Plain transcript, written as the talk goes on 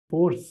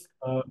force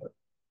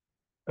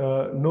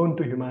known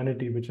to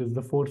humanity, which is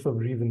the force of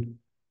reason.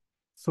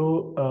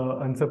 So,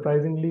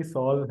 unsurprisingly,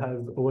 Sol has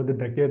over the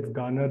decades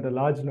garnered a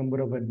large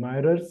number of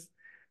admirers,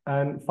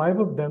 and five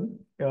of them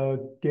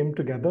came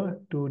together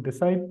to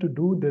decide to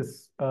do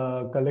this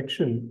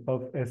collection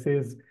of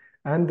essays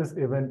and this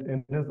event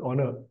in his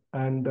honor.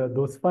 And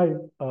those five,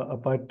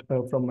 apart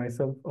from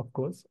myself, of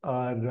course,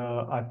 are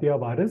Attiya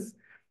Waris,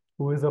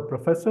 who is a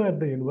professor at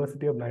the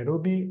University of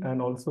Nairobi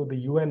and also the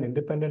UN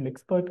independent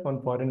expert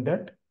on foreign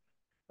debt.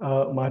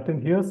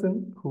 Martin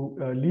Hearson, who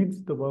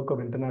leads the work of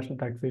international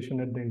taxation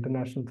at the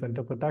International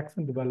Center for Tax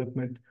and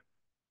Development.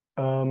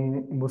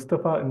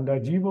 Mustafa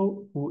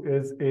Ndajivo, who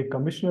is a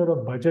commissioner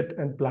of budget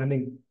and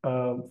planning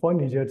for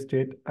Niger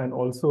State and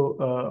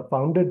also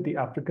founded the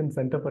African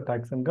Center for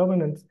Tax and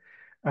Governance.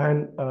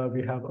 And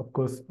we have, of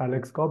course,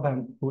 Alex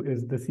Cobham, who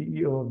is the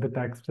CEO of the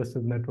Tax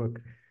Justice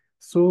Network.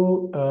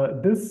 So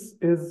this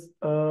is,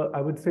 I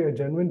would say, a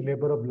genuine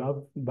labor of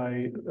love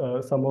by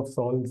some of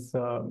Sol's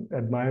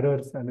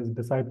admirers and his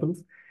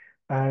disciples.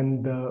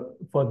 And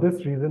for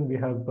this reason, we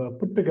have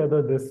put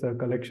together this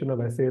collection of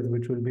essays,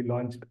 which will be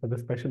launched as a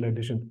special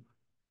edition.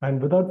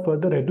 And without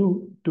further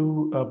ado,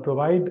 to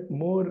provide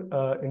more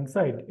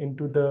insight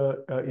into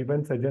the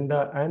event's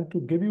agenda and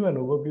to give you an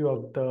overview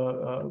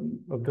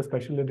of the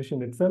special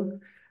edition itself,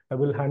 I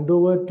will hand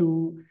over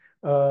to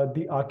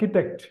the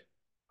architect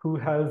who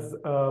has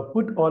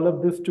put all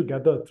of this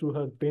together through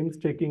her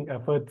painstaking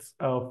efforts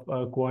of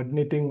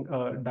coordinating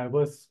a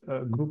diverse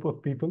group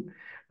of people,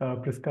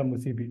 Prisca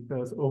Musibi.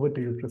 So over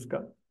to you,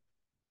 Prisca.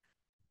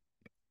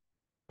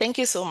 Thank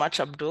you so much,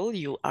 Abdul.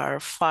 You are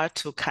far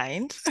too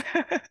kind.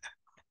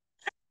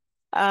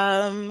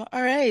 All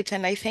right,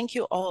 and I thank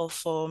you all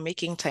for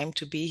making time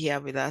to be here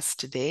with us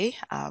today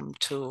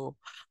to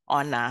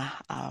honor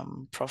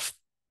Prof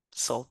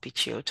Sol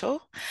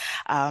Picciotto.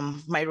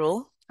 My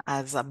role,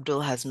 as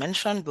Abdul has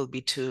mentioned, will be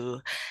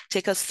to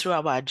take us through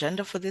our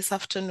agenda for this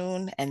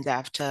afternoon and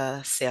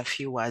thereafter say a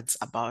few words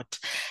about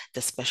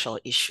the special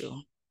issue.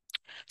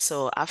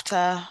 So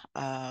after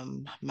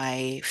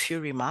my few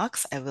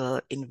remarks, I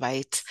will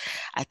invite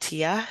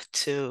Attiya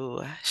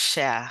to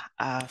share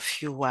a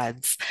few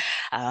words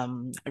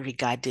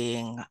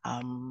regarding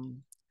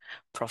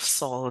Prof.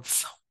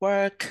 Sol's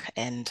work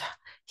and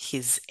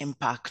his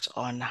impact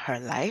on her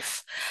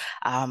life.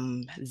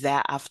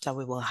 Thereafter,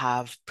 we will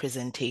have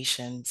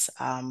presentations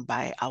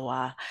by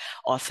our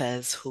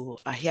authors who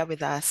are here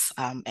with us,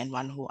 and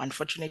one who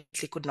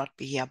unfortunately could not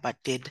be here but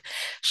did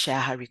share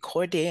her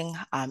recording,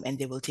 and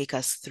they will take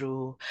us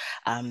through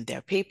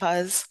their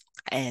papers.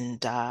 And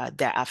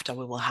thereafter,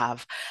 we will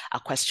have a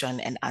question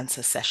and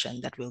answer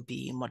session that will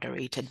be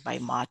moderated by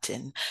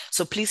Martin.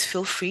 So please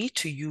feel free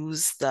to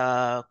use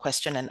the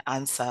question and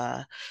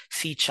answer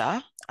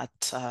feature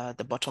at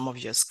the bottom of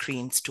your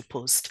screens to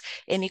post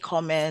any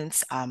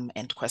comments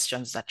and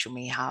questions that you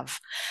may have.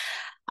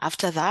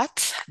 After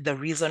that, the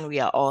reason we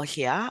are all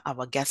here,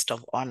 our guest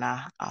of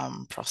honor,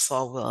 Prof.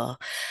 Sol, will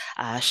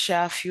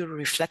share a few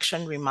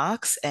reflection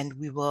remarks, and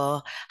we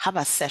will have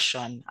a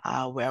session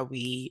where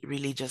we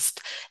really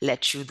just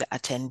let you, the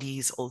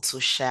attendees, also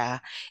share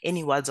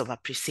any words of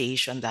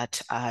appreciation that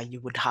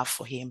you would have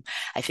for him.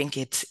 I think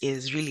it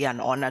is really an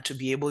honor to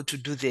be able to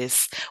do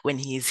this when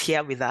he is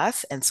here with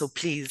us, and so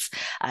please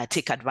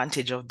take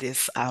advantage of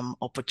this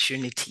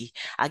opportunity.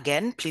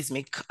 Again, please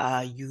make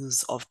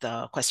use of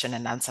the question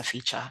and answer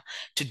feature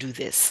to do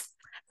this.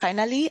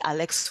 Finally,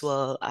 Alex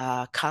will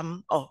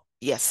come. Oh,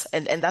 yes,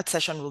 and that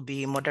session will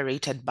be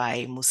moderated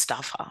by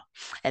Mustafa.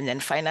 And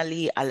then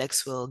finally,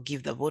 Alex will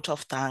give the vote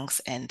of thanks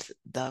and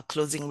the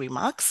closing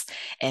remarks,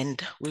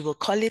 and we will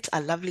call it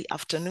a lovely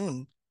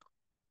afternoon.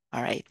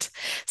 All right,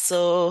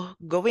 so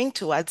going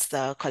towards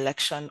the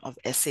collection of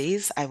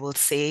essays, I will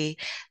say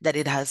that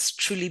it has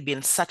truly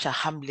been such a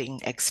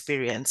humbling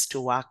experience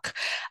to work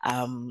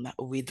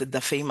with the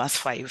famous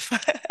five,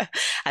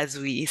 as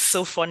we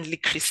so fondly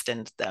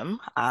christened them,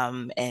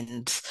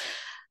 and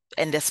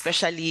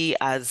especially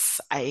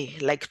as I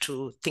like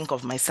to think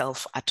of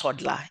myself a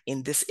toddler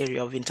in this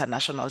area of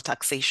international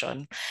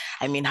taxation.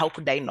 I mean, how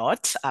could I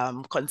not?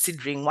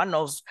 Considering one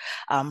of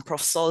Prof.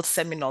 Sol's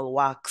seminal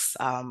works,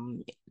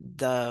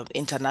 the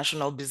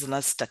international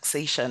business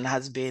taxation,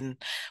 has been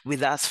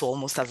with us for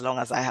almost as long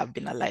as I have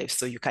been alive.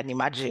 So you can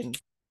imagine.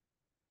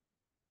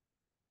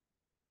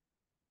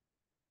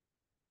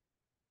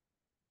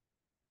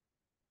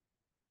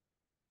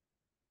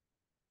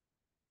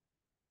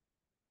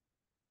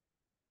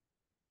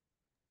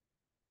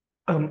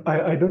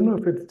 I don't know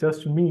if it's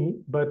just me,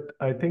 but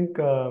I think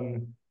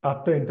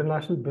after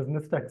international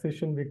business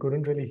taxation, we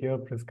couldn't really hear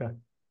Prisca.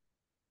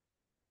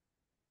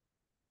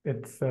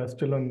 It's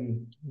still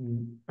on,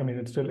 I mean,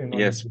 it's still in.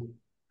 Yes.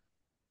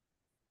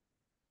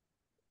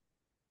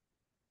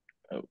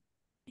 Oh,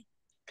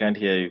 can't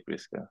hear you,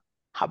 Prisca.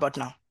 How about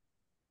now?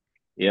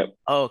 Yep.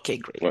 Okay,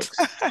 great. Works.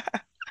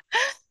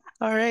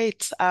 All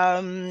right.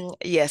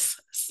 Yes.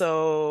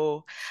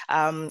 So,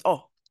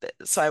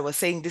 so I was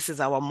saying this is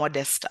our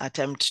modest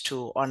attempt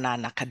to honor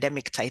an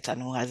academic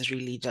titan who has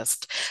really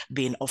just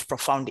been of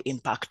profound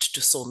impact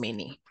to so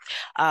many.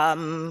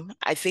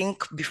 I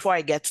think before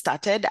I get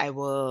started, I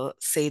will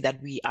say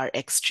that we are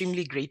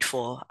extremely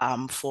grateful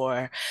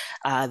for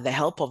the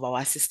help of our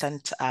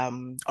assistant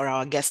or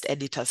our guest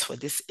editors for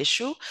this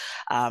issue,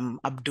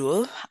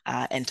 Abdul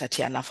and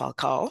Tatiana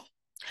Falcao,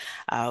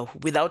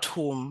 without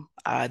whom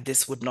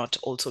this would not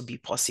also be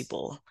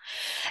possible.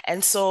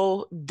 And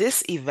so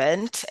this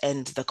event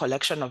and the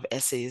collection of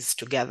essays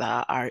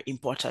together are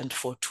important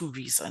for two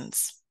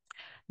reasons.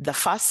 The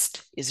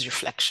first is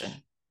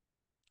reflection.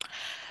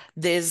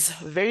 There's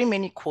very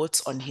many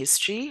quotes on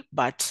history,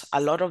 but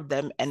a lot of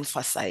them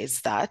emphasize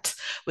that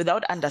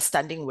without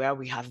understanding where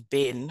we have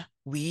been,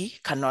 we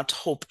cannot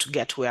hope to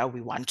get where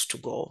we want to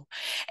go.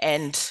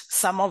 And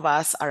some of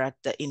us are at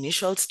the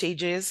initial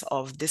stages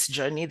of this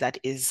journey that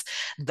is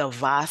the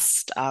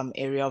vast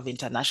area of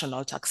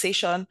international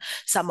taxation.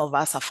 Some of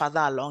us are further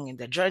along in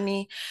the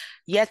journey,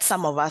 yet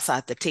some of us are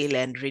at the tail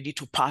end, ready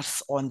to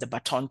pass on the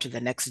baton to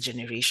the next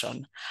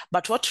generation.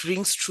 But what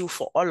rings true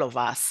for all of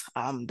us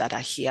that are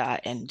here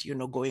and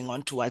going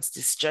on towards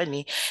this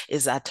journey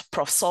is that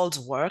Prof Sol's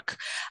work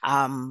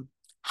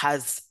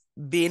has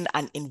been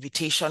an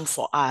invitation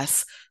for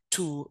us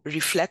to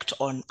reflect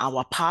on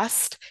our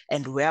past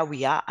and where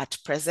we are at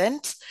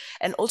present,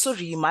 and also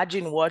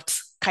reimagine what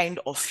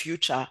kind of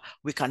future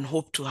we can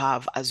hope to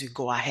have as we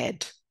go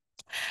ahead.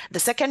 The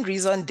second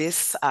reason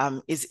this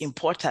is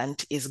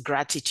important is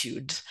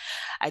gratitude.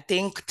 I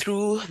think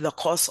through the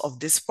course of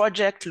this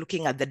project,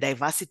 looking at the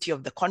diversity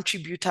of the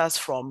contributors,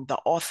 from the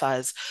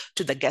authors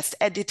to the guest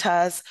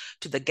editors,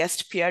 to the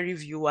guest peer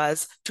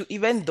reviewers, to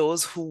even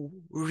those who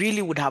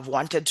really would have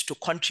wanted to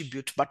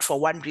contribute, but for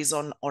one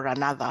reason or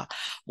another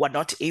were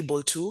not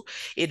able to,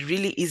 it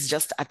really is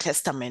just a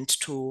testament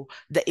to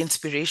the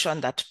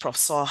inspiration that Prof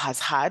Sol has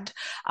had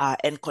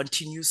and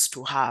continues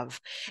to have.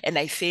 And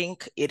I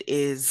think it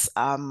is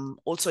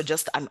also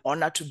just an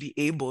honor to be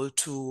able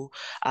to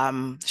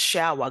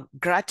share our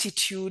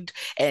gratitude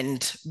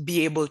and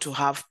be able to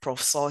have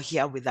Prof Sol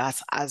here with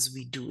us as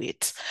we do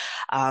it.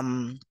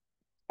 And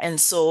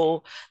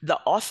so the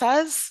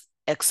authors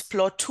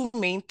explore two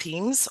main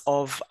themes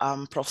of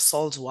Prof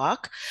Sol's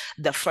work.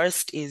 The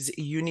first is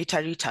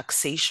unitary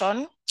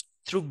taxation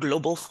through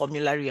global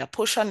formulary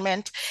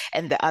apportionment,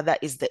 and the other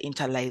is the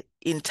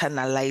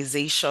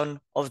internalization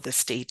of the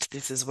state.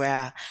 This is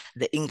where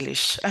the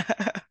English.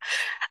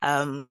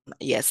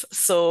 Yes,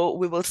 so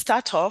we will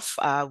start off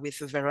with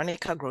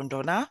Veronica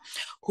Grondona,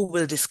 who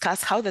will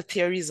discuss how the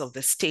theories of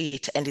the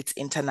state and its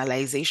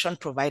internalization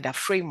provide a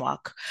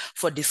framework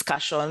for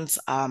discussions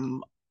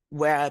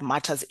where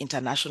matters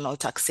international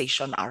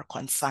taxation are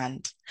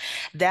concerned.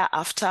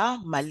 Thereafter,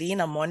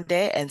 Marlene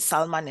Amonde and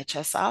Salma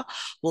Nechesa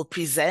will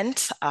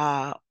present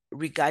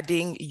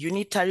regarding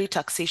unitary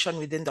taxation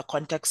within the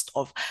context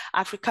of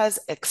Africa's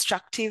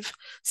extractive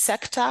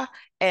sector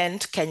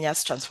and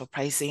Kenya's transfer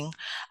pricing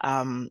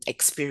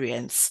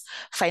experience.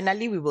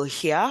 Finally, we will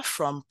hear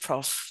from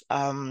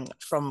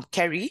from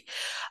Kerry,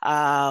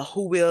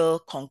 who will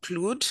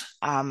conclude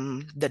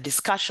the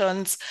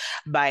discussions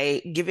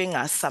by giving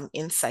us some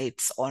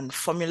insights on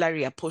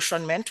formulary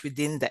apportionment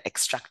within the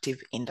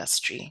extractive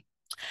industry.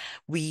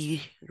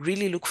 We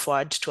really look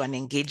forward to an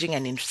engaging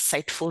and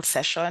insightful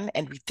session,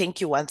 and we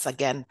thank you once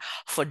again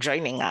for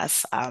joining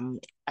us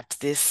at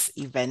this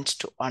event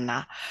to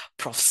honor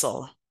Prof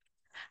Sol.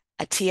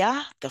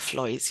 Attiya, the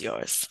floor is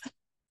yours.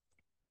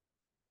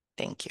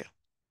 Thank you.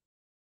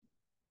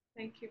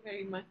 Thank you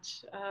very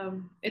much.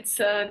 It's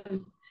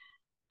an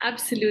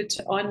absolute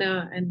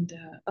honor and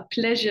a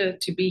pleasure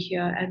to be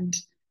here, and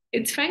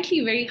it's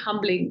frankly very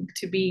humbling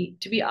to be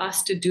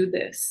asked to do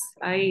this.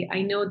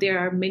 I know there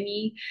are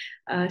many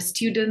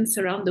students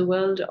around the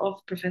world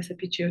of Professor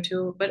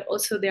Picciotto, but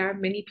also there are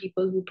many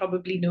people who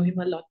probably know him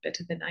a lot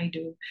better than I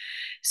do.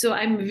 So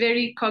I'm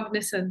very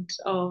cognizant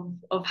of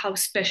how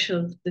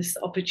special this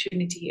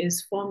opportunity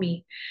is for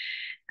me.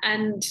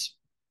 And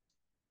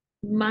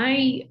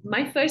my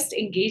first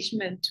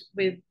engagement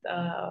with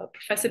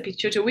Professor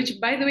Picciotto, which,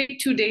 by the way,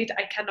 to date,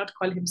 I cannot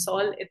call him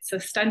Sol. It's a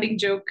standing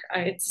joke.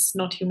 It's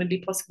not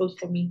humanly possible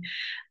for me.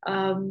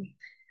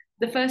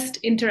 The first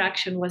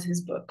interaction was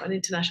his book on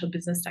international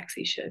business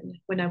taxation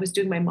when I was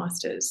doing my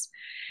master's.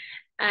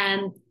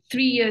 And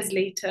 3 years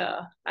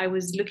later, I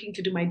was looking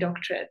to do my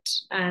doctorate,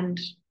 and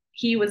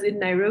he was in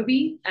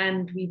Nairobi,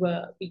 and we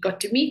got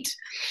to meet.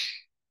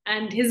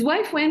 And his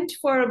wife went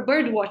for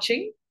bird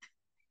watching.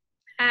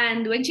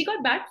 And when she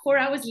got back 4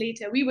 hours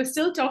later, we were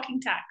still talking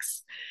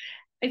tax.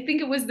 I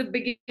think it was the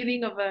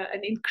beginning of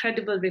an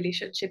incredible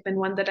relationship, and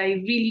one that I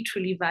really,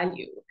 truly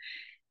value.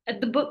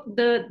 At the book,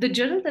 the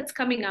journal that's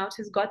coming out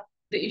has got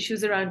the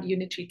issues around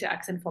unitary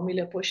tax and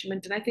formula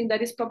apportionment. And I think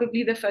that is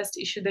probably the first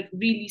issue that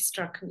really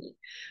struck me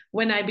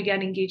when I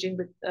began engaging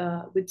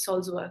with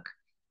Sol's work.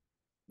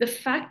 The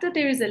fact that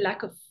there is a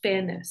lack of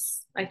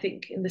fairness, I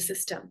think, in the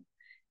system,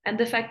 and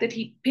the fact that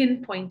he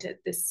pinpointed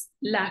this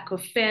lack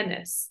of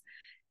fairness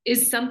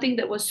is something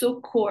that was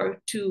so core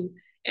to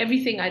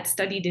everything I'd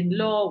studied in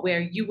law,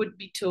 where you would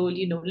be told,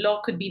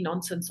 law could be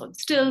nonsense on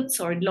stilts,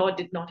 or law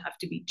did not have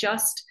to be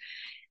just.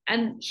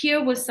 And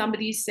here was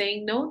somebody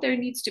saying, no, there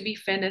needs to be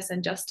fairness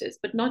and justice,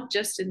 but not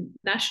just in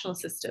national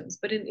systems,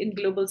 but in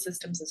global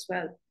systems as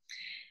well.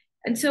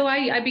 And so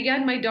I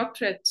began my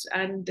doctorate,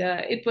 and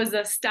it was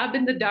a stab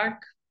in the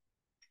dark,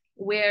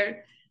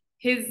 where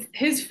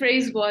his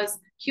phrase was,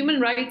 human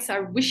rights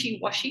are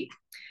wishy-washy,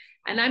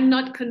 and I'm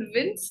not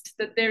convinced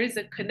that there is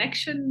a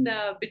connection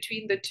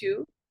between the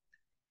two.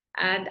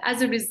 And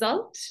as a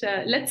result,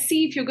 let's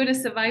see if you're going to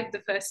survive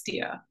the first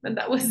year. And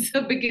that was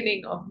the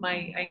beginning of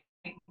my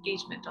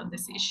engagement on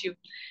this issue.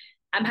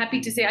 I'm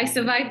happy to say I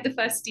survived the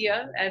first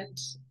year, and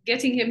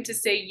getting him to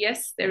say,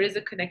 yes, there is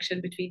a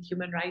connection between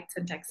human rights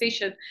and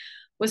taxation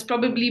was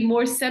probably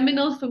more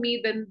seminal for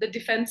me than the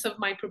defense of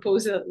my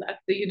proposal at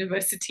the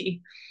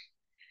university.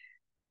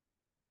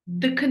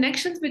 The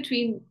connections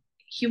between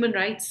human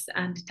rights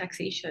and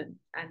taxation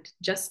and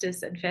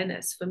justice and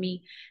fairness for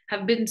me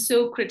have been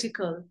so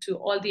critical to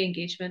all the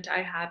engagement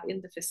I have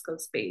in the fiscal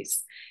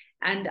space.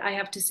 And I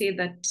have to say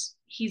that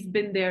he's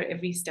been there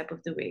every step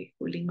of the way,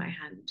 holding my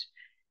hand,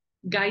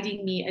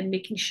 guiding me and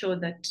making sure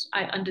that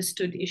I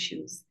understood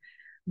issues.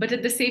 But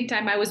at the same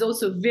time, I was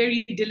also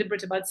very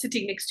deliberate about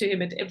sitting next to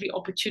him at every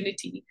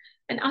opportunity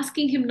and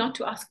asking him not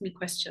to ask me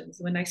questions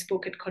when I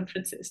spoke at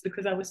conferences,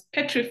 because I was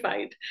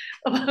petrified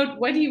about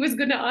what he was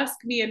going to ask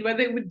me and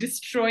whether it would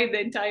destroy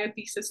the entire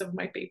thesis of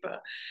my paper.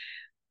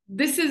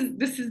 This has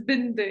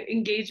been the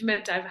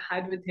engagement I've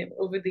had with him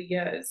over the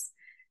years.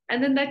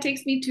 And then that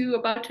takes me to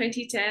about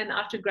 2010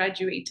 after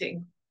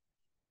graduating.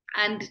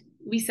 And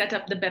we set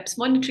up the BEPS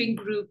monitoring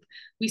group.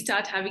 We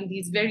start having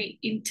these very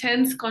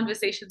intense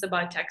conversations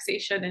about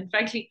taxation. And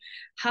frankly,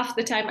 half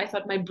the time I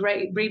thought my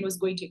brain was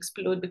going to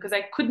explode, because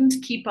I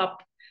couldn't keep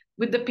up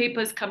with the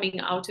papers coming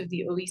out of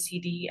the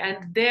OECD.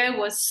 And there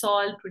was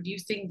Sol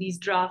producing these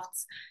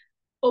drafts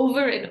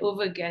over and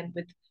over again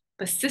with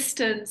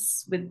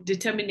persistence, with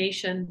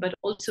determination, but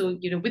also,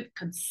 with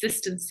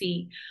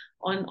consistency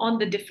on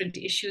the different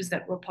issues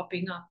that were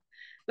popping up.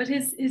 But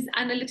his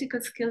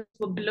analytical skills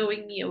were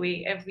blowing me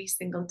away every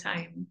single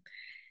time.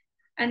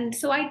 And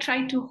so I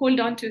tried to hold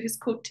on to his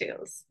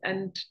coattails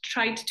and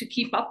tried to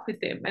keep up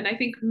with him. And I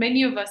think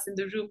many of us in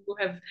the room who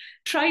have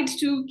tried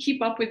to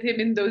keep up with him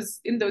in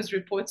those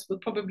reports will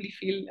probably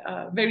feel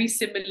very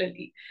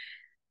similarly.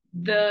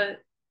 The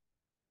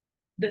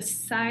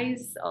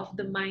size of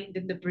the mind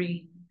and the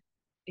brain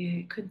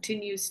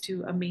continues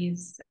to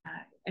amaze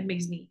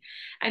me.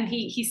 And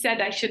he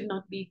said I should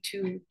not be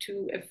too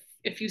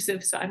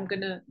effusive, so I'm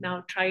gonna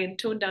now try and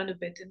tone down a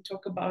bit and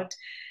talk about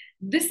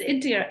this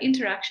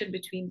interaction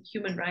between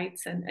human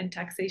rights and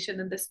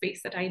taxation, and the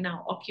space that I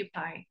now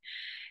occupy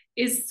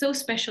is so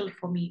special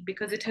for me,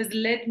 because it has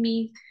led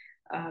me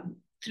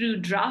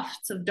through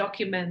drafts of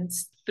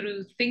documents,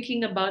 through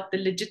thinking about the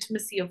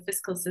legitimacy of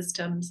fiscal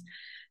systems,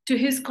 to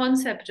his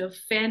concept of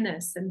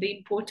fairness and the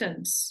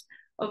importance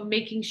of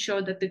making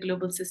sure that the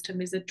global system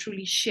is a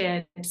truly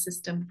shared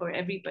system for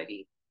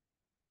everybody.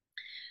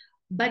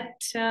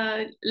 But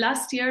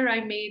last year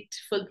I made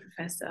full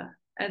professor,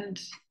 and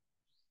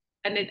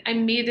I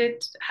made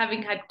it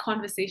having had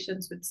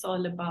conversations with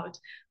Sol about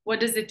what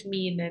does it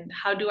mean and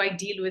how do I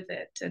deal with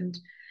it. And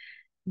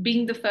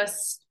being the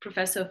first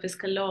professor of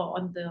fiscal law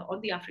on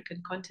the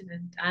African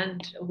continent,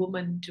 and a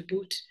woman to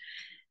boot,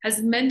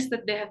 has meant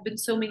that there have been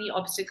so many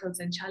obstacles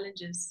and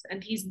challenges,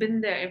 and he's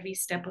been there every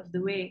step of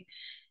the way.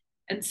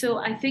 And so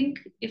I think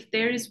if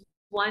there is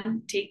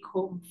one take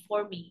home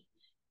for me,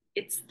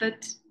 it's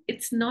that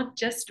it's not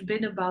just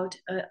been about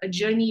a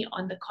journey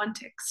on the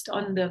context,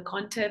 on the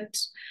content,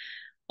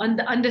 on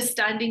the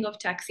understanding of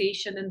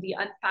taxation and the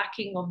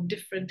unpacking of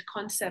different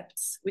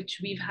concepts, which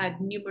we've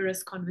had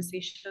numerous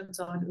conversations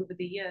on over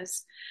the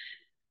years.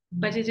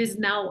 But it is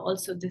now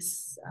also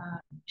this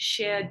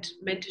shared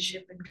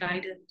mentorship and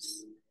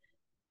guidance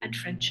and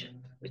friendship,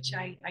 which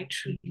I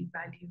truly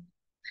value.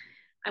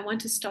 I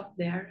want to stop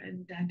there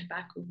and hand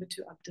back over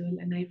to Abdul,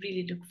 and I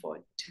really look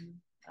forward to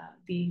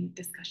the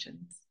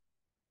discussions.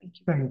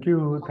 Thank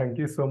you. Thank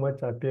you so much,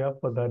 Attiya,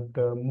 for that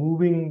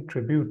moving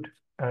tribute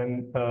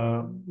and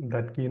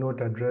that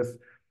keynote address,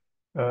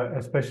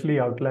 especially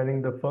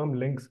outlining the firm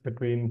links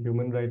between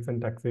human rights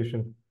and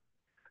taxation.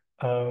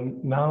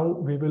 Now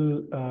we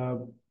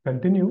will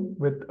continue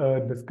with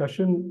a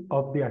discussion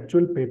of the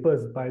actual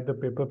papers by the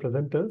paper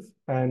presenters,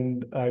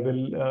 and I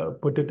will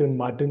put it in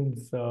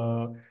Martin's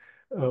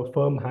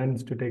firm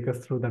hands to take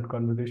us through that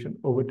conversation.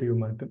 Over to you,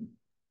 Martin.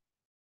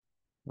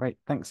 Right,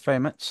 thanks very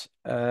much,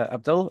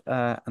 Abdul,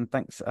 and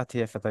thanks,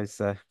 Attiya, for those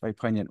very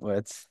poignant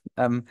words.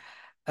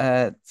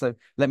 So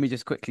let me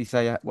just quickly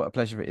say what a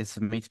pleasure it is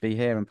for me to be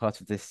here and part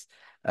of this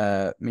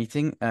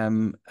meeting.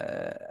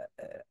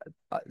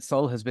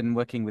 Sol has been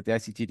working with the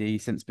ICTD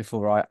since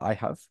before I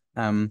have,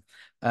 and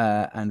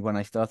when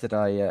I started,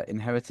 I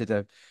inherited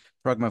a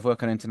program of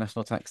work on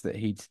international tax that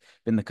he'd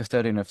been the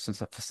custodian of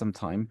for some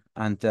time,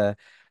 and the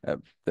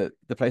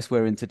place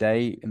we're in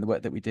today in the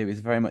work that we do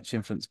is very much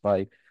influenced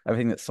by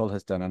everything that Sol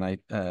has done, and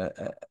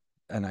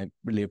I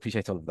really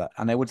appreciate all of that.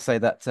 And I would say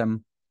that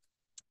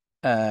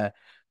I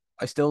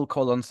still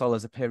call on Sol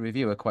as a peer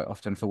reviewer quite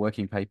often for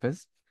working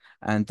papers.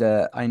 And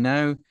I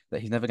know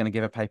that he's never going to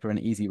give a paper an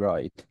easy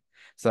ride.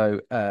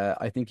 So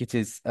I think it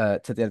is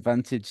to the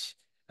advantage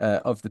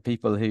of the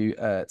people who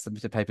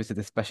submitted papers to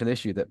this special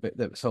issue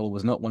that Sol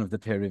was not one of the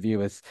peer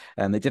reviewers,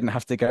 and they didn't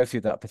have to go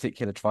through that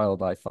particular trial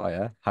by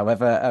fire.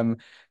 However,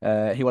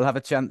 he will have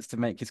a chance to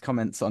make his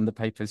comments on the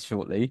papers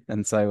shortly,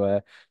 and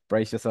so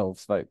brace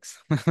yourselves, folks.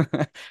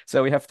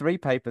 So we have 3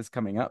 papers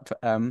coming up.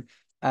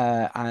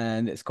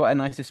 And it's quite a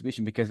nice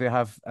distribution because we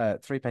have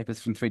 3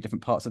 papers from 3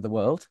 different parts of the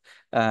world.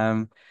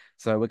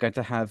 So we're going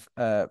to have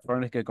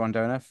Veronica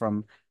Grondona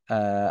from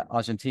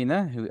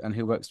Argentina,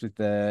 who works with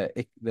the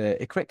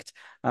ICRICT.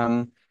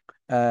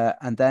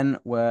 And then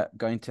we're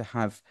going to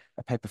have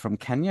a paper from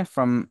Kenya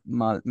from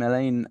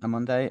Melaine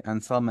Amonde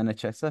and Salma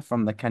Nachesa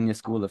from the Kenya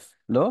School of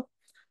Law.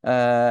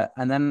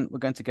 And then we're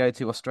going to go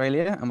to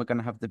Australia, and we're going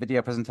to have the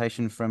video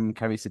presentation from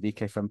Kerry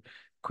Siddique from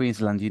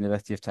Queensland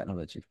University of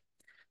Technology.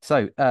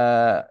 So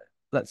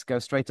let's go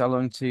straight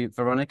along to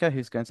Veronica,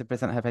 who's going to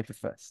present her paper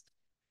first.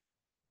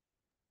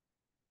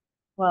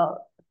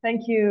 Well,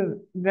 thank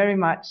you very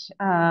much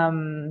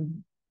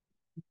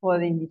for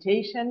the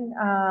invitation.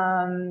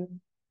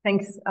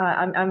 Thanks.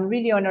 I'm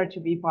really honored to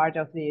be part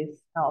of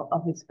this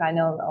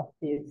panel, of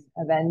this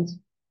event.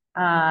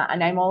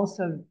 And I'm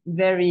also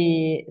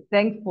very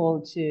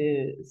thankful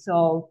to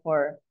Sol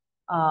for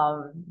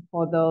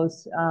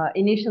those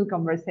initial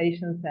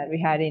conversations that we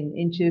had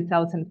in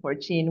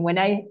 2014, when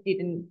I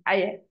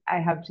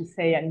have to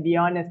say and be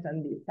honest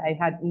on this, I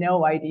had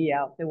no idea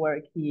of the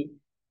work he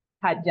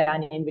had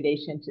done in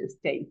relation to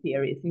state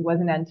theories. It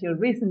wasn't until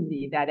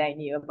recently that I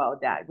knew about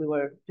that. We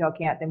were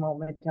talking at the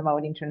moment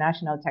about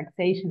international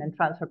taxation and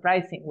transfer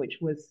pricing, which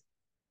was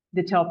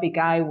the topic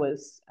I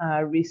was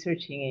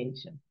researching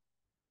into.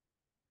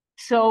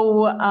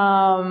 So,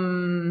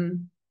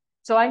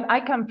 I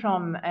come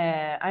from,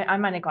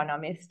 I'm an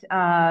economist.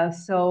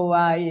 So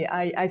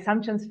I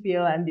sometimes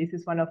feel, and this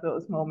is one of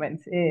those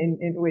moments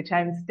in which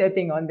I'm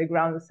stepping on the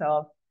grounds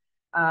of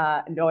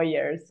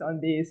lawyers on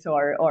this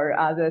or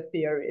other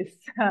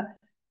theorists,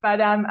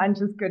 but I'm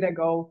just gonna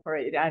go for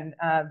it, and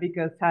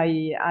because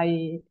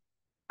I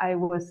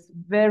was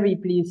very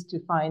pleased to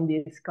find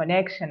this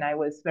connection. I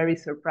was very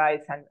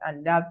surprised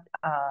and loved,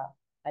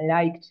 I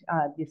liked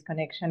this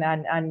connection,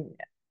 and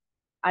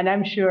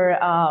I'm sure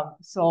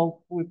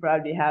Sol will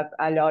probably have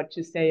a lot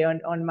to say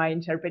on my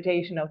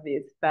interpretation of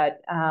this, but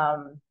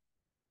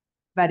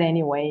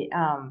anyway,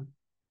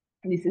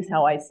 this is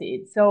how I see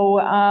it.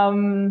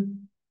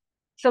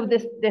 So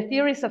the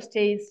theories of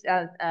states,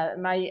 as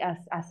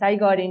I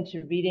got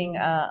into reading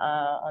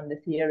on the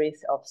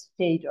theories of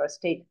state or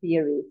state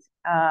theories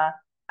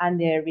and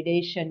their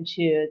relation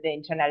to the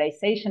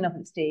internalization of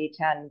the state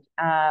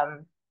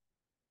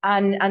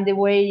and the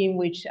way in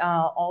which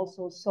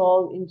also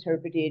Sol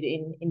interpreted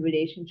in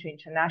relation to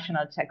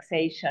international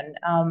taxation.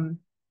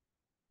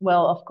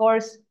 Well, of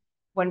course,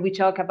 when we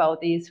talk about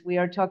this, we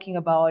are talking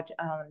about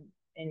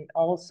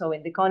also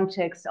in the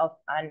context of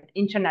an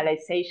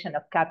internalization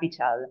of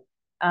capital,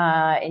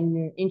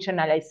 in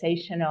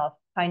internalization of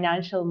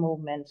financial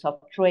movements, of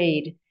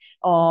trade,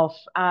 of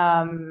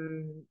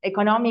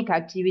economic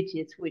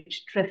activities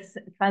which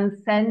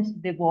transcend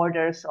the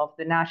borders of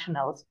the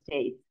national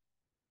state.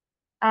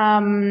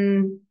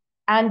 And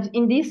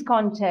in this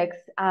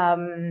context,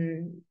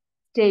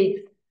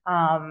 states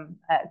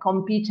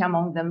compete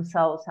among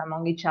themselves,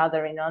 among each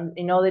other,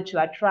 in order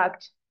to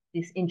attract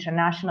this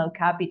international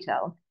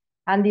capital.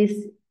 And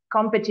this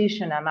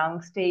competition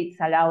among states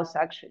allows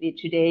actually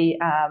today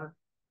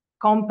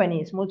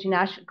companies,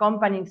 multinational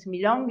companies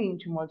belonging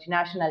to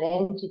multinational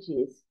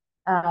entities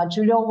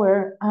to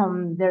lower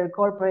their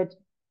corporate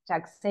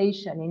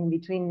taxation in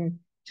between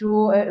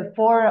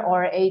 4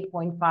 or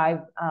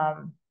 8.5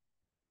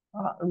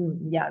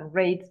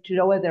 rates, to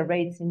lower the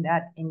rates in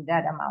that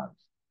amount.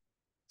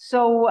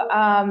 So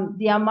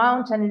the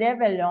amount and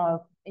level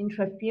of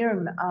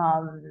intra-firm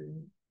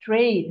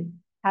trade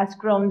has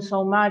grown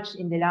so much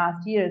in the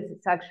last years.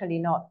 It's actually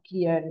not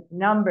clear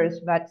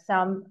numbers, but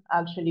some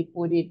actually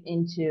put it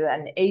into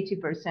an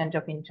 80%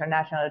 of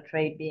international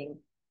trade being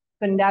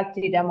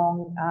conducted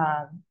among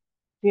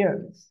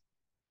firms.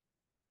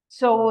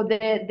 So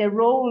the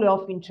role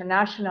of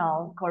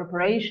international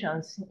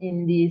corporations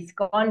in this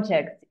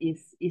context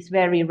is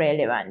very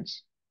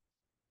relevant.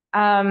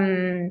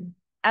 And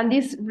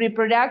this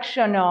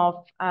reproduction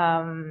of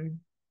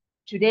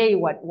today,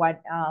 what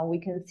we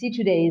can see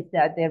today is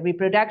that the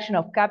reproduction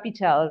of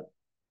capital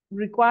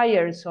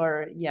requires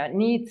or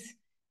needs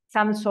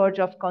some sort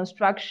of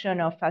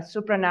construction of a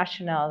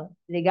supranational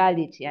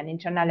legality and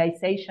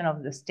internalization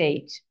of the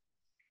state.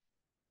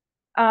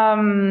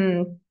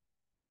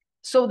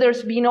 So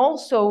there's been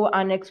also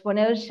an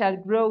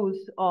exponential growth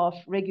of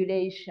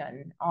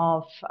regulation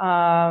of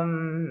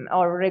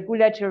or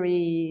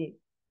regulatory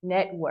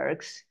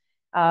networks,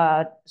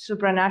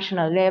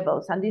 supranational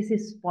levels, and this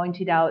is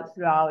pointed out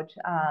throughout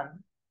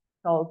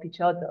Sol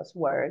Picciotto's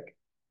work.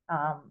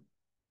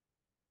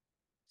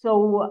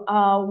 So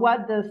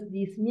what does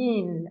this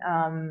mean?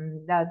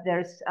 That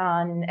there's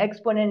an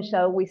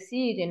exponential, we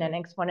see it in an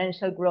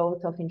exponential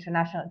growth of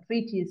international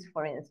treaties,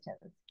 for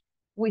instance.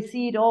 We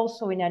see it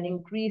also in the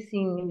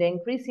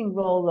increasing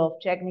role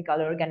of technical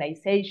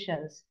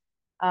organizations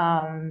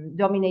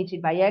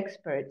dominated by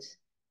experts.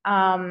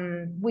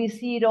 We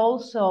see it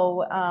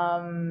also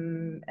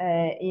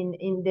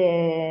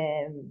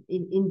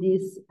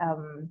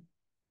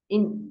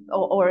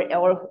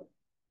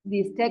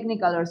these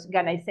technical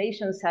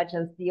organizations such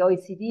as the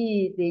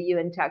OECD, the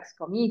UN Tax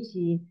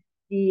Committee,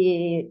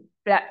 the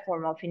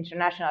Platform of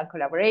International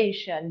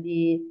Collaboration,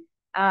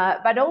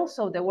 but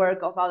also the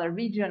work of other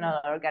regional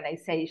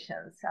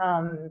organizations,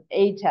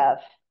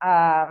 ATAF,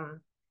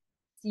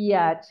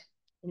 CIAT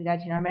in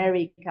Latin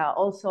America,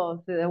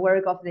 also the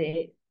work of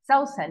the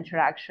South Center,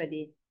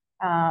 actually,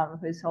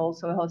 who is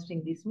also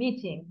hosting this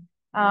meeting.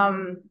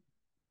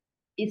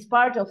 It's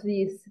part of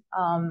this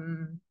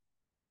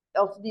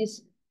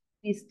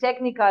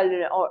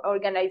technical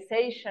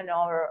organization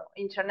or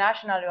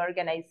international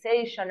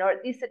organization, or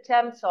these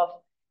attempts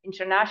of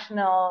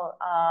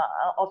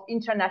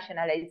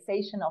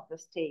internationalization of the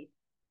state,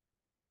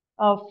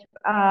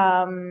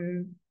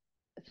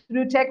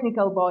 through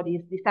technical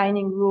bodies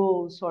designing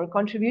rules or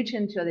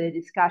contributing to the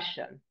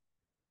discussion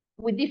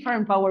with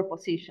different power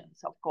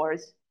positions, of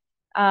course,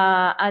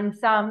 and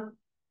some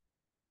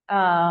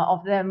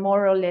of them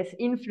more or less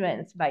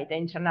influenced by the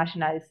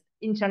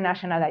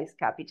internationalized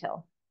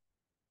capital.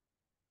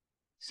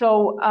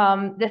 So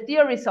the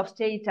theories of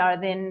state are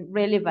then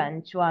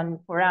relevant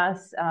for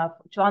us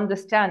to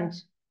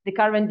understand the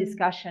current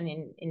discussion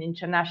in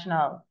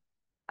international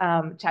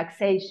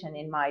taxation,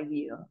 in my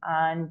view.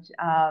 And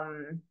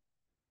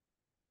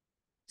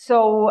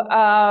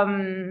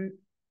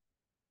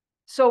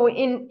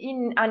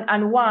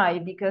and why?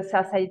 Because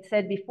as I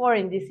said before,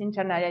 in this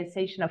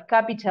internalization of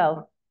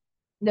capital,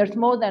 there's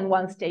more than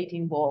one state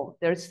involved.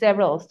 There's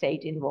several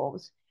states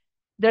involved.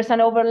 There's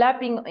an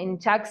overlapping in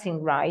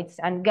taxing rights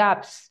and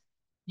gaps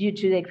due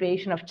to the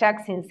creation of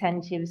tax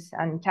incentives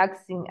and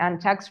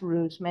tax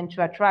rules meant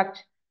to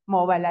attract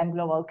mobile and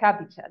global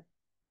capital.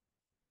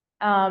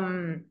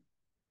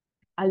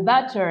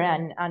 Albater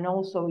and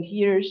also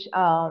Hirsch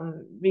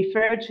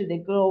refer to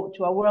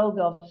a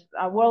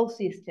world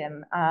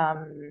system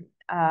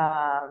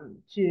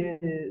to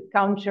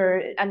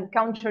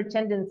counter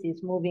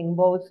tendencies moving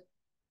both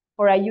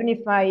for a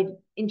unified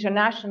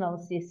international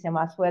system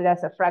as well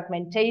as a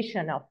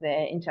fragmentation of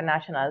the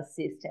international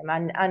system,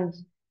 and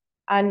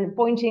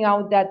pointing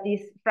out that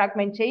this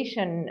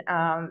fragmentation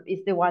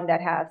is the one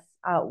that has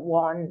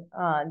won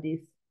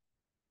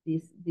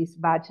this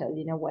battle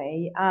in a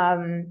way,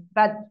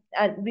 but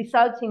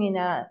resulting in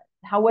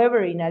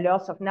however, in a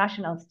loss of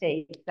national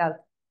states,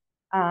 that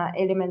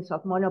elements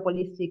of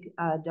monopolistic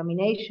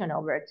domination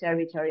over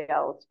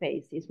territorial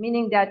spaces,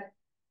 meaning that,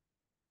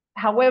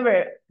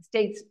 however,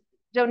 states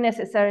don't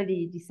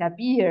necessarily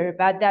disappear,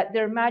 but that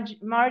their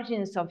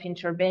margins of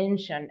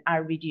intervention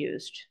are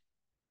reduced.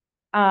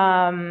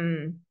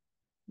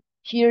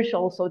 Hirsch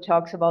also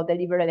talks about the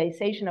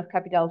liberalization of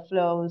capital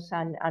flows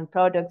and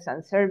products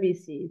and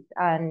services,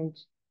 and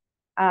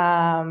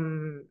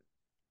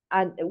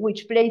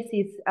which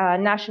places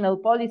national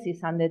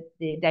policies under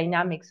the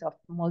dynamics of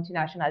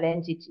multinational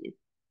entities.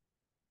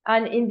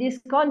 And in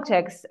this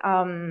context,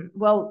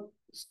 well,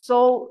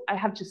 Sol, I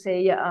have to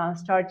say,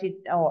 started,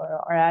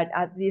 or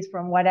at least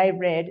from what I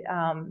read,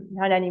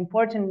 had a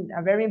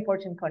very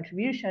important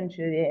contribution to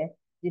the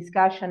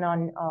discussion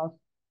of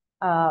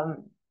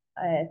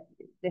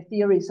the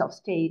theories of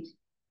state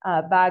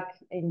back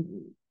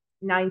in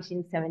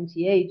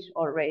 1978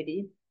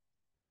 already,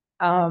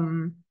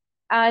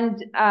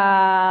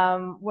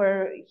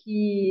 where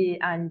he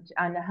and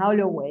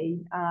Holloway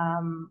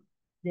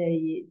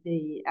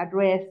they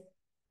address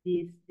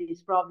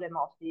this problem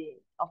of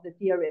the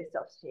theories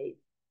of state,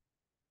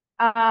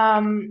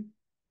 and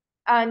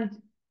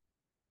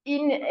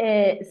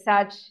in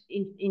such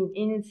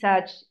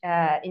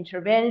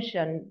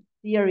intervention,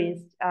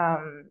 theorists,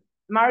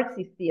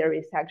 Marxist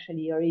theorists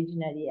actually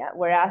originally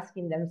were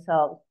asking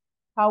themselves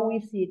how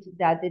is it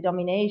that the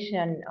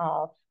domination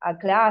of a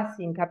class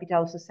in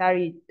capital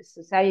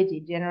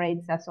society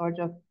generates a sort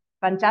of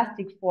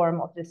fantastic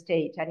form of the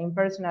state, an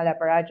impersonal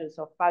apparatus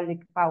of public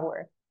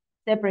power,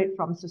 separate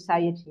from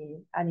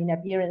society and in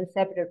appearance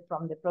separate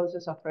from the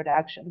process of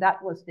production.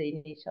 That was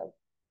the initial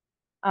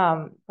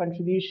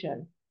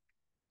contribution.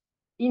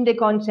 In the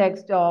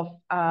context of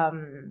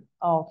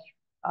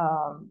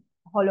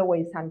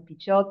Holloway's and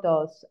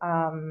Picciotto's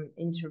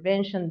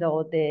intervention,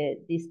 though,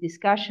 this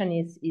discussion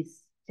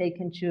is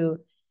taken to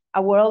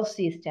a world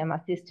system,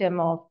 a system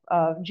of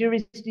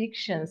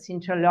jurisdictions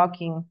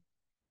interlocking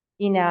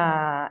in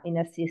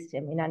a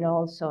system,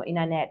 also in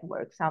a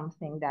network,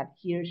 something that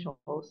Hirsch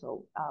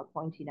also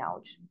pointed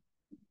out.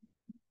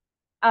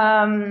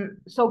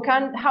 So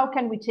how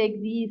can we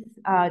take these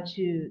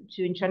to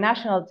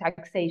international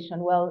taxation?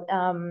 Well,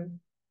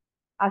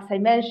 as I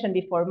mentioned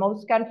before,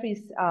 most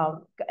countries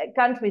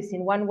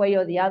in one way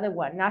or the other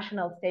one,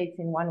 national states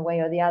in one way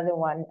or the other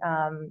one,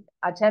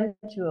 attempt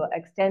to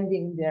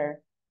extending the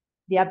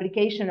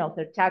application of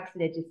their tax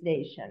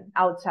legislation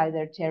outside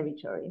their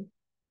territory.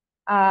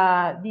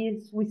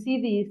 We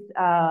see this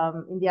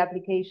in the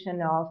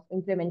application of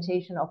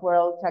implementation of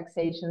world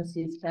taxation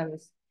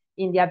systems,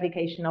 in the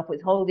application of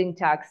withholding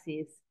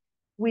taxes.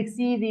 We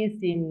see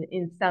this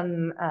in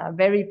some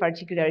very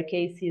particular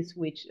cases,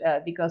 which,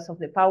 because of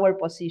the power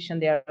position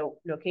they are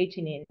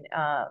located in,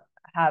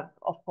 have,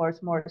 of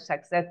course, more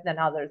success than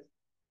others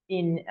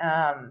in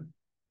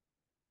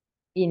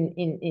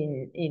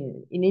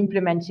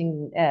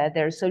implementing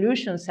their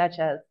solutions, such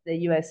as the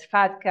U.S.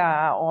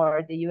 FATCA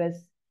or the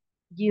U.S.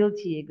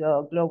 GILTI,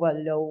 Global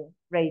Low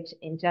Rate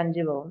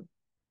Intangible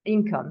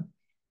Income.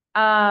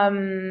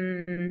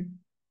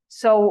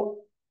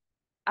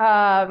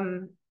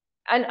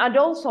 And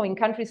also in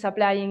countries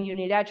applying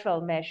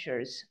unilateral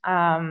measures,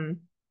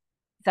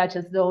 such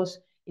as those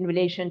in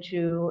relation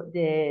to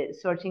the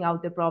sorting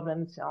out the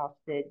problems of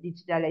the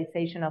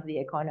digitalization of the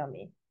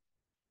economy.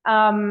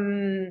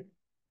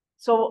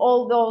 So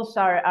all those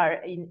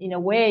are in a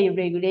way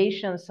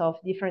regulations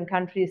of different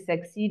countries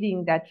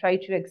that try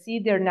to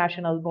exceed their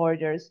national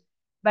borders,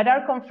 but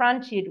are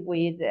confronted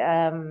with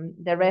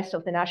the rest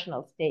of the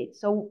national states.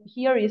 So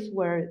here is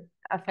where,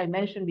 as I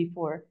mentioned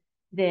before,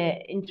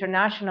 the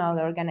international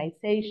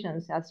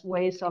organizations as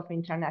ways of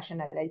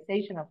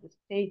internationalization of the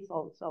states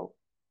also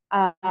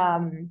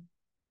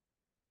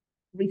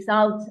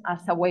results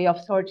as a way of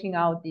sorting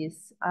out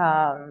these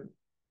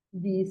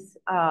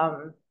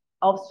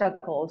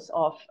obstacles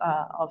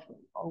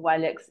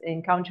while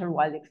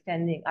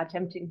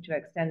attempting to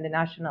extend the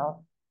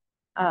national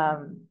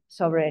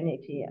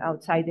sovereignty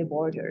outside the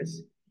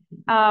borders.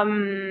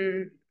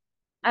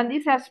 And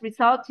this has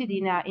resulted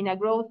in a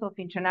growth of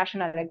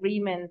international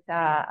agreements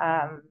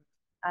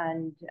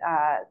and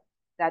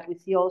that we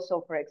see also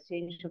for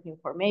exchange of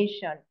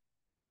information.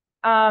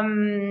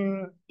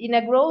 In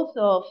a growth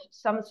of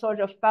some sort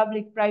of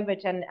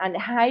public-private and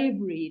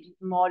hybrid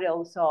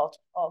models of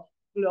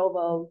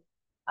global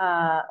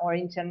or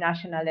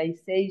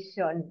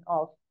internationalization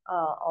of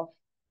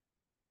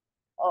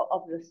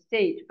the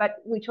state,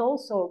 but which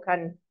also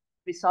can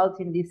result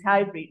in these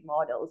hybrid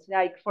models,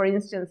 like, for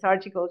instance,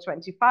 Article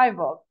 25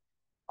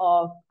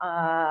 of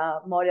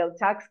model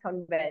tax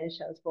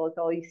conventions, both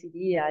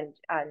OECD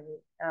and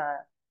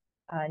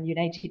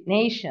United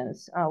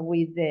Nations,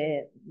 with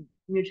the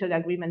mutual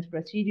agreement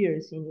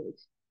procedures in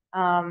it,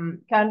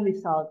 can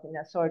result in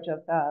a sort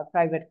of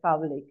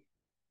private-public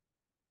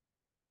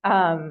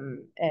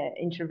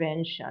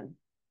intervention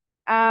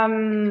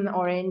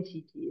or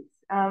entities.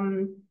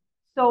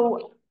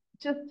 So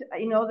just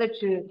in order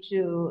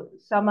to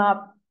sum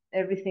up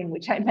everything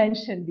which I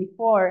mentioned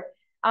before,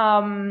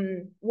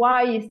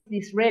 why is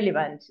this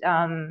relevant?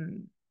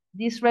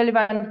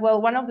 Well,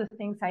 one of the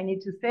things I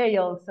need to say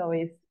also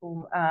is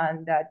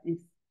that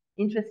is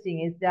interesting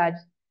is that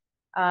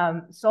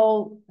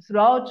Sol,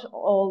 throughout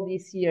all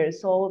these years,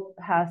 Sol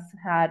has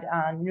had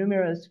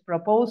numerous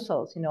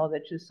proposals in order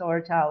to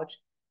sort out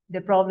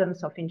the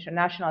problems of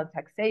international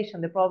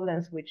taxation, the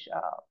problems which,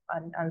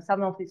 and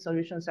some of these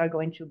solutions are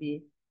going to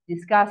be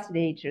discussed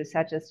later,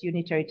 such as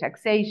unitary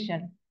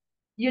taxation.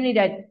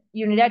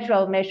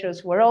 Unilateral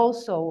measures were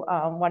also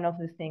one of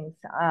the things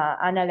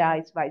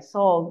analyzed by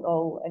Sol,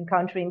 though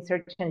encountering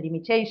certain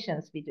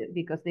limitations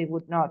because they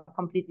would not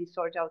completely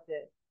sort out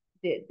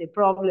the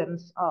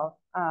problems of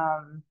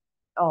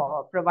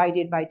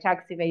provided by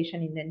tax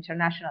evasion in the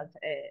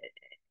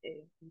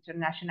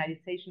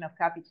internationalization of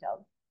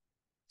capital.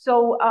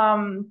 So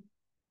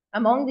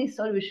among these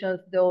solutions,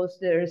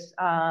 there's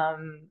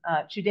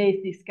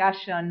today's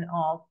discussion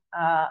of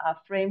a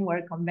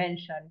framework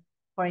convention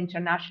for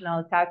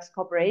international tax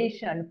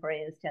cooperation, for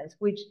instance,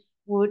 which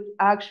would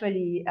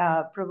actually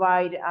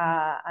provide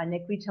an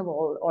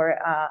equitable or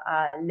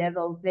a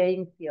level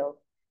playing field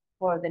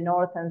for the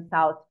North and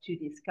South to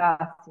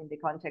discuss in the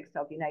context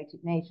of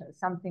United Nations,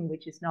 something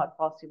which is not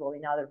possible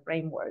in other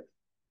frameworks.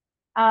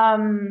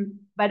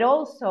 But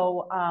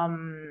also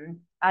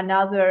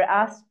another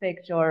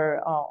aspect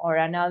or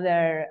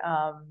another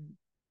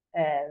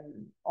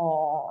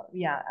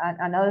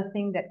another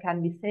thing that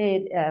can be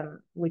said,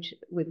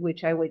 with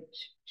which I wish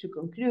to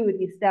conclude,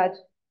 is that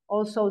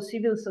also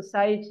civil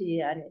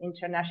society and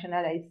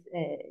internationalized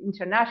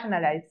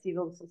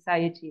civil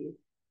society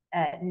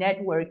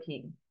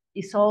networking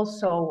is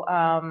also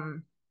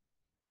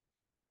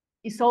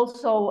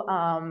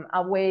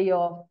a way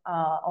of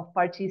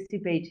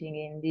participating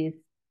in this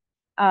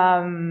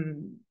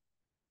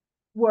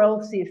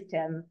world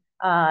system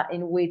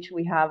in which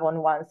we have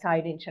on one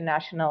side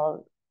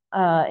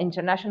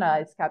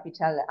internationalized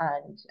capital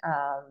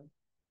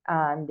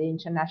and the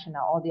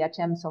international, or the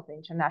attempts of the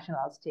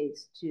international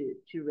states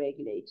to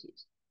regulate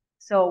it.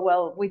 So,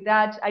 well, with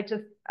that, I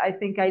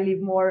think I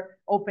leave more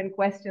open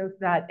questions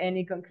than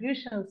any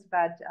conclusions,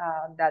 but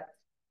that's,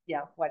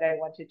 what I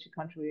wanted to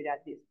contribute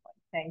at this point.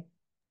 Thanks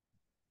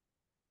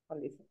for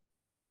listening.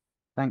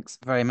 Thanks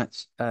very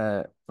much,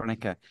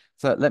 Veronica.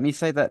 So let me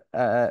say that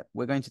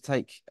we're going to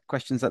take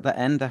questions at the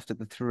end after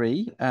the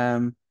three.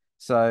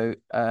 So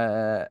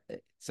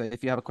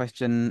if you have a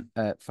question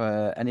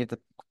for any of the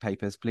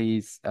papers,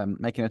 please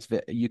make a note of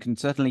it. You can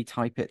certainly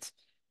type it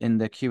in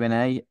the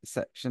Q&A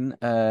section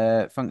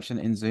function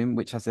in Zoom,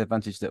 which has the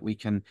advantage that we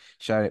can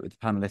share it with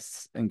the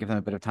panelists and give them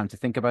a bit of time to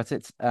think about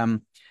it.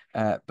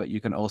 But you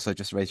can also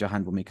just raise your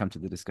hand when we come to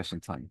the discussion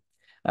time.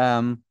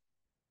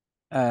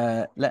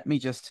 Let me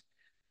just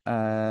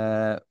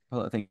pull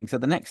up the thing. So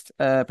the next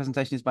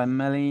presentation is by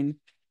Meline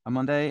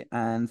Amonde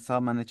and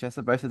Salman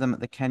Echesa, both of them at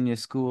the Kenya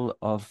School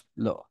of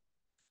Law.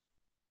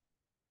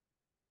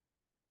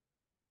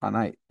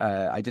 And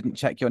I didn't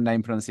check your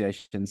name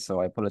pronunciation, so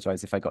I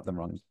apologize if I got them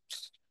wrong.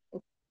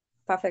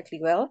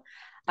 Perfectly well.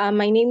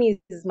 My name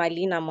is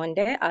Meline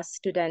Amonde, a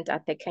student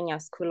at the Kenya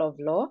School of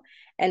Law.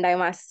 And I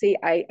must say,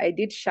 I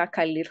did shock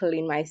a little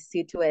in my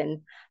seat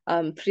when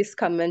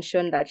Prisca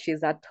mentioned that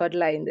she's a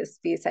toddler in the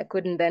space. I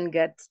couldn't then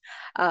get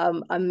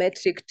a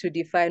metric to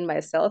define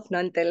myself,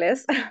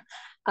 nonetheless.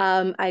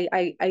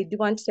 I do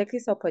want to take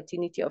this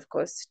opportunity, of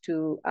course,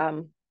 to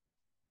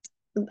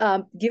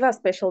give a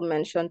special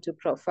mention to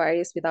Prof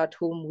Waris, without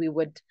whom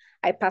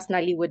I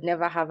personally would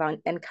never have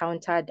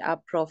encountered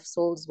Prof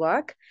Sol's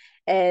work.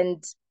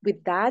 And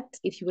with that,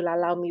 if you will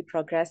allow me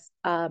progress,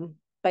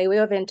 by way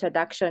of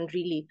introduction,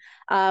 really,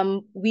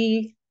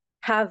 we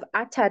have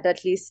uttered,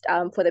 at least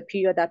for the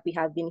period that we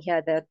have been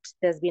here, that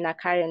there's been a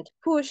current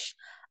push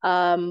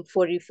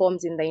for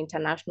reforms in the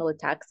international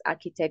tax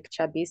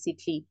architecture,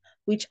 basically,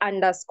 which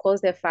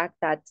underscores the fact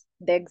that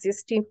the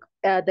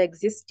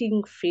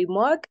existing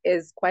framework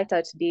is quite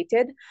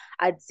outdated.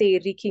 I'd say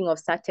reeking of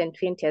certain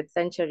 20th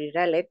century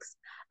relics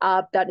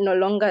that no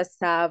longer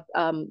serve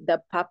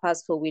the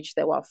purpose for which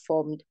they were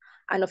formed.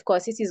 And of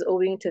course, this is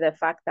owing to the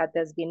fact that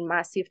there's been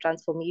massive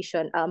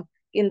transformation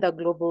in the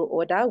global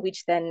order,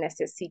 which then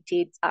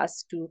necessitates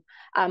us to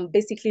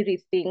basically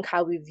rethink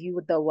how we view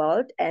the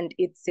world and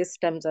its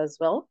systems as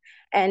well.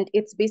 And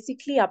it's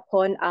basically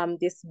upon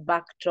this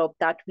backdrop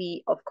that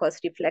we, of course,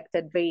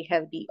 reflected very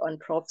heavily on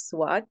Prof's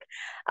work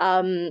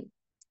and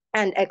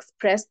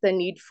expressed the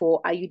need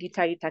for a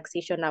unitary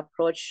taxation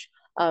approach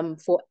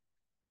for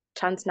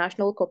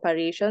transnational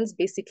corporations,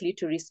 basically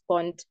to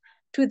respond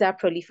to their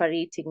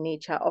proliferating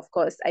nature. Of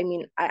course, I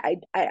mean, I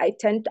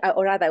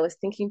was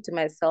thinking to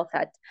myself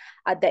that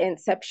at the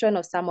inception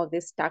of some of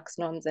these tax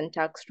norms and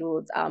tax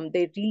rules,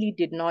 they really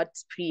did not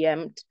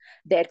preempt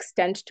the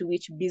extent to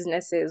which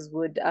businesses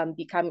would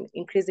become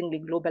increasingly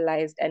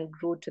globalized and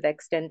grow to the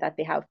extent that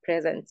they have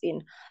presence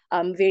in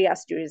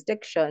various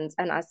jurisdictions.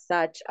 And as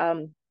such,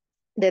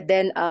 they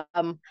then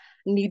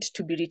need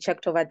to be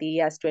rechecked over the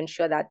years to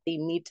ensure that they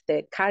meet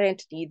the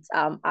current needs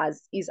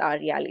as is our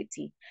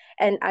reality.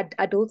 And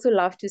I'd also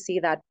love to say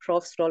that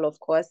Prof's role, of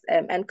course,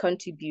 and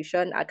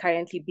contribution are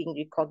currently being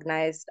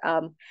recognized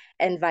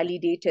and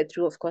validated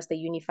through, of course, the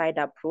unified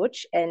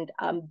approach. And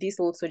this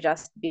also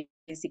just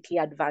basically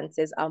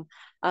advances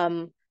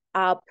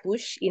our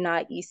push in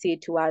our ESA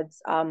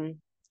towards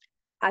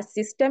a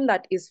system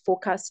that is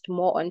focused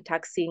more on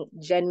taxing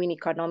genuine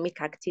economic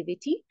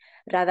activity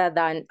rather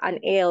than an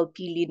ALP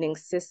leading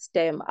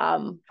system.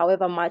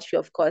 However much we,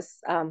 of course,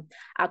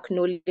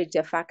 acknowledge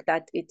the fact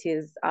that it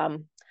is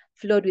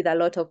flowed with a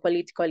lot of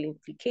political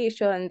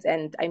implications,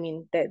 and I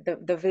mean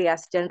the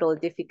various general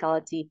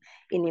difficulty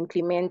in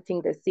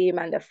implementing the same,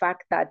 and the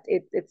fact that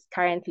it's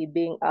currently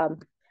being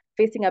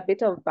facing a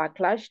bit of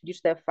backlash due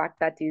to the fact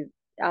that it's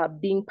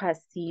being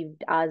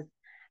perceived as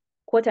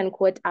quote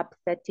unquote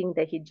upsetting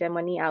the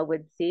hegemony, I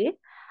would say.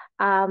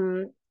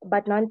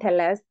 But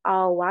nonetheless,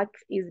 our work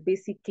is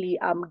basically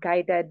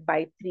guided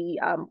by three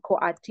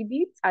core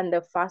attributes. And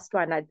the first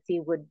one I'd say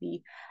would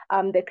be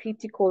the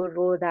critical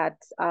role that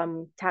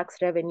tax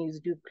revenues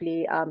do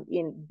play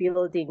in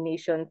building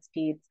nation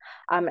states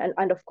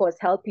and of course,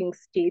 helping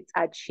states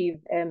achieve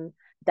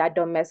their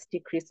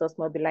domestic resource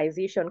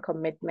mobilization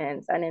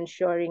commitments and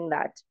ensuring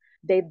that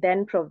they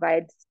then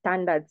provide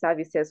standard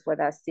services for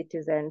their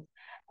citizens.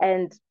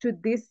 And to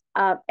this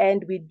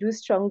end, we do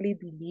strongly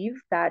believe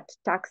that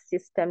tax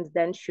systems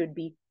then should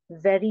be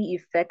very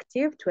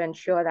effective to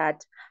ensure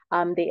that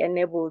they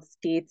enable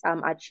states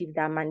achieve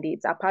their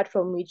mandates. Apart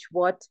from which,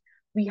 what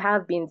we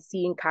have been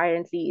seeing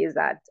currently is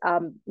that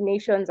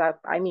nations are,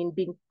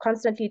 being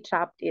constantly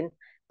trapped in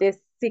this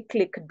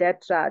cyclic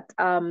debt rat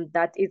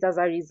that is as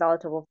a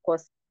result of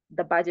course,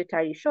 the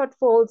budgetary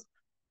shortfalls,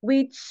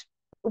 which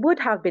would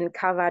have been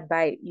covered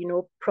by,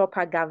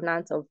 proper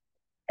governance of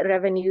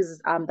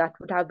revenues that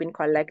would have been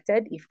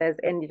collected if there's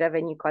any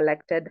revenue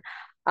collected,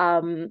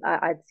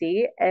 I'd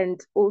say. And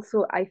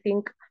also, I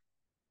think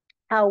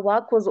our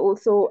work was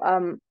also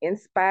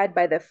inspired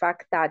by the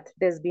fact that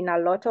there's been a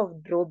lot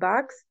of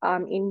drawbacks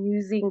in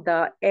using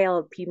the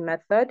ALP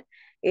method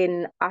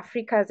in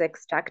Africa's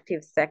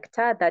extractive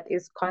sector that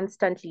is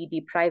constantly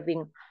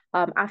depriving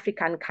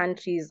African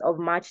countries of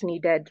much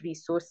needed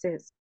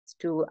resources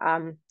to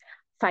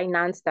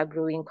finance the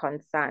growing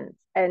concerns.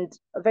 And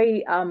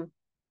very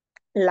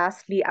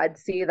lastly, I'd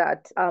say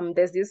that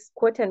there's this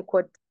quote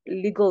unquote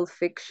legal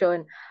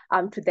fiction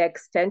to the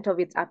extent of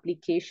its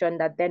application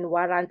that then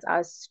warrants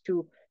us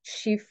to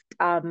shift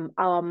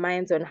our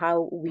minds on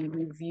how we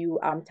view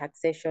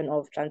taxation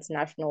of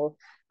transnational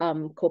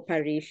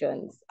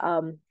corporations.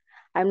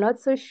 I'm not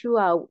so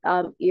sure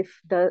if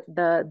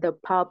the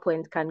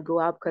PowerPoint can go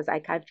up because I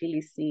can't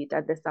really see it,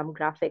 and there's some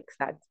graphics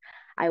that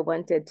I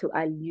wanted to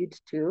allude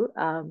to.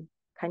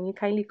 Can you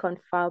kindly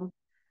confirm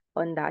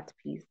on that,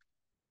 please?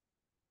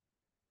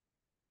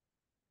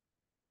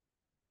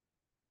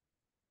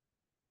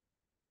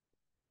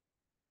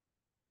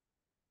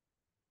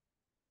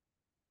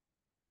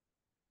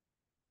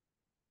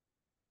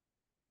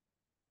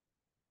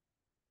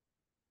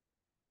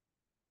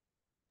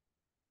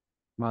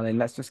 Marlene,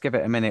 let's just give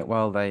it a minute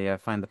while they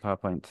find the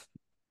PowerPoint.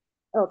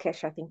 Okay,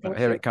 sure thing. Thank you.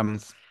 Here it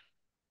comes.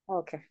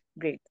 Okay,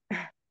 great.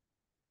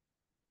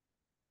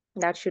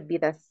 That should be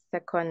the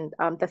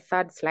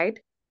third slide.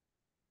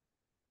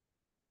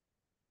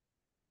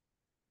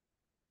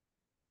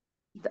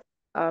 The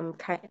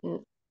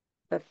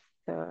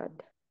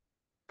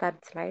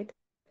third slide.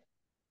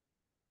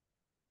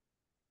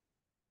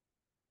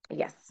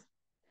 Yes.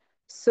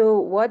 So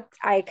what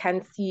I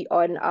can see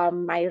on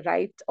my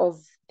right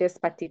of this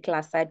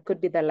particular side,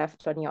 could be the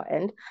left on your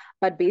end,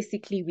 but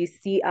basically we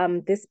see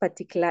this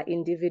particular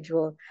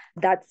individual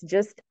that's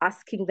just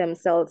asking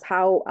themselves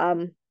how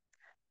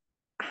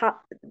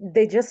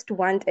they just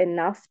want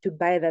enough to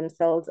buy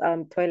themselves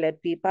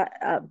toilet paper.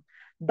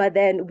 But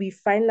then we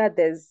find that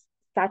there's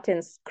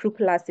certain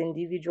scrupulous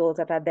individuals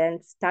that are then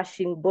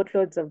stashing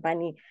boatloads of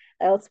money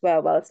elsewhere,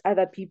 whilst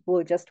other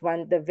people just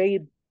want the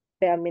very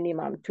bare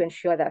minimum to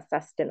ensure their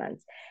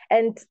sustenance.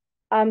 And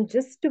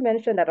just to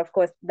mention that, of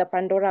course, the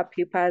Pandora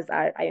Papers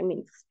are,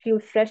 still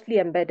freshly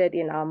embedded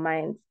in our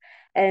minds.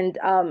 And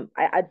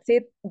I'd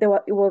say it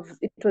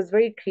was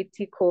very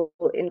critical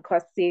in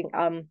causing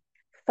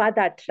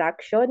further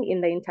traction in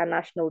the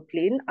international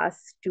plane as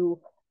to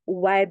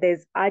why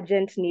there's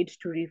urgent need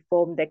to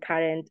reform the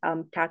current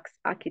tax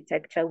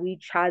architecture,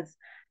 which has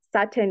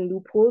certain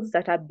loopholes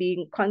that are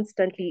being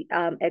constantly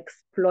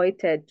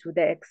exploited to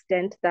the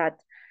extent that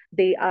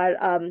they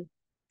are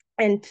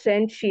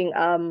entrenching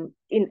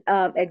in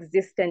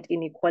existent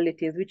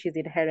inequalities, which is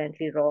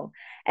inherently wrong.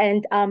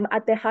 And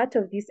at the heart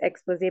of this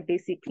expose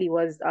basically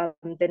was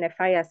the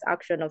nefarious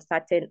action of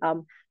certain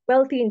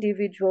wealthy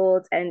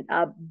individuals and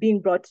being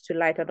brought to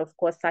light, and of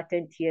course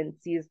certain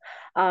TNCs.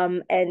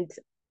 And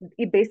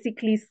it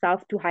basically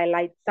served to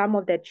highlight some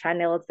of the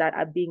channels that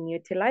are being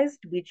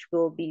utilized, which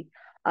will be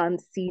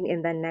seen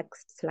in the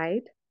next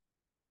slide.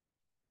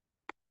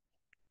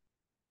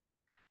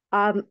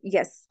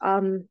 Yes,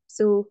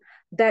 so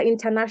the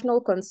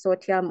International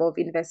Consortium of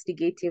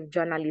Investigative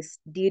Journalists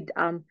did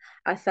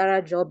a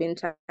thorough job in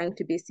trying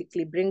to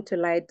basically bring to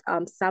light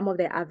some of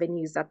the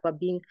avenues that were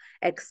being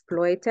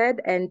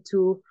exploited. And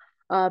to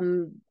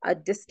a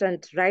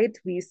distant right,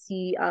 we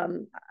see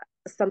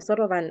some sort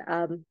of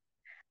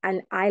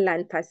an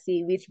island per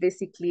se, which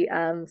basically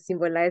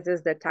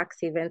symbolizes the tax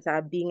havens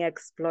are being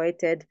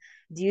exploited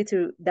due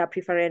to the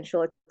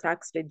preferential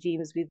tax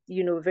regimes with,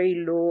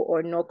 very low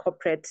or no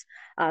corporate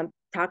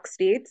tax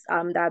rates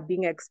that are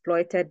being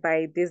exploited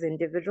by these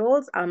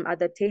individuals. At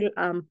the tail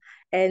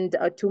end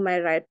to my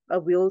right,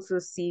 we also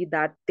see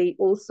that they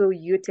also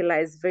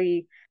utilize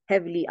very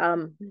heavily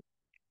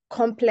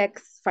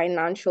complex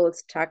financial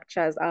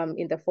structures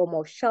in the form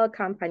of shell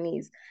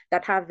companies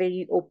that have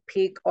very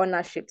opaque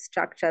ownership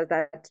structures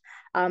that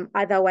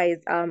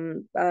otherwise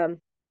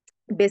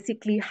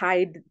basically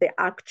hide the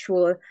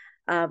actual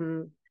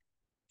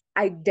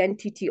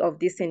identity of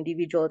these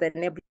individuals,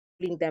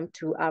 enabling them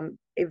to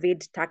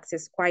evade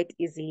taxes quite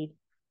easily.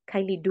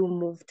 Kindly do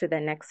move to the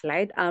next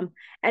slide.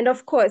 And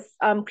of course,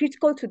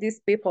 critical to this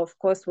paper, of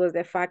course, was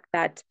the fact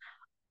that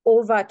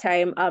over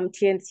time,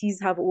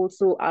 TNCs have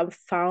also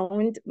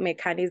found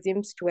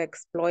mechanisms to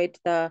exploit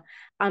the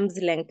arm's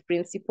length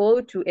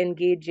principle to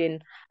engage in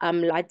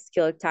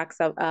large-scale tax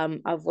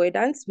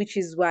avoidance, which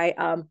is why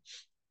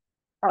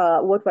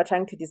what we're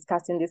trying to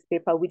discuss in this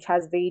paper, which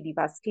has very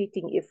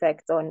devastating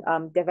effects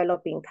on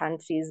developing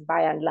countries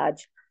by and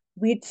large,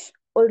 which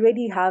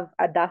already have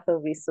a dearth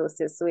of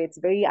resources. So it's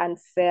very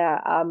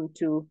unfair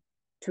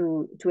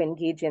to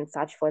engage in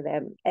search for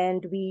them.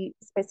 And we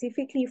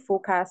specifically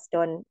focused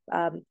on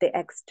the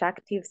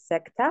extractive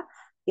sector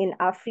in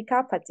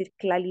Africa,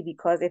 particularly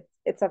because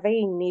it's a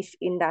very niche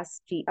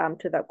industry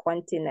to the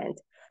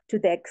continent, to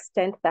the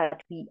extent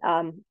that we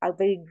are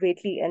very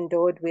greatly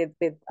endowed with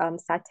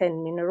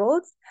certain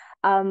minerals.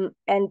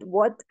 And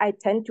what I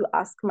tend to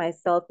ask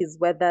myself is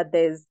whether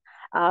there's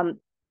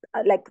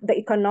like the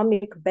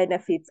economic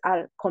benefits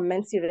are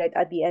commensurate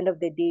at the end of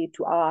the day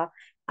to our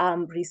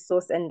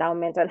resource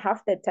endowment. And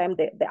half the time,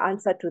 the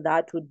answer to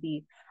that would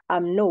be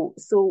no.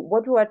 So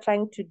what we are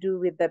trying to do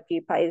with the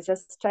paper is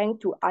just trying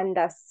to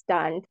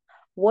understand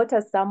what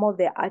are some of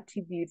the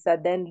attributes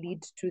that then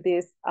lead to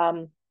this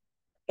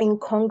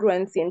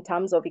incongruence in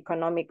terms of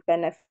economic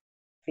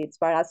benefits,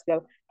 whereas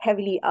we're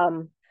heavily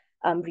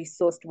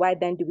resourced. Why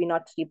then do we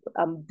not keep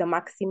the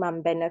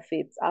maximum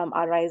benefits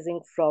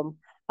arising from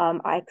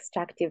our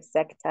extractive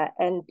sector.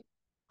 And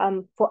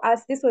for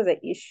us, this was an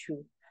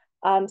issue.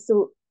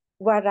 So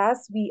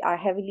whereas we are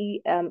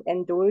heavily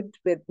endowed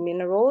with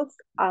minerals,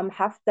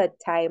 half the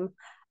time,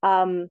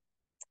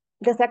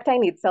 the sector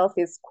in itself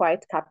is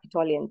quite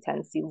capital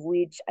intensive,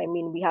 which I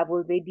mean, we have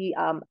already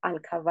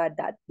uncovered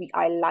that we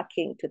are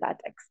lacking to that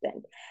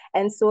extent.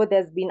 And so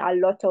there's been a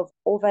lot of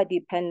over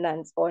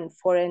dependence on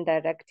foreign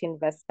direct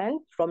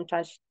investment from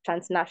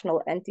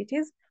transnational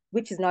entities,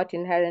 which is not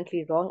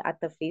inherently wrong at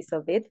the face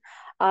of it.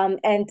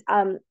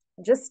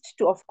 Just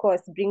to, of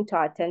course, bring to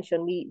our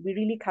attention, we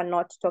really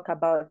cannot talk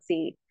about,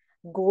 say,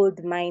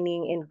 gold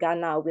mining in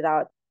Ghana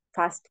without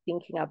first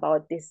thinking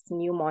about this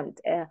Newmont,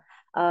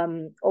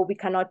 or we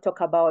cannot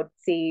talk about,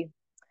 say,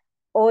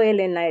 oil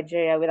in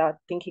Nigeria without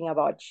thinking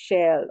about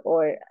Shell,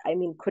 or I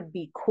mean, could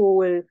be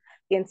coal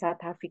in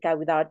South Africa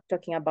without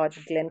talking about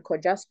Glencore,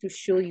 just to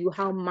show you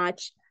how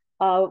much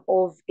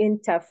of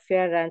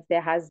interference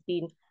there has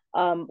been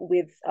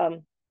with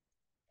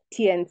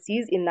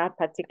TNCs in that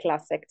particular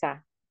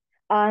sector.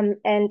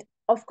 And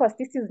of course,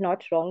 this is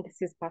not wrong.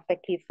 This is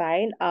perfectly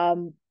fine.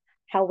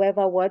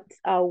 However, what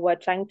we're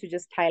trying to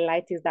just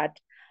highlight is that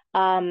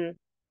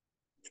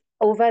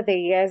over the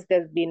years,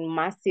 there's been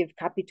massive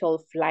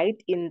capital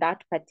flight in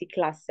that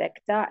particular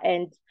sector.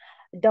 And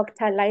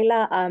Dr.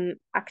 Laila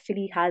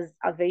actually has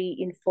a very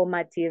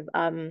informative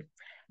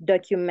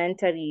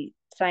documentary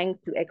trying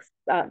to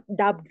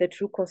dub The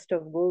True Cost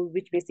of Gold,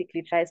 which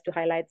basically tries to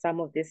highlight some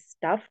of this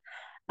stuff.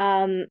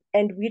 And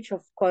which,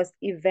 of course,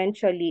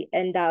 eventually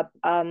end up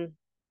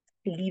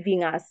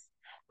leaving us,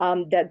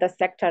 the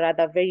sector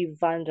rather, very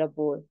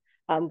vulnerable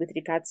with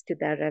regards to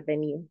their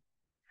revenue.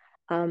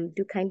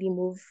 Do kindly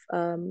move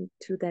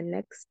to the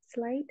next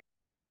slide.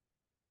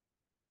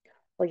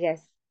 Oh,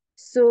 yes.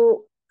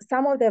 So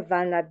some of the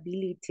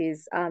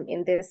vulnerabilities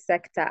in this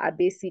sector are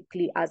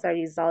basically as a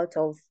result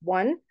of,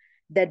 one,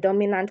 the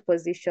dominant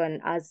position,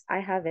 as I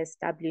have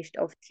established,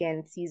 of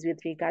TNCs with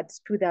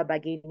regards to their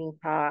bargaining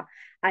power.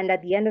 And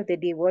at the end of the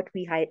day, what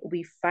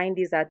we find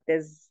is that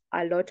there's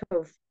a lot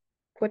of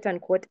quote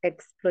unquote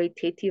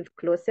exploitative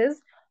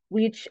clauses,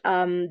 which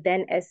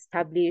then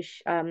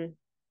establish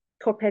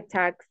corporate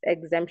tax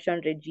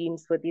exemption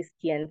regimes for these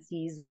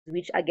TNCs,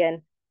 which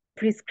again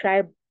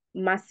prescribe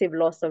massive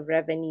loss of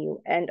revenue.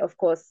 And of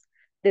course,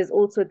 there's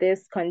also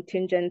this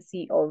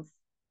contingency of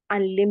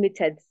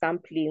unlimited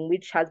sampling,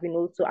 which has been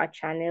also a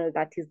channel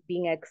that is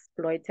being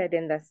exploited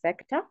in the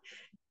sector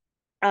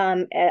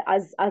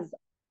as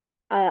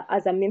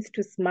a means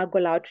to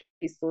smuggle out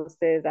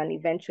resources, and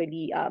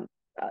eventually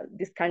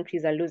these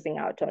countries are losing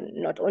out on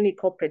not only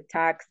corporate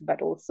tax,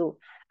 but also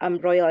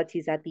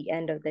royalties at the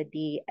end of the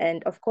day.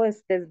 And of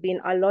course, there's been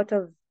a lot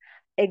of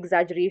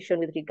exaggeration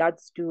with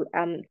regards to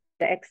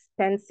the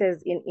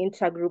expenses in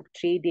intergroup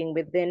trading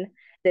within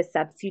the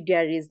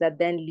subsidiaries that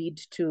then lead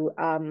to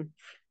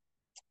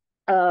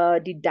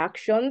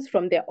deductions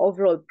from their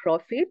overall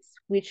profits,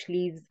 which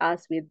leaves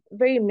us with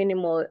very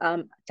minimal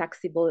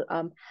taxable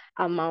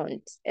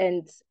amount.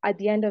 And at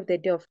the end of the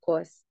day, of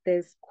course,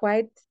 there's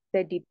quite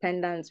the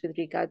dependence with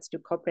regards to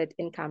corporate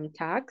income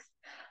tax,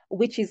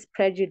 which is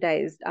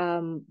prejudiced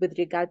with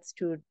regards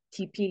to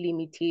TP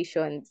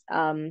limitations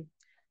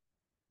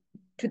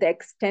to the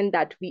extent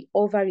that we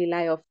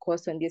over-rely, of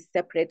course, on this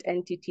separate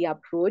entity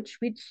approach,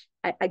 which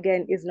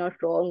again is not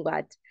wrong,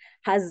 but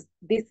has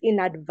this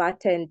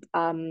inadvertent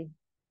outcome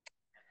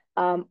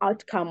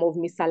of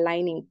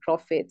misaligning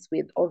profits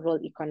with overall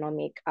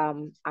economic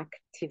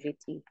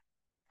activity.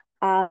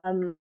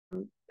 Can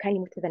you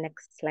move to the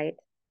next slide?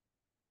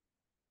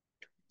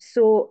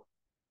 So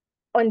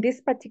on this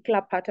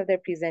particular part of the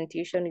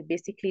presentation, we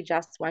basically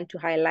just want to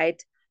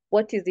highlight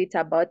what is it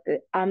about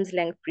the arm's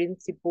length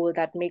principle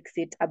that makes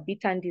it a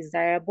bit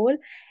undesirable,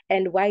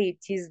 and why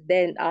it is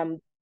then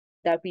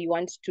that we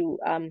want to,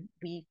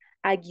 we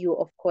argue,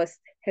 of course,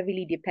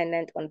 heavily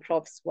dependent on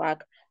Prof's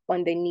work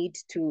on the need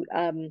to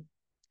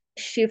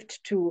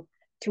shift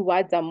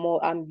towards a more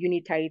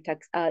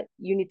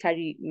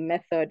unitary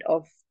method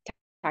of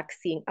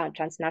taxing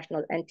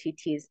transnational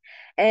entities.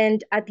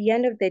 And at the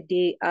end of the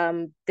day,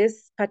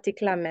 this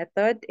particular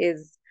method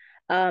is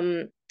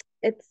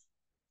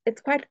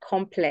it's quite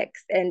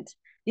complex, and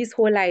this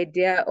whole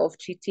idea of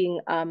treating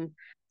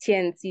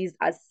TNCs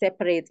as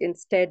separate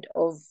instead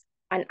of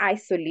an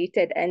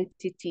isolated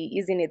entity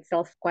is in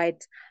itself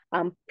quite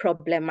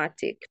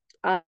problematic.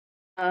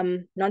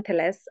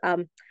 Nonetheless,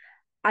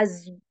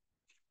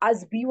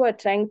 as we were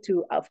trying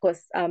to, of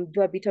course,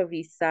 do a bit of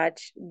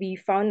research, we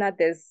found that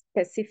there's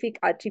specific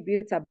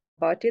attributes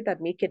about it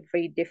that make it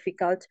very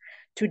difficult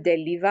to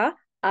deliver.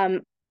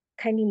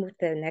 Can you move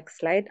to the next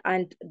slide?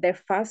 And the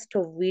first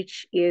of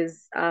which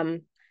is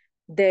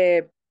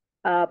the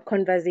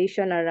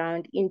conversation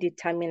around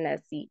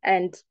indeterminacy.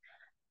 And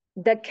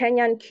the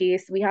Kenyan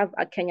case, we have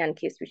a Kenyan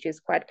case, which is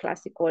quite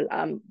classical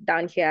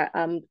down here,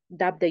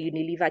 dubbed the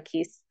Unilever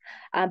case,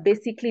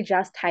 basically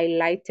just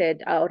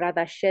highlighted, or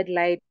rather shed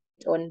light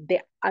on the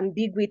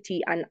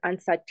ambiguity and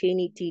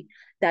uncertainty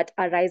that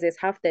arises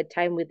half the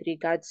time with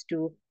regards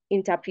to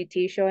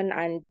interpretation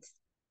and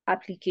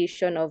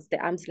application of the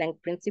arm's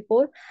length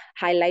principle,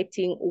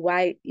 highlighting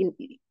why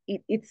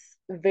it's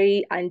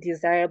very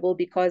undesirable,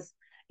 because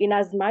in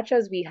as much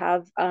as we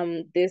have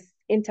this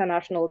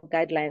international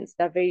guidelines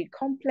that are very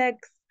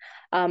complex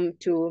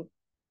to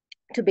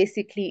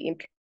basically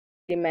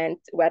implement,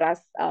 whereas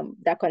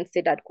they're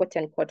considered quote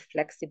unquote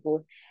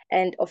flexible.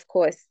 And of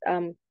course,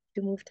 to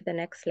move to the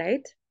next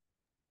slide.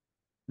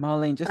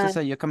 Marlene, just to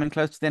say, you're coming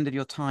close to the end of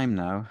your time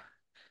now.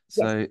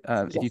 So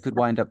yes, if you could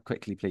wind up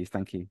quickly, please.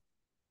 Thank you.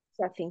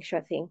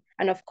 Sure thing.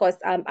 And of course,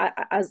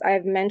 as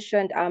I've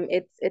mentioned,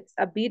 it's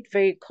a bit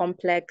very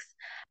complex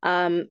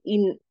to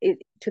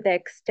the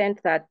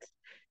extent that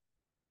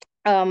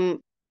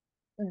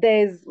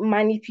there's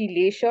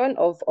manipulation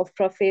of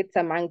profits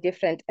among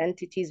different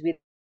entities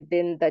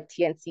within the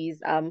TNCs,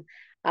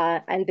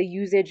 and the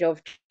usage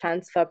of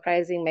transfer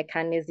pricing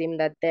mechanism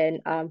that then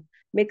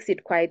makes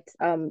it quite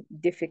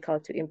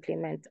difficult to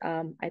implement.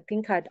 I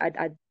think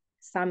I'd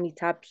sum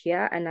it up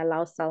here and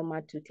allow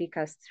Salma to take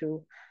us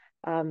through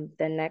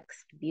the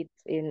next bit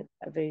in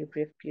a very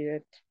brief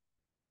period.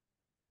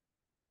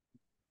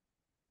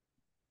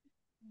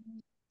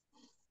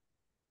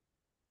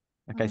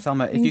 Okay,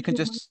 Salma, if you can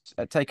just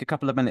take a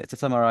couple of minutes to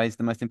summarize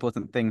the most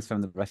important things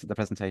from the rest of the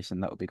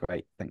presentation, that would be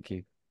great. Thank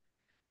you.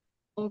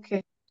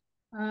 Okay.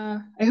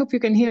 I hope you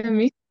can hear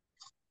me.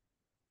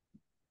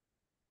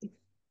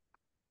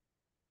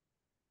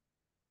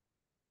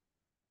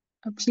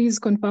 Please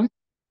confirm.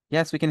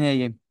 Yes, we can hear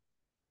you.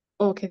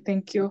 Okay,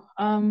 thank you.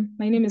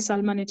 My name is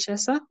Salma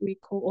Nechesa. We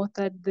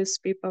co-authored this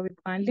paper with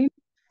Marlene.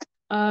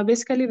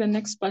 Basically, the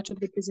next part of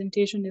the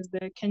presentation is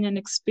the Kenyan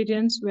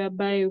experience,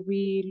 whereby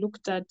we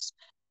looked at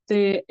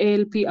the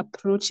ALP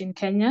approach in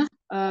Kenya,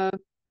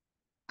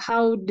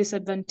 how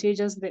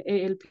disadvantageous the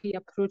ALP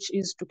approach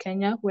is to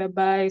Kenya,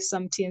 whereby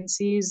some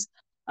TNCs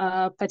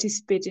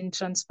participate in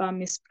transfer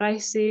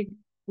mispricing.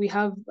 We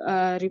have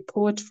a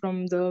report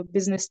from the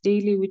Business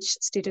Daily, which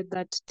stated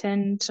that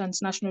 10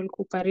 transnational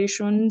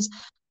corporations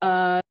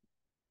partook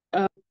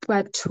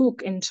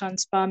in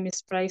transfer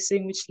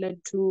mispricing, which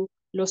led to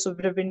loss of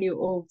revenue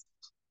of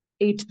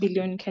 8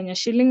 billion Kenya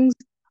shillings.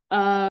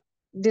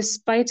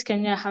 Despite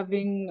Kenya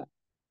having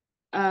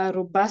a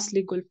robust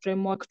legal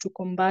framework to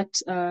combat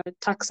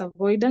tax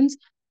avoidance,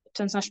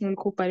 transnational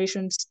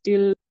corporations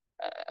still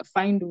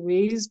find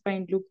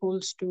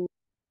loopholes to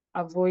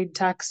avoid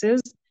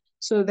taxes.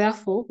 So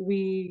therefore,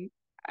 we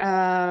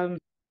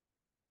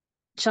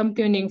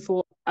championing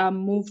for a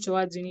move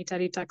towards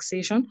unitary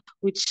taxation,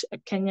 which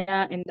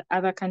Kenya and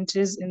other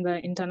countries in the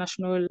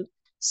international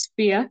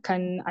sphere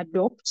can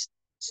adopt,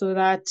 so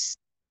that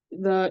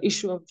the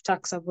issue of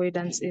tax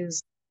avoidance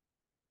is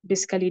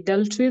basically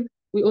dealt with.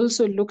 We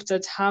also looked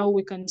at how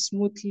we can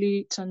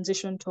smoothly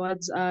transition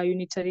towards a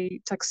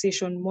unitary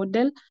taxation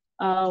model,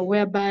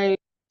 whereby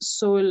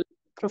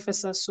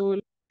Professor Sol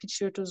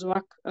Picciotto's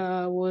work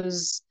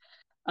was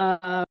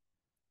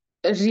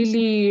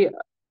really,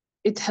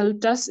 it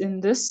helped us in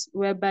this,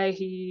 whereby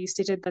he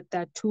stated that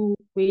there are two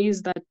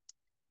ways that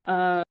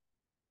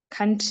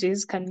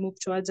countries can move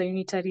towards a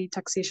unitary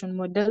taxation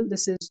model.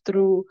 This is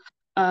through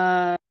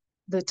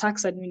the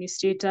tax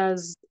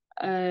administrators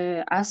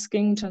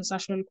asking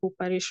transnational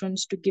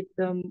corporations to give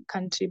them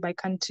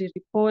country-by-country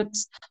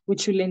reports,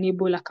 which will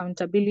enable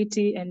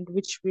accountability and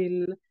which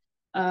will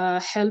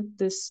help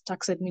this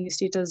tax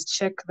administrators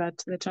check that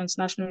the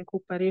transnational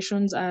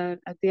corporations are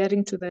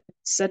adhering to the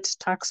set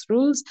tax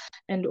rules.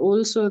 And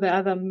also the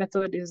other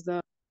method is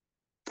the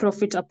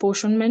profit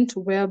apportionment,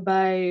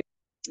 whereby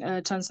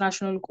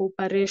transnational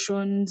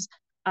corporations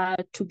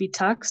are to be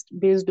taxed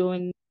based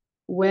on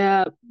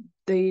where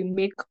they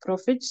make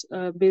profits,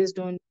 based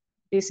on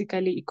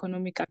basically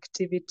economic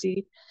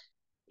activity.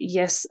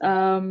 Yes,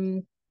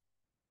 the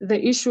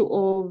issue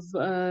of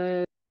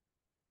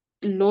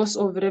loss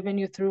of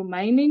revenue through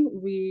mining,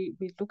 we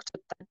looked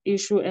at that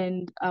issue,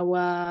 and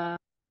our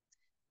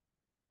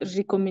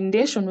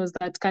recommendation was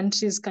that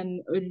countries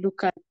can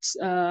look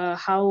at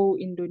how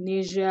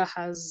Indonesia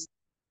has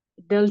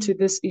dealt with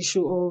this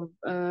issue of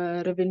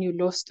revenue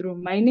loss through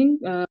mining,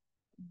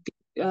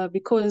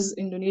 because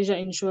Indonesia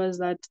ensures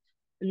that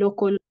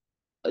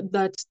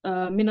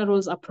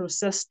minerals are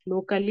processed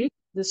locally.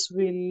 This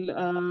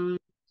will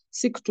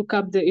seek to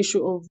curb the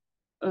issue of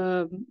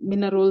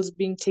minerals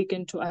being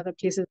taken to other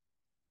places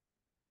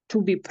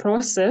to be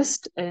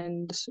processed,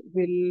 and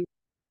will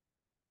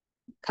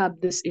curb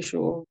this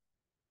issue of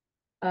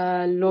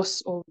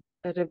loss of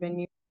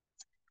revenue.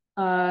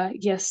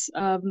 Yes,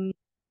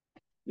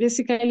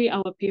 basically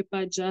our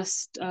paper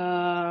just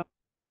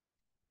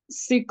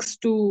seeks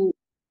to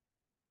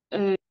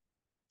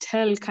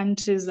tell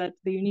countries that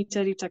the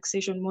unitary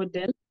taxation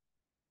model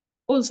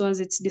also has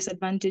its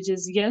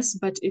disadvantages, yes,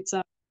 but it's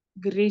a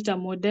greater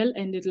model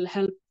and it'll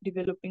help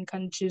developing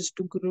countries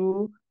to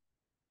grow.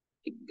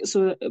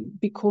 So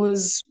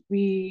because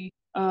we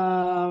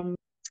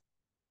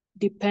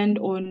depend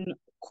on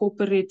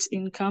corporate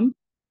income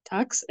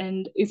tax,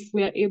 and if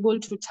we are able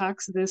to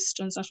tax these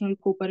transnational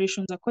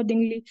corporations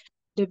accordingly,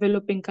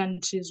 developing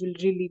countries will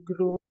really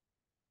grow.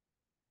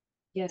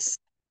 Yes.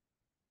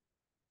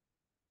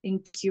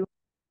 Thank you.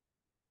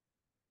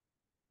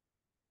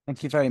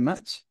 Thank you very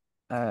much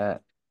for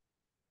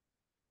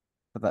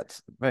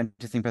that very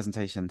interesting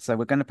presentation. So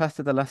we're going to pass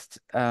to the last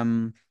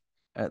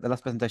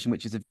presentation,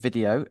 which is a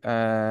video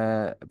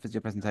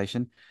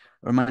presentation.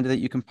 A reminder that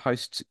you can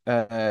post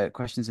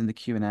questions in the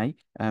Q&A,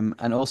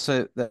 and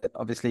also that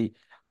obviously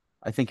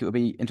I think it would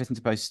be interesting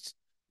to post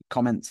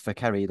comments for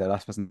Kerry, the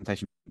last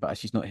presentation, but as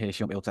she's not here,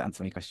 she won't be able to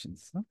answer any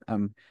questions.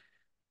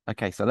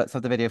 Okay, so let's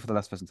have the video for the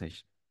last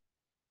presentation.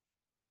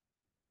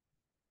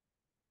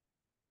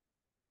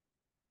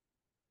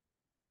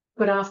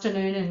 Good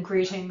afternoon and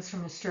greetings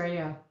from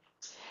Australia.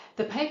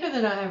 The paper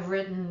that I have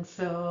written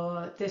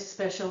for this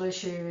special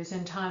issue is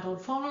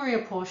entitled Formulary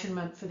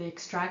Apportionment for the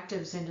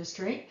Extractives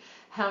Industry,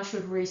 How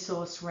Should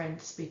Resource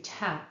Rents Be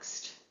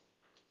Taxed?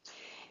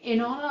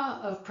 In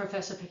honour of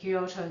Professor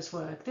Picciotto's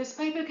work, this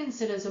paper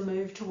considers a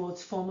move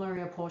towards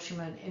formulary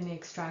apportionment in the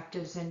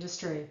extractives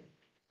industry.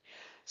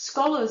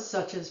 Scholars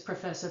such as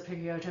Professor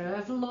Picciotto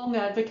have long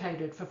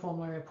advocated for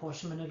formulary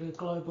apportionment at a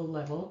global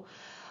level,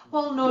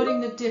 while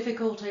noting the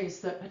difficulties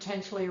that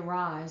potentially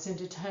arise in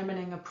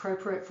determining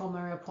appropriate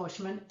formulary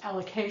apportionment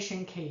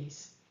allocation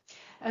keys,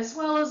 as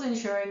well as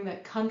ensuring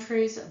that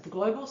countries of the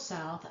Global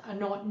South are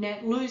not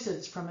net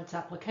losers from its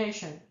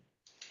application.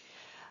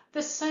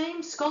 The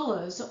same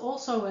scholars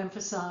also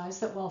emphasise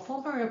that while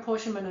formulary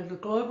apportionment at a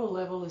global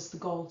level is the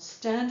gold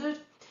standard,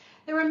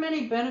 there are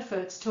many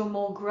benefits to a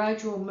more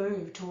gradual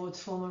move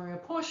towards formulary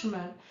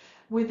apportionment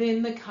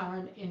within the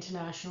current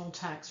international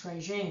tax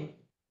regime.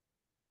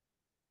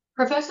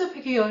 Professor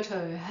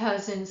Picciotto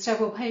has in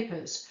several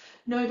papers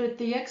noted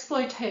the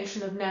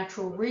exploitation of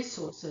natural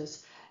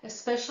resources,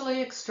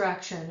 especially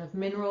extraction of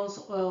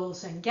minerals,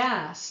 oils and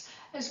gas,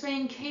 as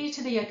being key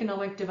to the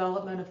economic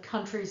development of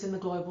countries in the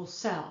Global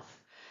South,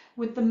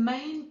 with the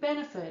main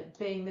benefit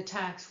being the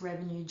tax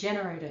revenue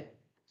generated.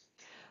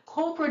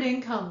 Corporate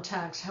income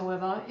tax,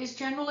 however, is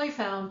generally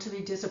found to be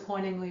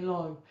disappointingly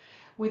low,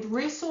 with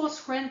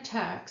resource rent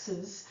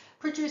taxes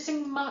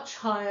producing much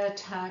higher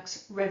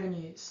tax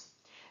revenues.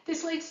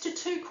 This leads to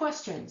two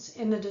questions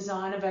in the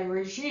design of a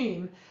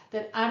regime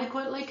that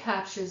adequately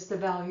captures the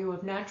value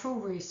of natural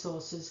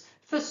resources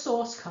for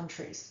source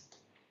countries.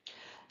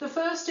 The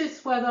first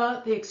is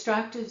whether the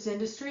extractives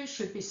industry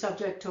should be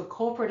subject to a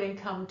corporate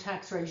income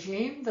tax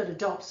regime that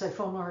adopts a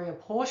formulary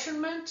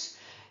apportionment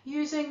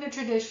using the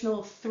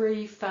traditional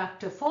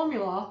three-factor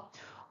formula,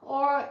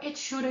 or it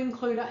should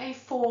include a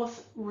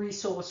fourth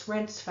resource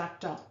rents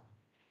factor.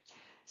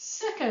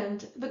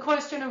 Second, the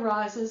question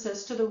arises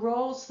as to the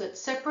roles that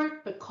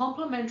separate but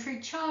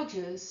complementary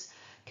charges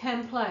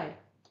can play.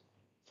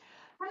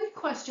 Both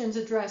questions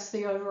address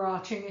the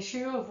overarching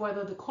issue of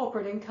whether the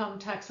corporate income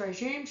tax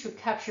regime should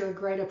capture a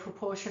greater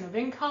proportion of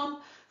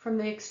income from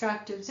the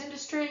extractives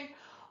industry,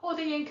 or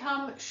the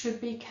income should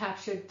be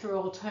captured through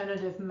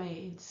alternative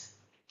means.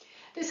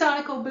 This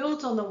article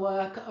builds on the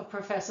work of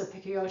Professor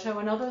Picciotto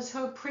and others who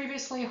have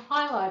previously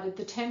highlighted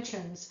the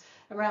tensions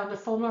around the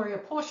formulary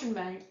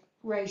apportionment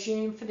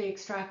regime for the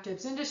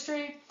extractives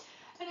industry,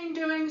 and in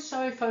doing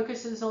so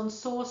focuses on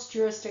source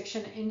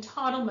jurisdiction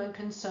entitlement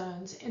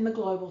concerns in the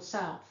Global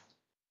South.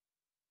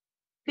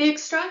 The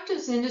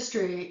extractives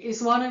industry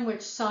is one in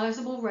which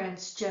sizable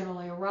rents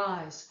generally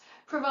arise,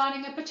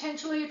 providing a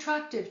potentially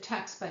attractive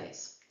tax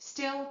base.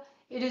 Still,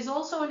 it is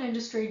also an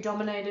industry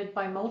dominated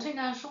by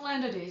multinational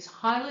entities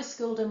highly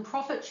skilled in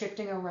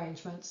profit-shifting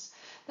arrangements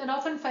that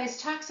often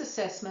face tax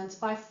assessments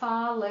by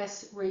far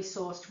less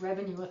resourced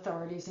revenue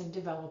authorities in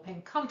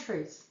developing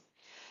countries.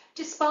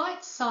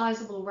 Despite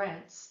sizable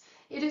rents,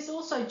 it is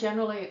also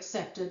generally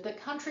accepted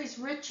that countries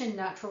rich in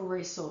natural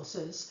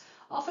resources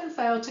often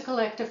fail to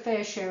collect a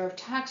fair share of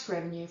tax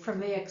revenue from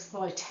the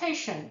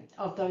exploitation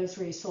of those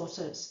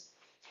resources.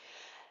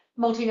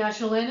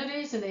 Multinational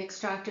entities in the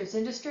extractives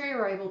industry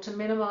are able to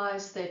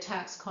minimise their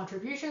tax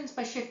contributions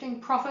by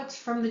shifting profits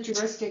from the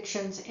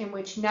jurisdictions in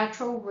which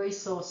natural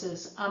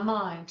resources are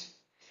mined.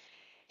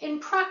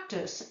 In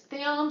practice,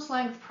 the arm's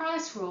length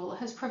price rule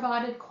has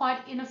provided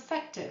quite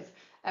ineffective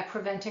at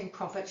preventing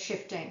profit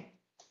shifting.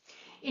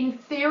 In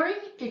theory,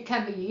 it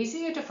can be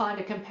easier to find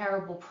a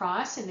comparable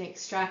price in the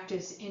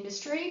extractives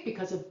industry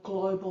because of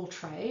global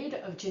trade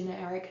of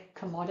generic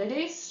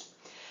commodities.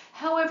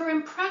 However,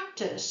 in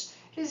practice,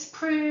 it has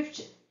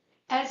proved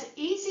as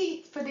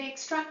easy for the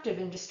extractive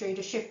industry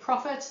to shift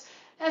profits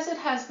as it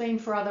has been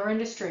for other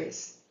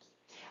industries.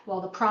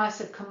 While the price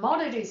of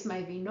commodities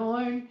may be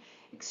known,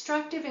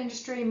 extractive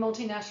industry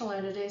multinational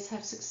entities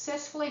have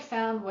successfully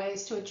found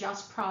ways to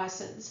adjust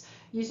prices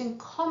using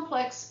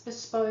complex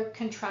bespoke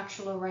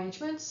contractual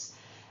arrangements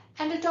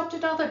and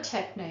adopted other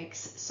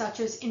techniques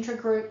such as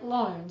intragroup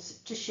loans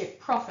to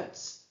shift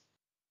profits.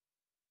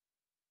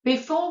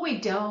 Before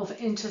we delve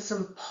into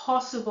some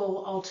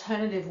possible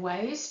alternative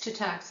ways to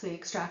tax the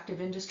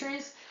extractive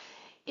industries,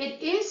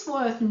 it is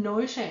worth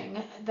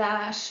noting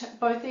that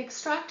both the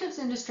extractives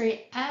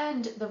industry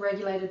and the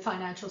regulated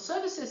financial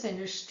services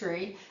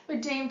industry were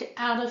deemed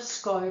out of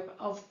scope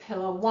of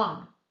Pillar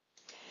One.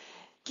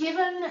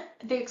 Given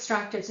the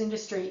extractives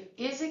industry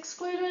is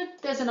excluded,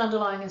 there's an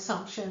underlying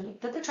assumption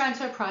that the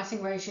transfer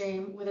pricing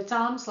regime with its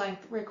arm's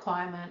length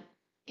requirement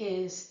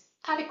is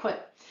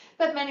adequate,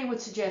 but many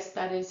would suggest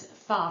that is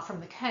far from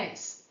the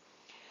case.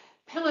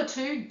 Pillar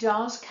 2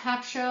 does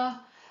capture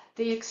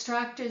the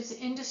extractives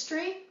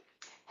industry.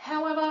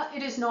 However,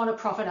 it is not a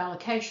profit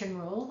allocation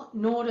rule,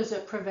 nor does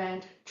it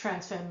prevent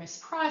transfer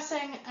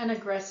mispricing and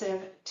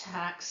aggressive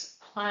tax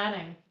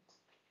planning.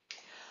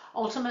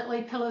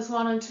 Ultimately, Pillars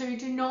 1 and 2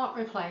 do not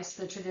replace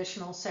the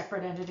traditional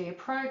separate entity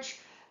approach,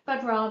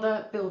 but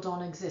rather build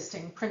on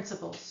existing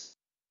principles.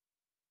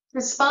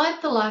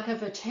 Despite the lack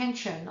of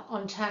attention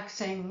on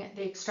taxing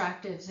the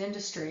extractives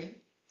industry,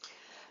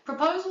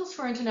 proposals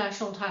for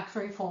international tax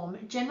reform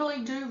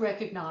generally do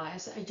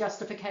recognise a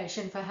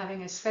justification for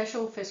having a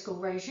special fiscal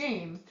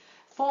regime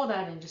for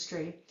that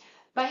industry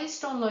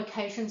based on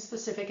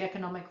location-specific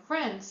economic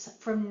rents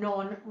from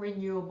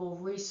non-renewable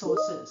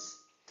resources.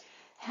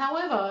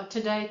 However,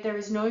 to date, there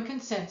is no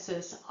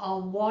consensus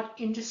on what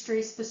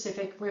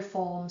industry-specific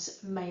reforms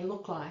may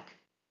look like.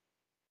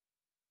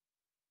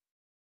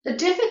 The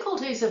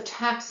difficulties of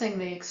taxing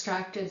the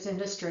extractives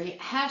industry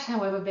have,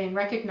 however, been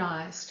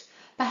recognised.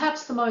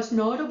 Perhaps the most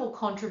notable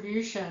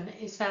contribution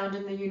is found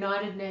in the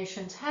United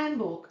Nations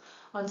Handbook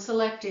on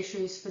Select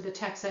Issues for the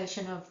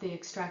Taxation of the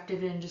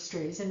Extractive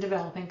Industries in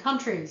Developing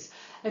Countries,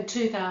 a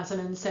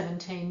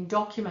 2017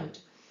 document.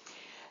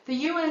 The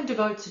UN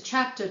devotes a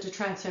chapter to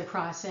transfer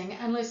pricing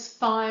and lists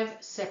 5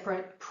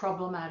 separate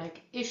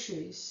problematic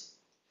issues: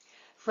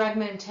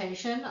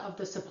 fragmentation of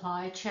the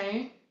supply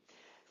chain,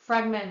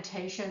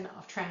 fragmentation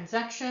of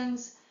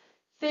transactions,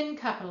 thin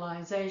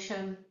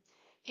capitalisation,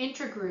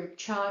 intergroup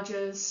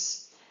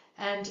charges,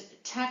 and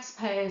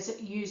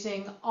taxpayers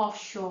using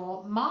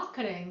offshore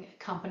marketing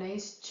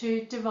companies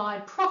to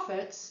divide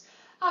profits,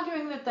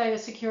 arguing that they are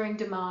securing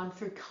demand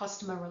through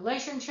customer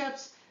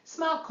relationships,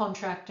 smart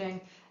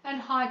contracting, and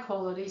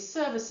high-quality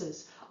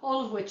services,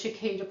 all of which are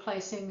key to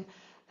placing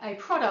a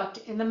product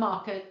in the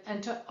market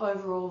and to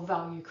overall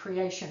value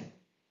creation.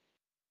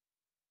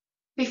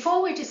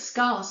 Before we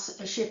discuss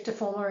a shift to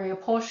formulary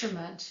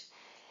apportionment,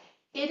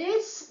 it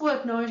is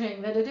worth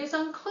noting that it is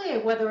unclear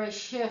whether a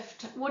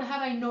shift would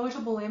have a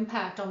notable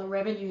impact on the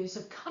revenues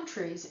of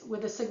countries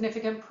with a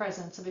significant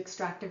presence of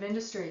extractive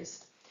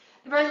industries.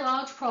 The very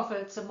large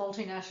profits of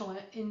multinational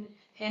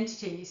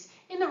entities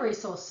in the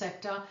resource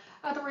sector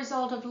are the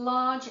result of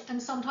large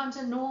and sometimes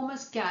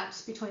enormous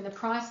gaps between the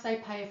price they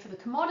pay for the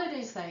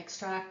commodities they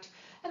extract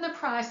and the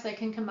price they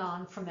can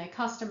command from their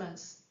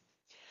customers.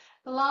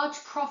 The large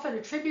profit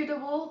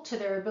attributable to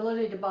their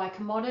ability to buy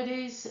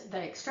commodities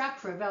they extract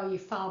for a value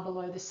far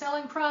below the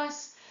selling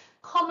price,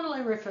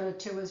 commonly referred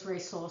to as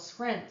resource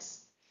rents.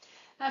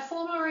 A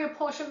formulary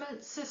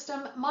apportionment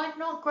system might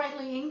not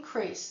greatly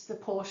increase the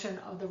portion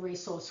of the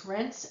resource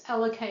rents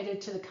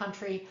allocated to the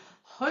country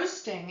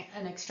hosting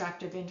an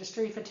extractive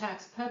industry for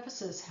tax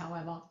purposes,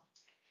 however.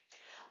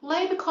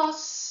 Labour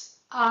costs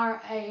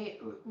are a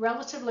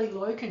relatively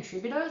low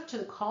contributor to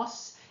the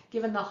costs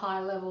given the high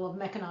level of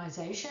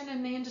mechanisation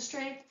in the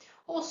industry.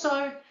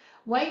 Also,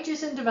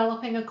 wages in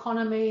developing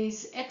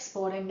economies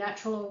exporting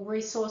natural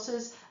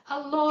resources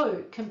are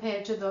low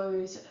compared to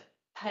those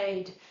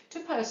paid to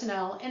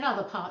personnel in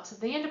other parts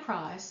of the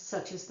enterprise,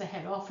 such as the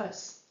head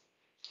office.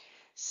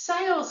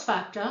 Sales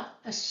factor,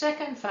 a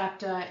second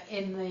factor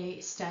in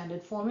the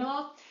standard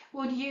formula,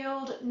 would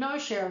yield no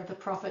share of the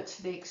profits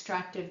for the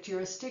extractive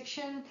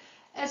jurisdiction,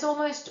 as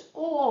almost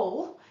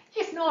all,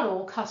 if not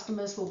all,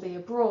 customers will be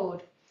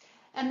abroad.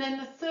 And then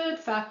the third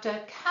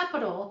factor,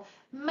 capital,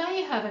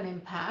 may have an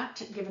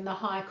impact given the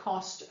high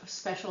cost of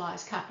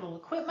specialised capital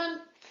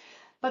equipment,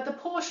 but the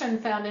portion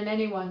found in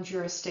any one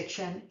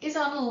jurisdiction is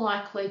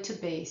unlikely to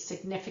be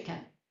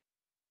significant.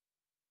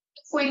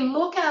 If we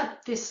look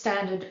at this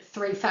standard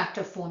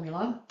 3-factor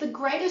formula, the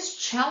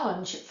greatest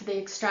challenge for the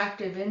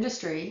extractive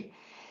industry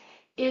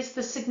is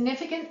the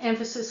significant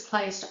emphasis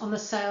placed on the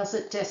sales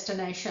at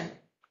destination.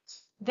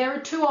 There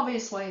are 2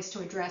 obvious ways to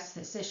address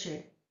this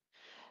issue.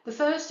 The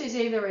first is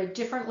either a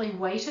differently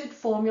weighted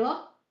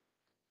formula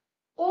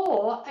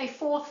or a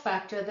 4th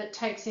factor that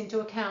takes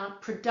into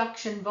account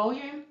production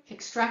volume,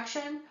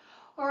 extraction,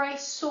 or a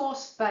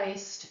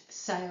source-based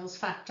sales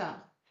factor.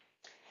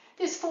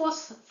 This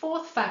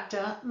fourth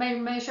factor may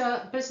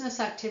measure business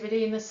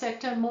activity in the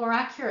sector more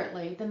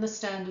accurately than the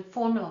standard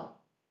formula.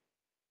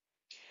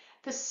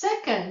 The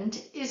second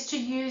is to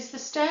use the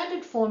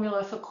standard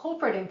formula for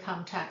corporate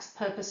income tax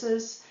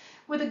purposes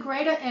with a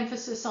greater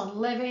emphasis on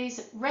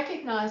levies,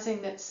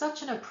 recognising that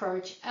such an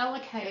approach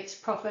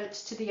allocates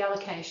profits to the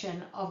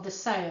allocation of the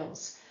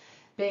sales,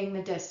 being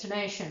the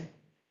destination.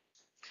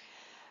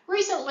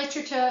 Recent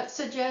literature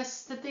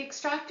suggests that the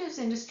extractives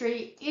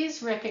industry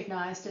is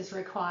recognised as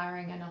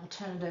requiring an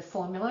alternative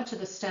formula to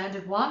the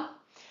standard one,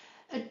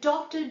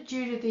 adopted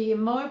due to the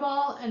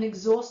immobile and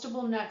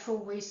exhaustible natural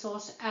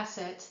resource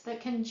assets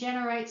that can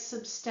generate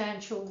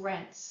substantial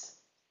rents.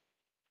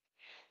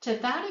 To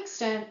that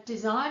extent,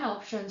 design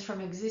options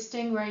from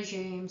existing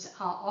regimes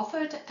are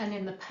offered, and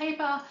in the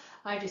paper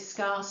I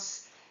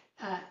discuss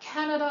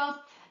Canada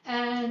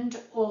and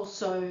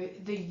also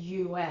the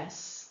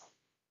US.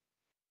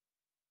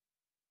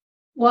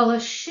 While a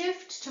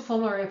shift to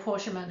formulary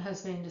apportionment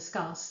has been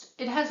discussed,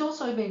 it has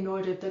also been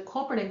noted that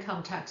corporate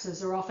income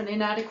taxes are often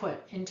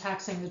inadequate in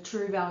taxing the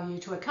true value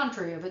to a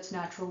country of its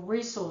natural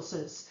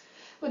resources,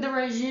 with the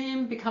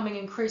regime becoming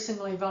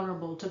increasingly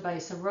vulnerable to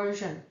base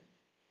erosion.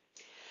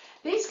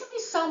 These can be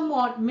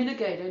somewhat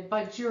mitigated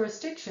by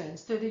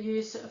jurisdictions through the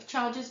use of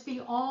charges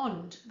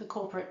beyond the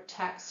corporate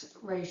tax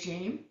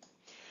regime.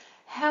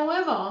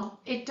 However,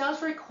 it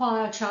does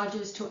require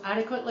charges to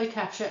adequately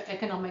capture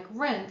economic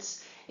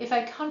rents if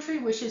a country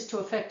wishes to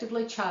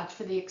effectively charge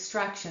for the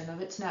extraction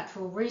of its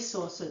natural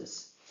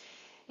resources.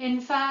 In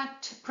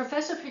fact,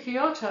 Professor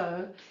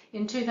Picciotto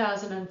in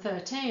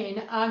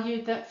 2013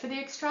 argued that for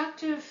the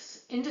extractive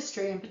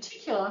industry in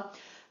particular,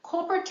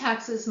 corporate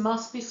taxes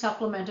must be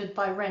supplemented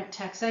by rent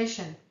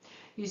taxation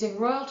using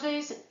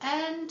royalties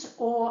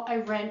and/or a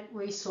rent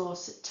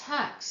resource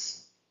tax.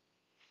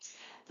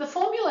 The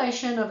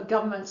formulation of a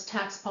government's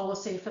tax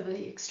policy for the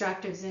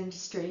extractives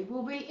industry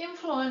will be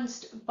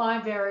influenced by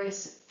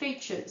various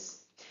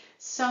features,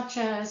 such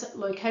as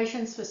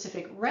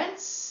location-specific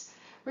rents,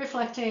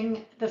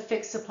 reflecting the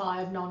fixed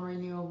supply of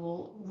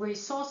non-renewable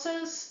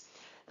resources,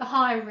 the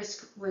high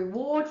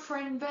risk-reward for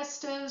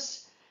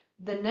investors,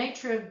 the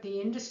nature of the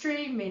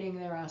industry, meaning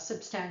there are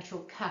substantial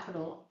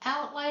capital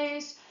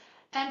outlays,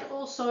 and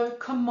also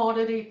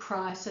commodity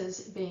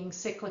prices being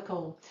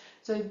cyclical.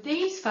 So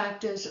these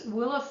factors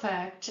will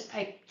affect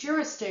a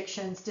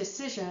jurisdiction's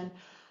decision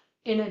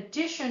in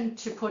addition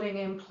to putting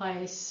in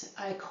place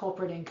a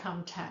corporate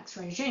income tax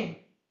regime.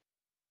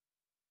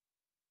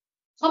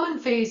 Common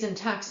fees and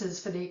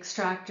taxes for the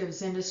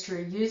extractives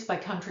industry used by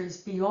countries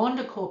beyond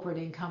a corporate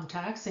income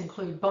tax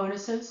include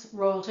bonuses,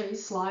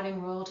 royalties, sliding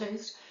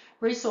royalties,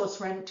 resource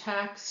rent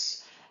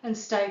tax, and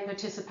state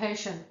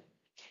participation.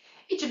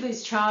 Each of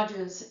these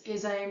charges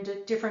is aimed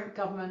at different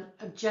government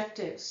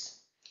objectives.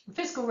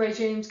 Fiscal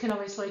regimes can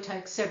obviously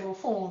take several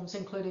forms,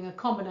 including a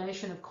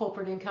combination of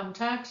corporate income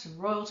tax and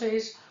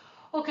royalties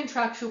or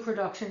contractual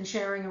production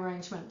sharing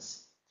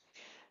arrangements.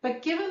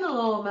 But given the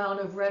low amount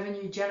of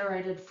revenue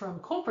generated from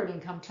corporate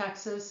income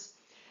taxes,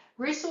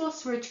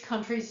 resource-rich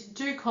countries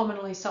do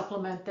commonly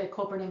supplement their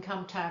corporate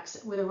income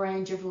tax with a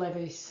range of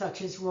levies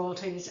such as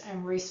royalties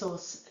and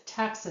resource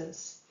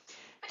taxes,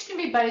 which can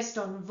be based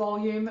on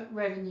volume,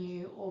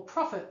 revenue, or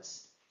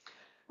profits.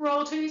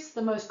 Royalties,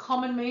 the most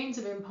common means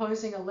of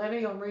imposing a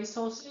levy on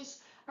resources,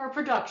 are a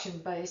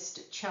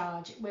production-based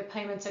charge where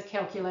payments are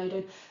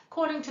calculated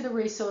according to the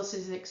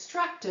resources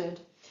extracted,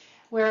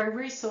 where a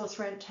resource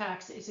rent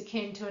tax is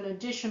akin to an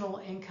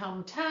additional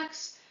income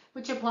tax,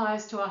 which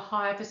applies to a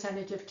higher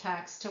percentage of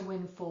tax to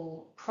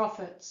windfall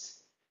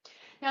profits.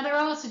 Now, there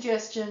are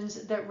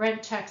suggestions that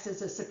rent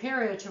taxes are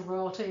superior to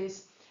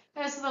royalties,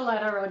 as the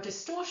latter are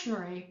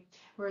distortionary,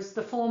 whereas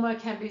the former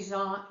can be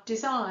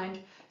designed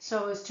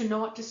so as to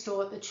not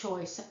distort the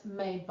choice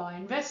made by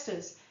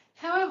investors.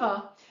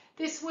 However,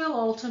 this will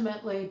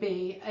ultimately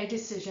be a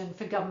decision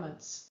for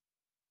governments.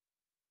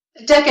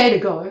 A decade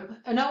ago,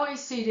 an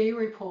OECD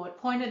report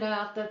pointed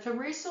out that for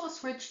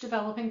resource-rich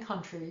developing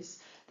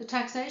countries, the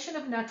taxation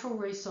of natural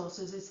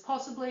resources is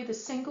possibly the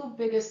single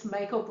biggest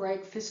make or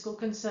break fiscal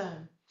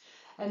concern,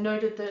 and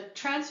noted that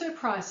transfer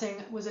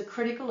pricing was a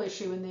critical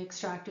issue in the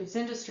extractives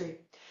industry,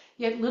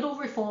 yet little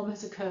reform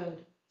has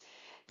occurred.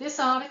 This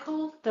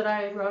article that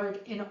I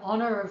wrote in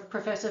honor of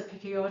Professor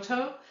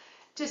Picciotto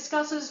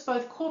discusses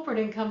both corporate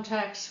income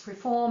tax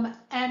reform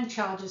and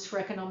charges for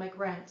economic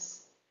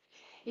rents.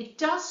 It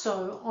does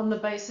so on the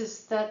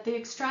basis that the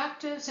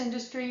extractives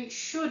industry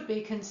should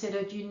be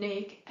considered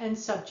unique and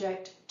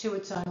subject to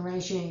its own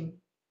regime.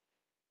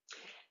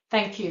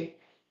 Thank you.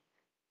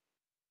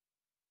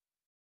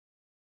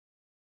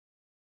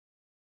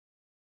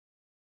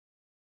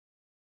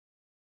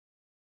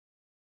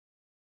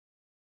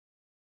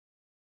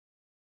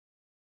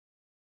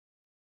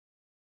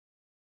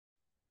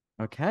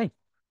 Okay,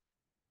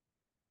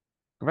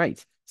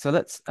 great. So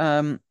let's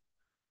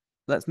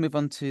move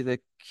on to the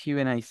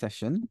Q&A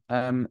session.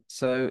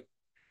 So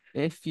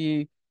if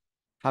you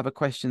have a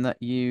question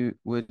that you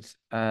would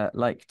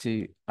like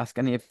to ask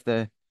any of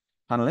the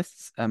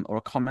panelists or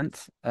a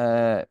comment,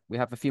 we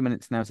have a few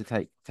minutes now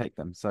to take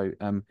them. So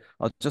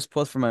I'll just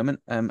pause for a moment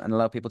and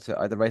allow people to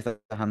either raise their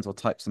hands or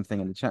type something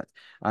in the chat.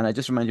 And I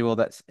just remind you all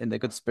that's in the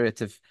good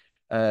spirit of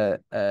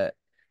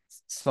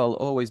Sol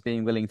always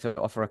being willing to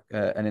offer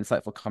an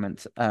insightful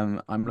comment.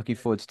 I'm looking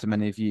forward to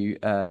many of you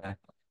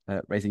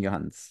raising your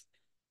hands.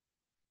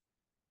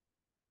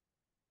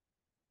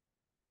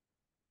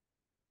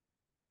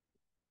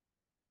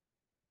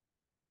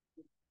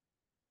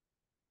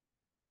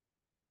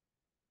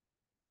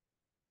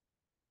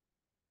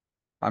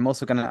 I'm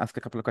also going to ask a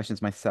couple of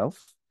questions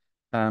myself.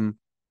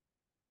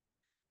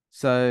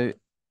 So,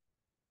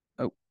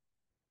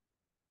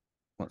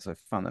 once I've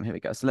found them, here we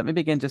go. So let me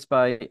begin just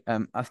by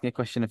asking a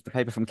question of the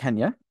paper from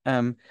Kenya.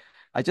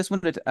 I just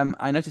wondered,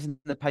 I noticed in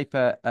the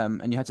paper,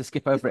 and you had to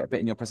skip over it a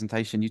bit in your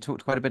presentation, you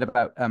talked quite a bit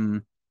about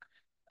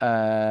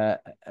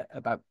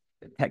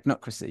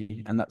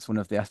technocracy, and that's one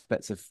of the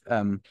aspects of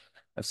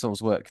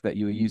Sol's work that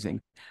you were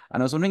using.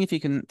 And I was wondering if you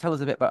can tell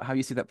us a bit about how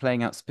you see that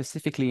playing out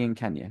specifically in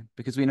Kenya,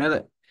 because we know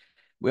that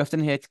we often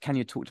hear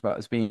Kenya talked about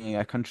as being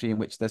a country in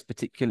which there's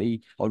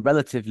particularly or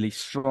relatively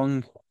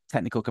strong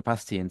technical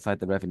capacity inside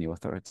the revenue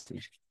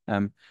authority.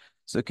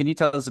 So can you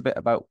tell us a bit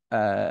about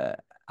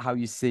how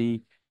you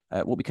see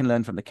what we can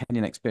learn from the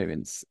Kenyan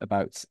experience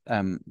about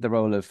the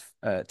role of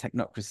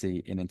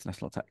technocracy in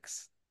international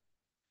tax?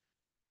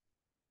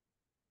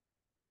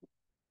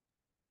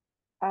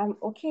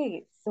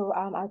 Okay, so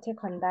I'll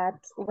take on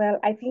that. Well,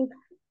 I think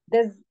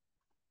there's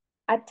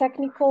a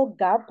technical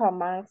gap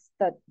amongst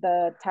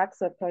the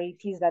tax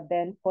authorities that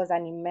then pose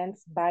an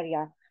immense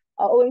barrier,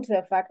 owing to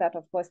the fact that,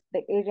 of course,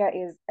 the area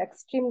is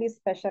extremely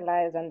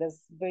specialized and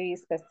there's very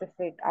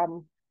specific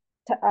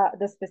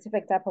the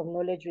specific type of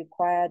knowledge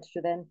required to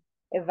then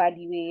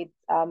evaluate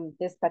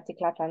this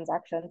particular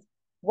transactions.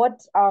 What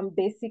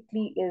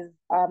basically is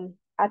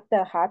at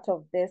the heart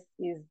of this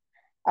is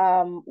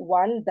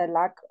one, the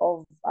lack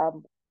of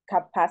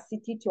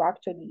capacity to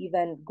actually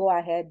even go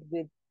ahead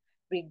with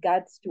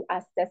regards to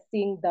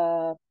assessing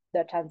the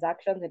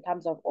transactions in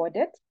terms of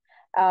audit.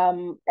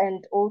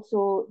 And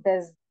also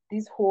there's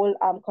this whole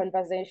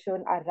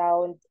conversation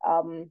around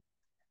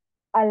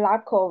a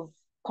lack of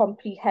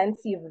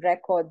comprehensive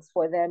records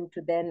for them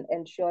to then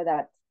ensure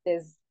that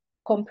there's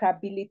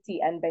comparability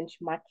and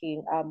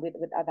benchmarking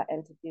with other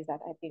entities that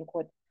I think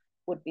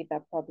would be the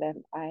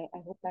problem. I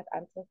hope that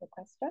answers the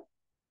question.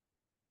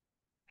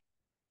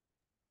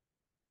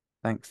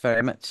 Thanks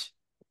very much.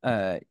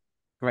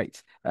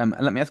 Great. And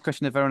let me ask a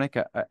question to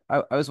Veronica.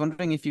 I was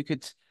wondering if you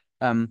could,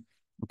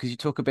 because you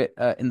talk a bit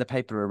in the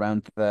paper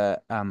around the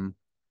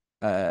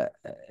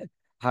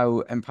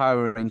how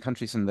empowering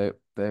countries from the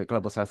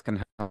global south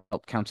can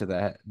help counter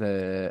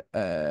the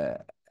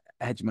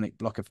hegemonic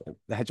block of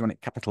the hegemonic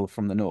capital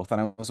from the north.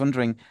 And I was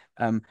wondering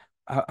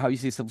how you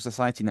see civil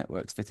society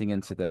networks fitting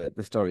into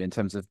the story in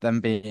terms of them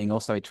being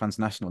also a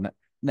transnational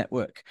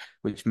network,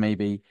 which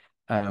maybe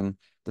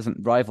doesn't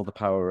rival the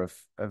power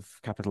of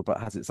capital, but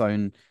has its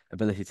own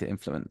ability to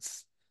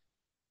influence.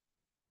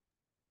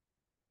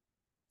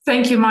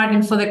 Thank you,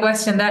 Martin, for the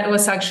question. That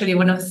was actually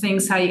one of the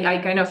things I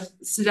kind of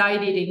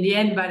slided in the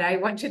end, but I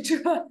wanted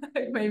to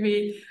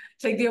maybe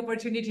take the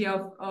opportunity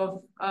of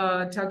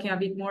talking a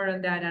bit more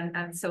on that.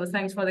 And so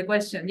thanks for the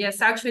question. Yes,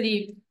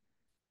 actually,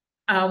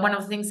 one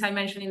of the things I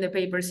mentioned in the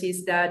papers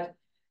is that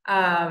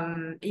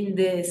in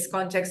this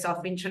context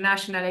of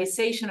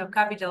internationalization of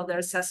capital,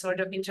 there's a sort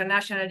of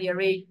internationally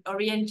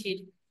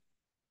oriented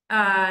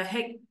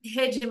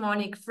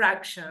hegemonic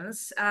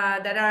fractions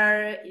that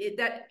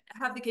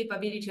have the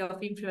capability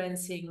of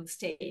influencing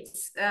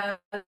states.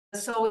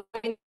 So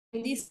in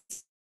this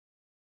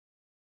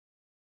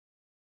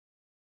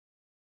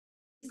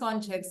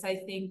context, I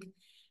think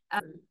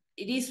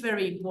it is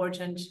very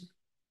important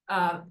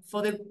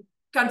for the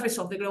countries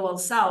of the global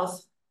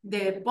south,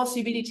 the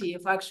possibility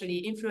of actually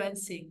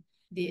influencing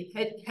the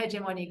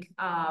hegemonic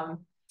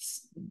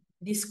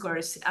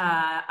discourse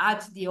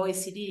at the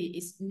OECD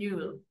is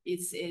null.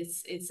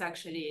 It's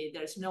actually,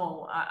 there's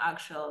no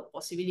actual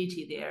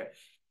possibility there.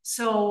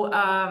 So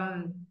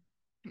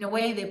in a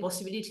way, the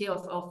possibility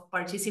of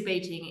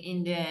participating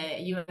in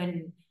the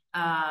UN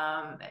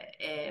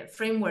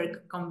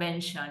framework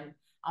convention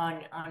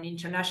on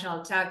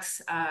international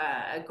tax,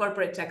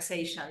 corporate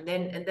taxation,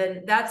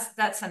 then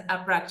that's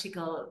a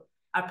practical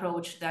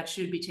approach that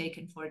should be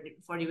taken for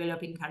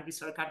developing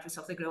countries or countries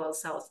of the global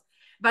south.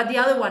 But the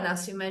other one,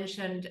 as you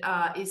mentioned,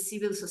 is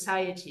civil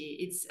society.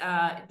 It's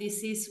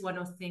this is one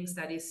of the things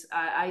that is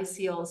I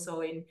see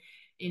also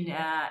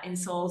in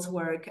Sol's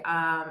work,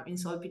 in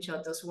Sol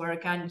Picciotto's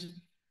work, and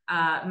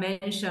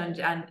mentioned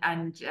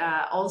and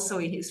also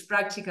in his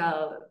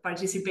practical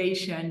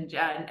participation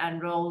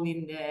and role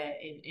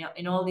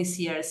in all these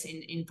years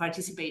in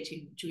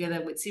participating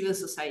together with civil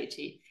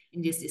society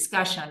in this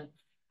discussion.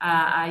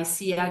 I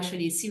see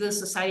actually civil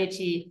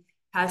society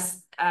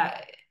has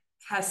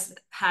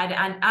had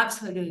an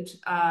absolute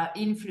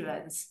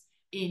influence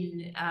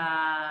in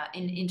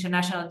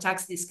international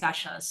tax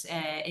discussions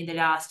in the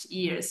last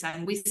years.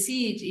 And we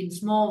see it in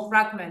small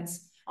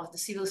fragments of the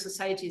civil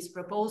society's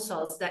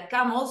proposals that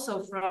come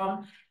also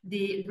from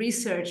the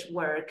research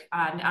work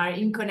and are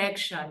in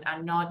connection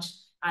and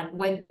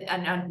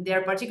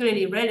they're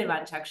particularly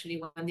relevant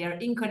actually when they're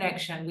in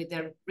connection with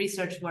the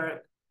research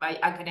work by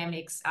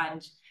academics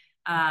and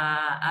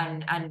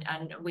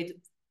with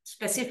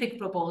specific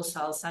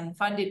proposals and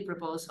funded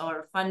proposals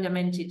or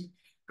fundamented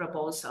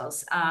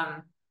proposals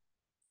on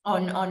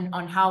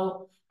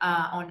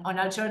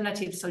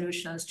alternative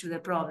solutions to the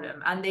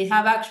problem. And they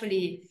have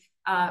actually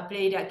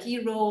played a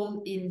key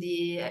role in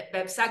the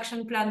BEPS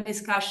action plan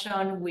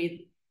discussion with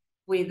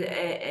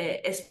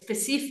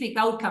specific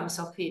outcomes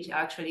of it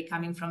actually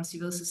coming from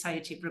civil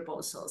society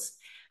proposals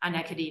and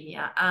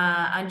academia.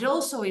 And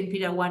also in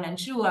Pillar 1 and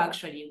 2,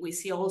 actually, we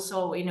see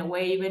also in a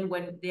way, even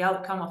when the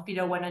outcome of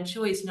Pillar 1 and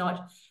 2 is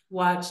not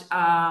what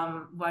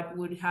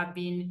would have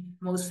been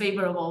most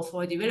favorable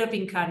for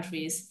developing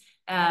countries,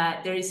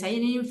 there is an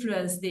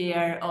influence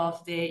there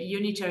of the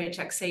unitary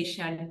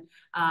taxation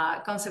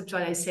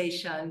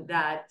conceptualization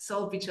that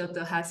Sol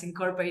Picciotto has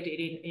incorporated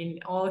in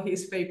all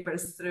his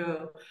papers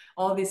through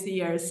all these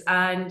years,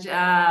 and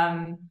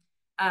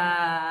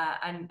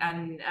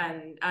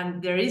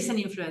there is an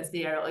influence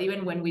there,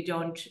 even when we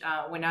don't.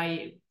 When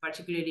I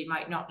particularly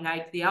might not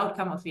like the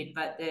outcome of it,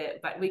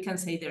 but we can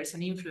say there's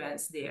an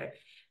influence there.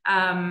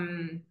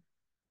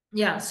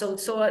 Yeah, so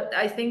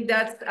I think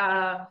that's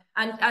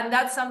and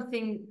that's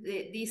something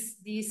this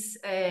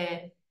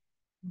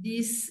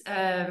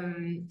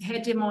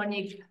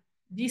hegemonic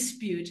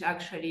dispute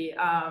actually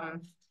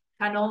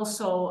can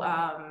also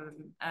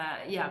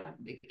yeah,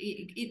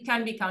 it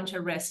can be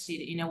counter-wrested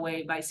in a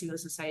way by civil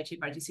society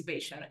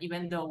participation,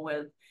 even though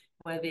well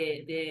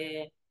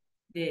the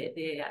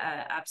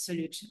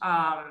absolute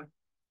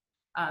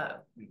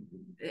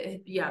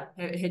yeah,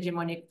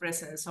 hegemonic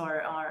presence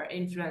or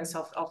influence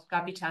of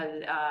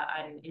capital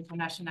and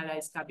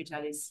internationalized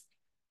capital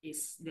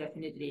is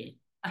definitely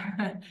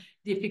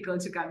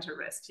difficult to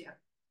counter-wrest. Yeah.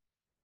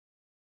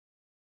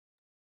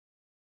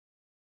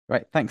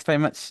 Right, thanks very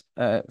much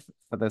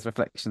for those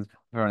reflections,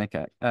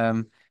 Veronica.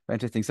 Very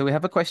interesting. So we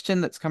have a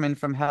question that's come in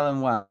from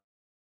Helen Wow.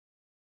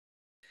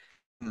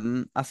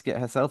 Ask it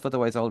herself,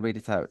 otherwise I'll read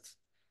it out.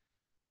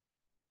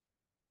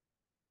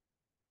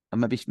 And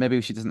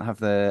maybe she doesn't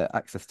have the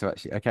access to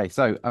actually. Okay,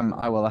 so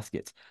I will ask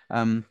it.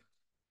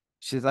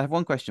 She says, I have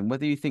one question: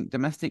 whether you think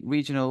domestic or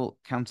regional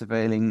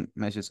countervailing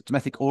measures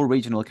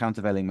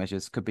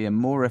could be a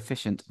more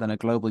efficient than a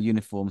global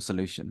uniform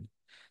solution.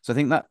 So I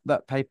think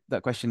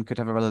that question could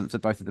have a relevance to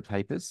both of the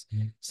papers.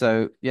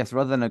 So yes,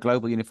 rather than a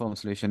global uniform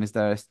solution, is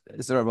there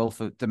a role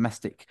for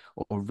domestic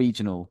or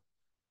regional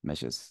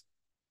measures?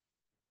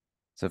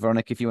 So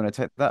Veronica, if you want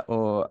to take that,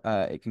 or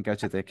it can go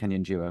to the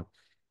Kenyan duo.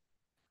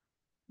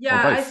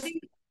 Yeah,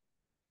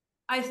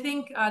 I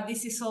think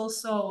this is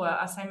also,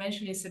 as I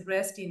mentioned, is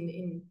addressed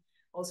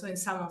also in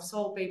some of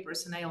Sol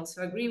papers, and I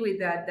also agree with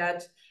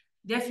that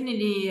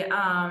definitely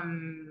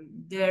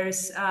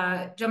there's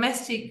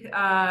domestic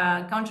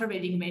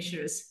countervailing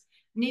measures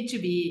need to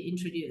be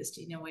introduced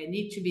in a way,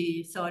 need to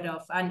be thought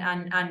of,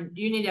 and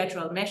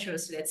unilateral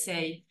measures, let's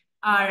say,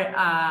 are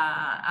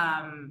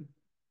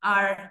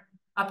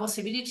a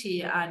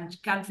possibility,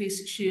 and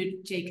countries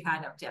should take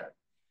hand of them.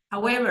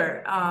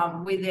 However,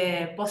 with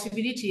the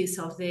possibilities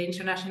of the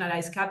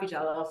internationalized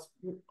capital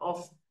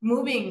of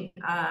moving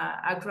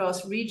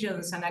across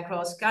regions and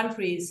across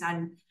countries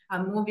and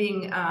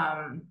moving,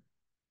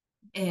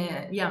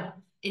 yeah,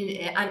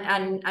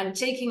 and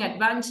taking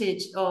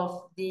advantage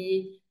of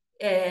the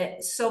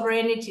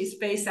sovereignty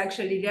space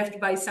actually left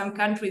by some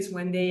countries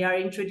when they are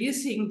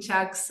introducing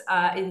tax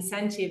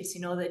incentives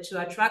in order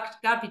to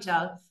attract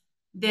capital,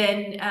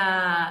 then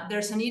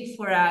there's a need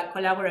for a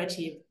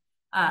collaborative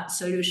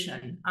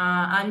solution,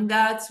 and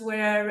that's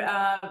where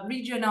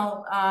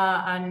regional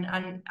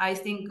and I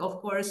think,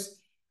 of course,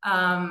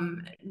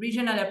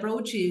 regional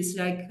approaches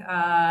like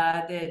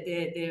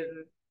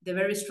the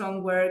very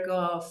strong work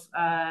of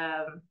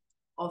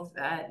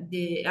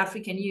the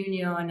African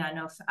Union and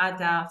of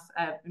ADAF,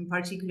 in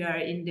particular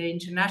in the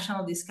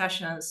international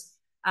discussions,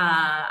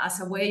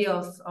 as a way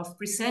of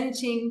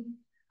presenting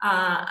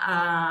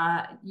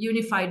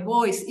unified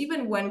voice,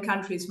 even when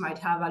countries might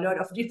have a lot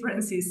of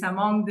differences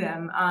among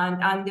them,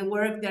 and the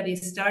work that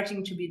is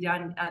starting to be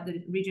done at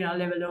the regional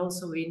level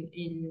also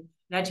in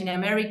Latin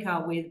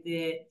America with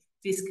the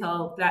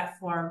fiscal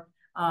platform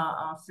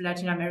of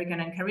Latin American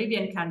and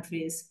Caribbean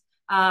countries.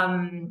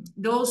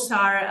 Those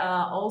are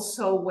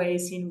also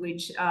ways in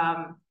which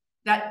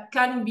that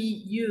can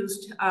be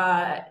used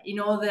in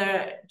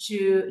order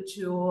to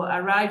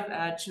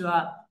arrive to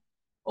a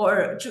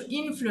or to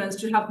influence,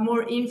 to have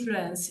more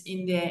influence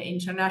in the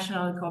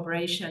international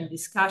cooperation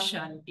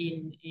discussion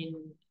in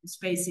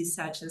spaces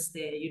such as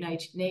the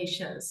United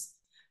Nations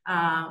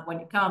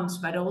when it comes,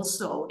 but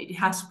also it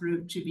has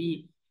proved to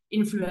be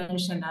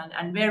influential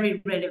and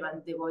very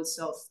relevant, the voice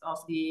of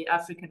the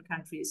African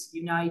countries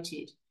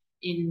united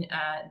in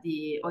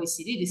the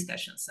OECD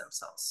discussions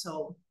themselves.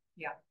 So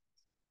yeah,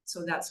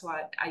 so that's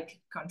what I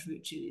could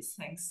contribute to this.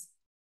 Thanks.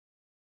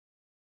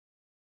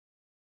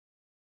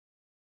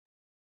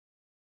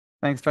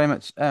 Thanks very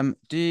much.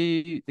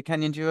 Do the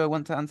Kenyan duo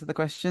want to answer the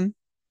question?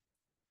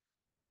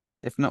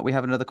 If not, we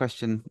have another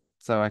question,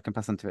 so I can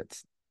pass on to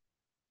it.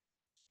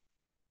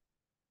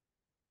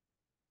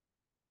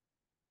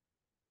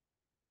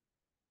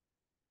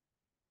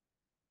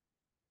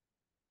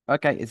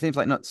 Okay, it seems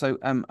like not. So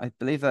I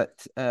believe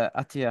that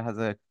Attiya has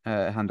a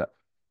hand up.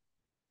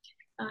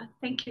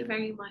 Thank you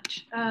very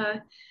much.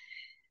 I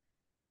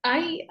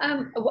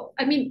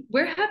mean,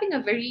 we're having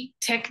a very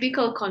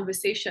technical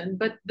conversation,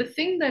 but the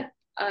thing that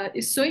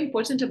is so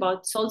important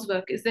about Sol's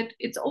work is that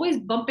it's always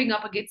bumping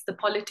up against the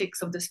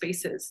politics of the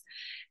spaces.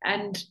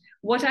 And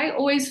what I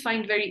always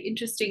find very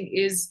interesting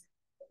is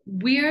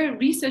we're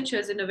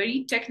researchers in a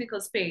very technical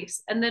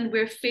space, and then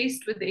we're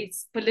faced with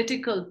these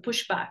political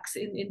pushbacks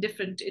in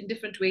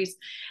different ways.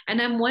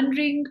 And I'm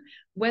wondering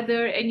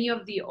whether any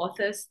of the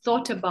authors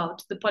thought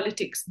about the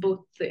politics,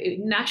 both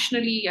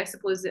nationally, I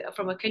suppose,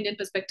 from a Kenyan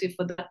perspective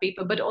for that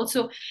paper, but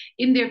also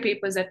in their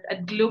papers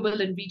at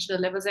global and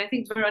regional levels. I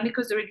think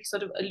Veronica's already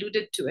sort of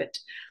alluded to it.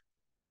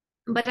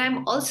 But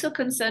I'm also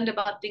concerned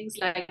about things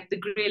like the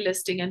grey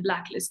listing and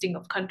blacklisting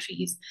of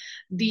countries,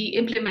 the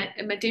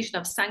implementation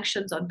of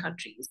sanctions on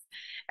countries.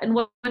 And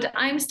what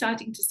I'm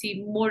starting to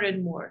see more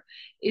and more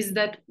is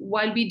that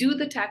while we do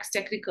the tax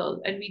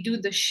technical and we do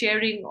the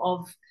sharing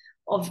of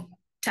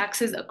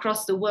taxes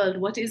across the world,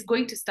 what is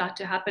going to start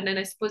to happen, and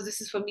I suppose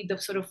this is for me the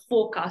sort of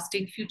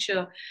forecasting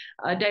future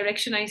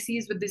direction I see,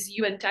 is with this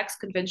UN tax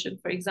convention,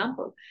 for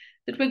example,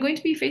 that we're going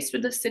to be faced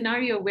with a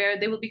scenario where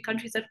there will be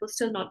countries that will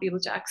still not be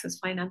able to access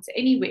finance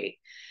anyway,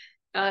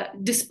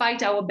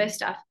 despite our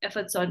best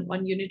efforts on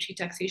unitary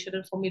taxation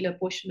and formula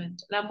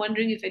apportionment. And I'm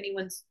wondering if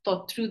anyone's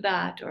thought through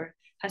that or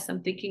has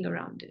some thinking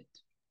around it.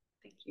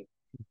 Thank you.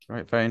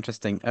 Right, very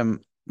interesting.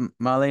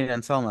 Marlene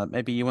and Salma,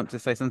 maybe you want to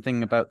say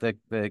something about the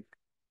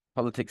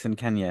politics in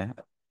Kenya.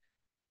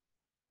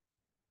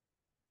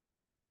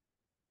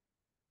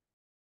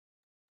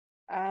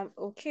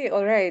 Okay,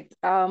 all right.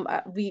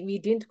 We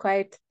didn't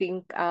quite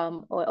think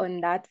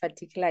on that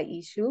particular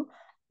issue,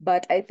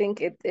 but I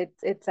think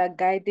it's a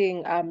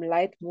guiding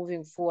light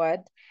moving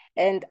forward.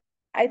 And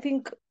I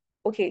think,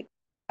 okay,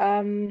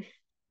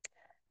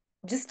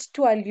 just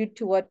to allude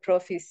to what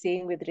Prof is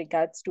saying with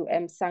regards to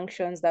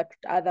sanctions that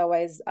would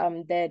otherwise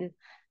then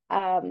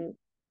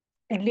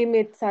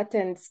limit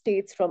certain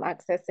states from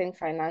accessing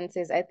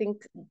finances. I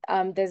think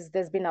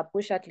there's been a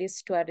push, at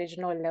least to a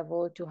regional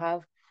level, to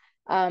have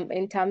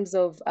in terms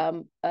of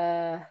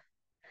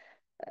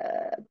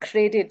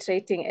credit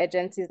rating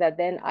agencies that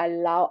then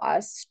allow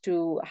us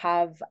to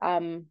have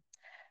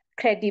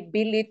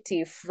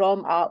credibility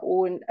from our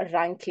own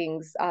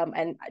rankings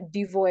and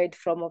devoid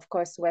from, of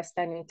course,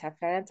 Western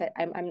interference.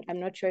 I'm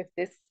not sure if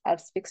this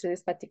speaks to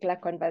this particular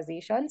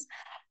conversations,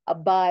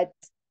 but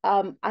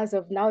as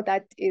of now,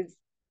 that is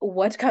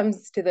what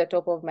comes to the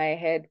top of my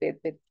head with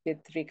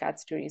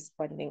regards to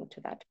responding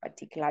to that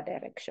particular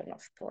direction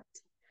of thought.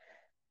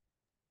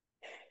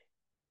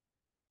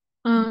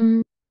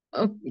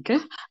 Okay,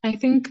 I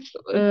think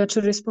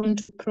to respond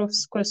to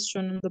Prof's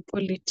question on the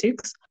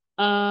politics,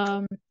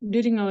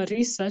 during our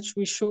research,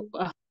 we saw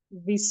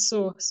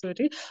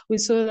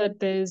that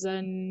there's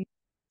an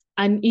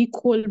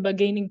unequal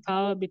bargaining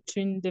power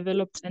between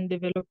developed and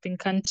developing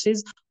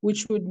countries,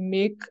 which would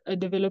make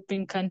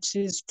developing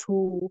countries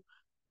to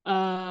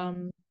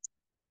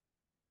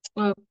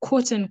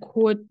quote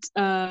unquote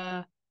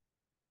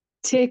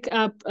take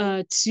up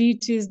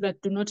treaties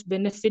that do not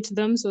benefit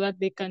them so that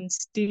they can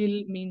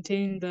still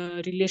maintain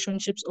the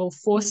relationships or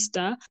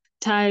foster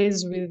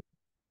ties with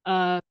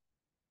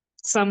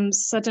some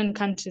certain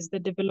countries, the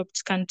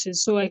developed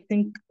countries. So I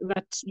think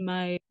that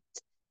might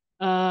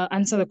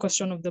answer the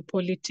question of the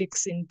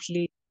politics in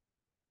play.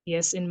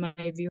 Yes, in my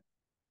view.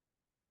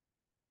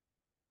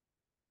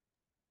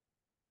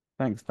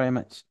 Thanks very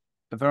much.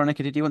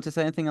 Veronica, did you want to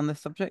say anything on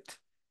this subject?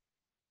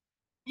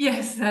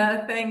 Yes,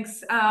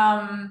 thanks.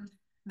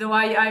 Though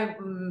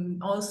I'm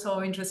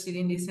also interested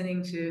in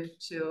listening to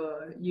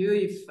you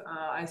if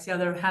I see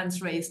other hands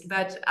raised.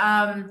 But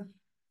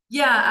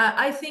yeah,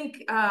 I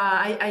think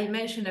I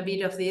mentioned a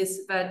bit of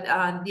this, but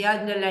the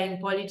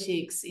underlying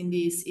politics in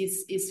this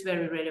is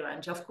very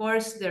relevant. Of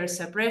course, there's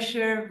a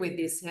pressure with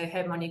this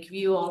hegemonic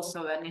view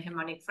also, and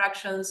hegemonic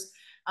fractions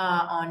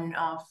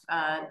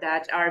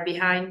that are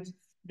behind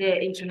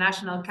the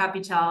international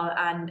capital,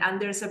 and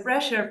there's a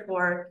pressure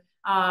for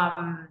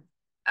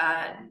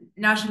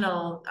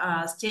national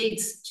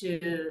states to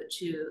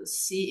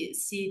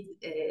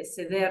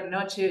ceder,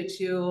 not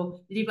to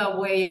leave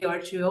away or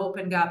to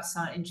open gaps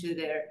into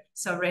their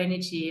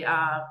sovereignty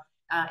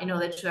in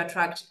order to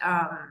attract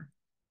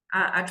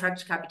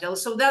capital.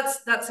 So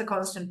that's a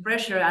constant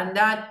pressure, and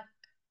that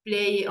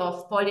play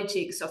of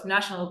politics, of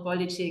national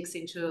politics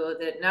into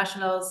the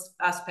national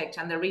aspect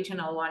and the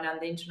regional one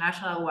and the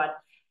international one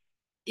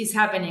is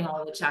happening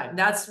all the time.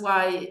 That's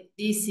why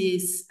this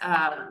is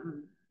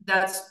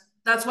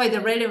that's why the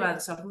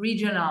relevance of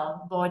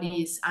regional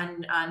bodies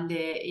and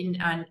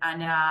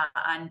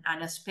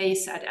a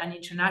space at an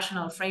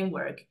international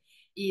framework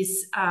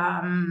is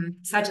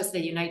such as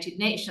the United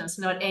Nations,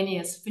 not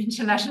any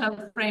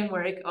international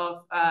framework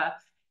of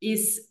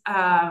is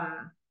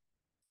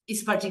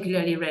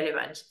particularly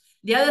relevant.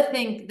 The other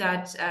thing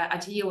that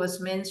Attiya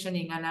was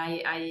mentioning, and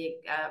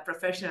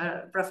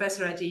Professor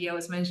Attiya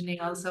was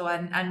mentioning also,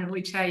 and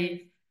which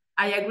I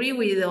agree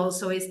with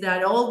also, is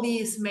that all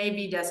this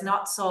maybe does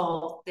not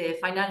solve the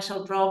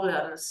financial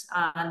problems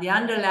and the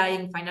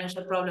underlying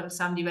financial problems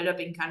some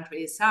developing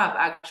countries have.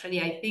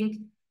 Actually, I think,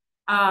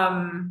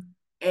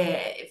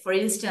 for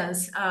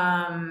instance,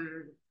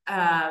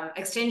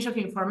 exchange of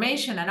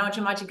information, an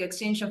automatic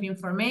exchange of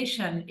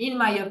information, in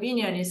my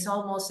opinion, is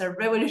almost a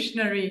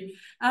revolutionary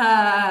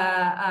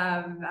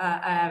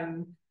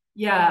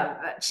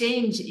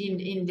change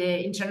in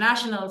the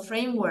international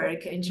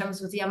framework in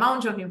terms of the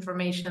amount of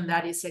information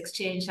that is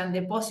exchanged and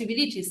the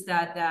possibilities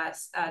that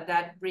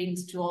that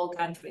brings to all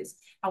countries.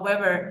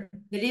 However,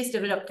 the least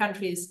developed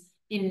countries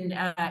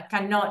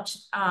cannot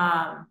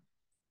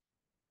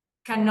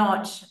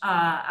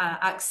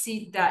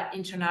exceed that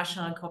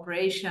international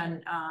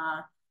cooperation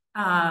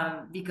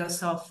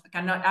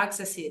cannot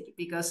access it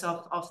because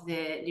of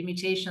the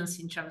limitations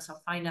in terms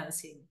of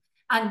financing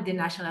and the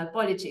national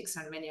politics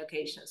on many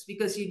occasions,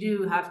 because you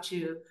do have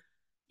to,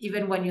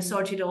 even when you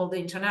sorted all the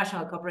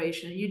international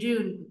cooperation, you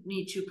do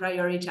need to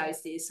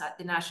prioritize this at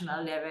the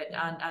national level,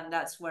 and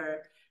that's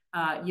where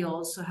you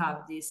also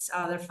have this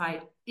other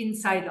fight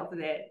inside of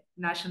the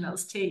national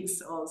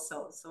states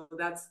also. So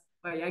that's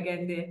why,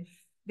 again,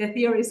 the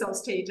theories of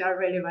state are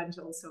relevant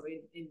also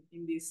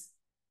in this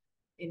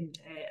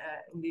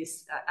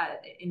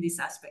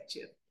aspect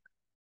too.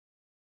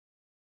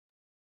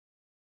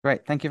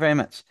 Great, thank you very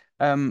much.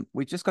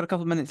 We've just got a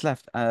couple of minutes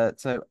left.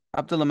 So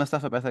Abdul and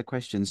Mustafa both had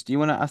questions. Do you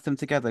want to ask them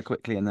together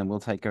quickly and then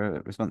we'll take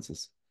our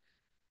responses?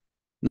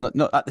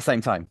 Not at the same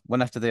time,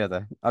 one after the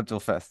other. Abdul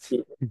first.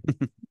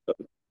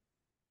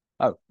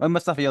 Oh,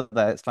 Mustafa, you're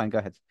there. It's fine. Go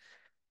ahead.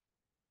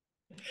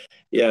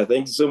 Yeah,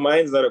 thank you. So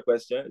mine's not a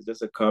question. It's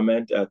just a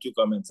comment, two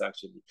comments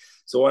actually.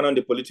 So one on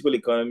the political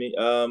economy.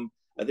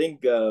 I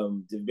think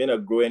there's been a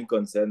growing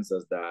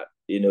consensus that,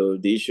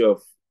 the issue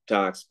of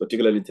tax,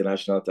 particularly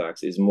international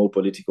tax, is more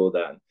political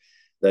than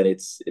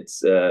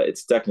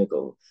it's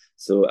technical.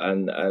 So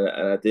and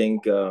I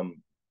think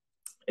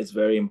it's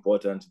very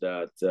important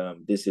that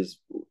this is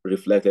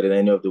reflected in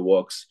any of the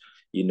works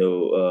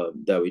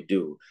that we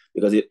do,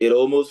 because it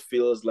almost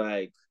feels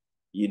like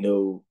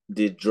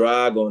the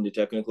drag on the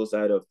technical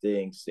side of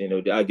things,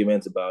 the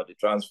arguments about the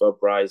transfer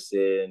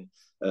pricing,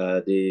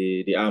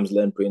 the arm's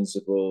length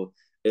principle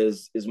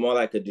is more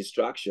like a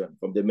distraction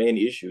from the main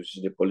issues,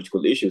 the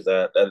political issues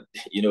that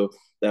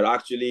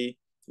actually,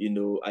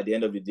 at the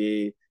end of the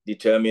day,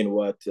 determine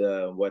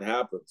what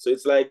happens. So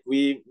it's like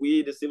we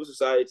the civil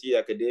society,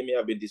 academia,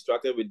 have been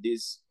distracted with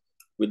this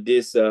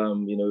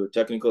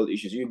technical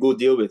issues. You go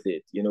deal with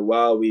it,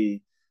 while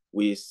we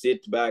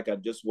sit back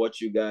and just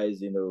watch you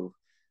guys,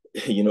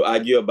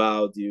 argue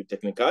about the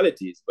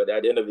technicalities. But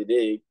at the end of the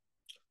day,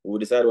 we'll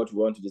decide what we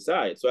want to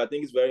decide. So I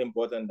think it's very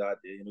important that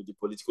the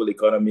political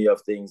economy of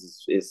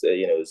things is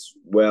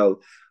well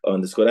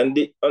understood. And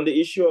on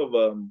the issue of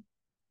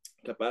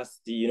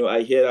capacity,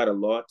 I hear that a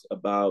lot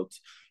about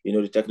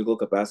the technical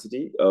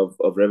capacity of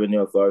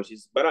revenue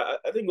authorities. But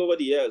I think over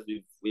the years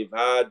we've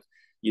had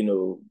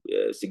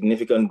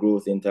significant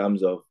growth in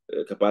terms of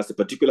capacity,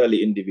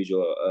 particularly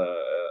individual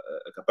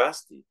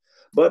capacity.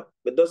 But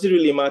does it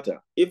really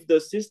matter if the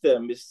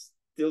system is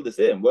still the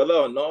same, whether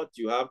or not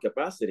you have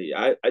capacity?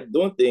 I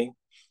don't think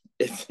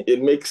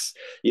it makes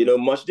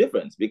much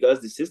difference,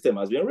 because the system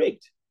has been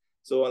rigged.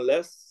 So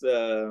unless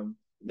the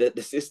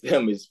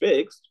system is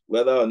fixed,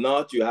 whether or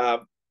not you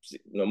have,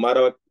 no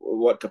matter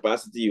what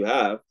capacity you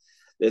have,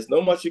 there's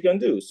not much you can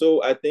do.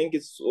 So I think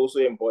it's also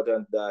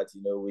important that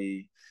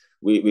we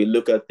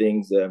look at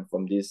things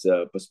from this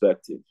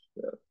perspective.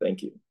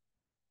 Thank you.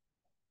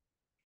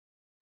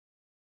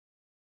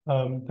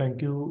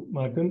 Thank you,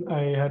 Martin.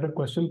 I had a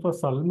question for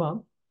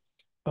Salma.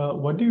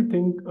 What do you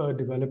think a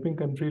developing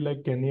country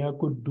like Kenya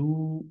could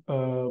do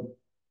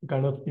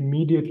kind of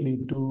immediately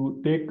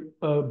to take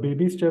a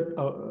baby step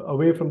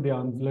away from the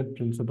arm's length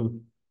principle,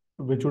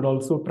 which would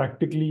also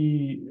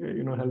practically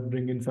help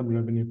bring in some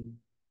revenue?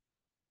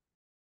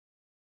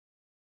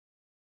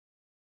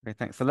 Okay,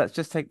 thanks. So let's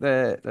just go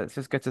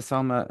to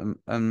Salma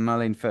and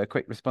Marlene for a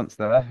quick response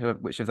there.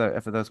 Which of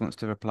those wants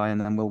to reply,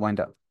 and then we'll wind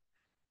up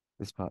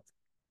this part.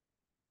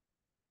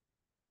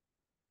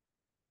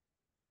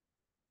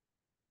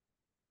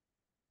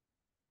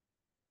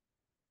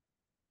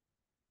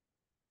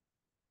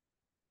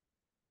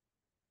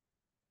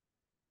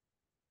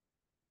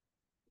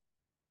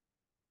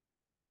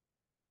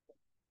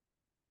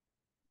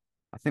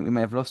 I think we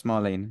may have lost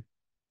Marlene.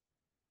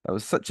 That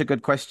was such a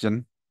good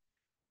question.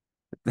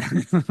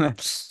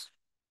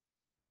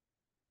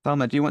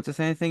 Salma, do you want to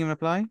say anything in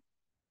reply?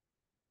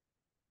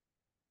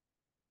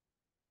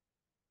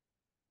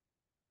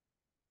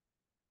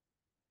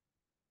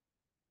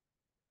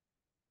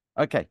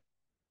 Okay.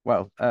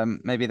 Well,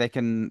 maybe they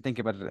can think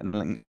about it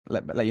and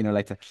let you know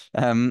later.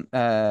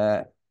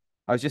 I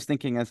was just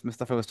thinking, as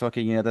Mustafa was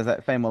talking, there's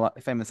that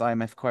famous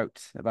IMF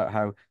quote about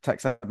how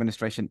tax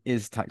administration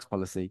is tax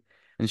policy,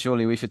 and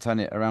surely we should turn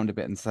it around a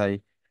bit and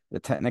say the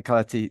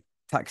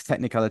tax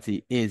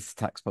technicality is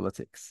tax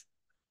politics.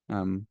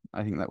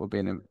 I think that would be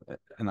a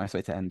nice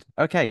way to end.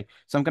 Okay,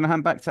 so I'm going to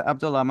hand back to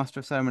Abdul, our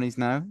Master of Ceremonies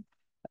now.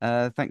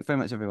 Thanks very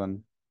much,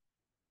 everyone.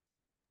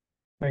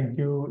 Thank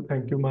you,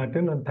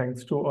 Martin, and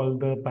thanks to all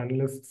the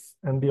panelists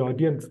and the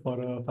audience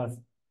for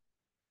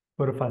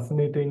a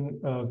fascinating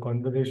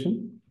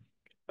conversation.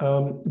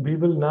 We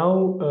will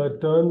now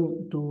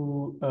turn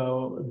to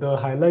the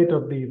highlight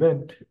of the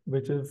event,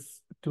 which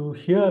is to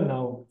hear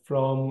now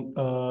from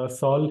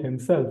Sol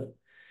himself,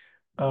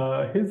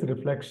 his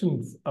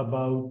reflections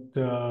about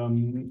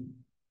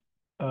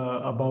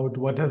about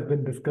what has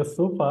been discussed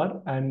so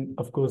far and,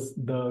 of course,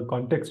 the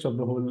context of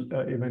the whole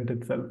event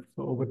itself.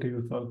 So over to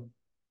you, Sol.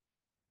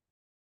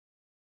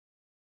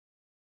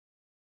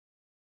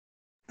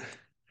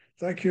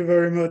 Thank you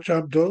very much,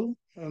 Abdul.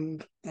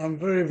 And I'm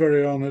very,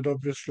 very honored,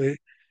 obviously.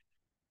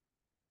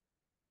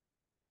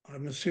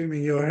 I'm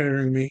assuming you're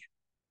hearing me.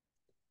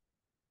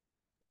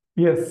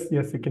 Yes,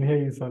 yes, we can hear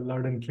you, Sol,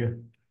 loud and clear.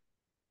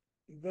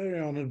 Very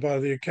honored by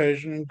the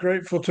occasion and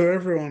grateful to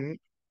everyone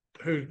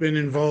who's been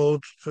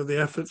involved for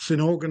the efforts in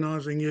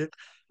organizing it.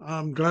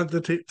 I'm glad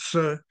that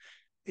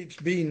it's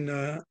been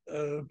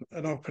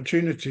an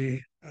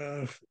opportunity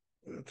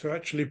to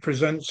actually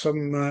present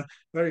some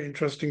very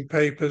interesting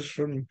papers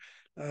from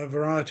a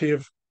variety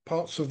of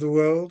parts of the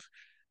world.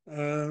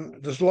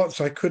 There's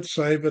lots I could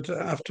say, but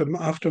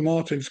after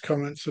Martin's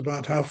comments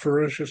about how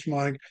ferocious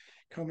my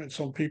comments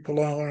on people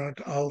are,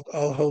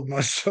 I'll hold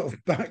myself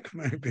back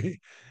maybe.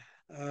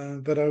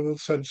 But I will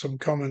send some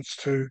comments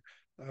to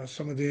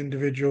some of the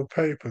individual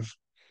papers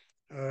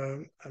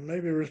and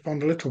maybe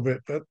respond a little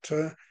bit. But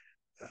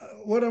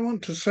what I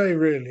want to say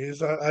really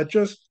is I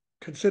just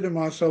consider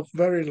myself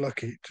very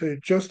lucky to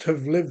just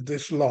have lived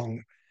this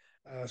long,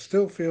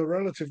 still feel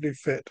relatively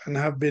fit, and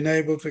have been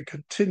able to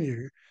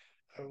continue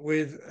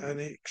with an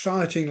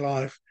exciting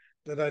life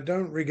that I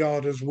don't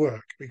regard as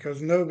work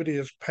because nobody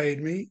has paid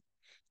me,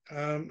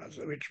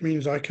 which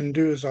means I can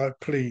do as I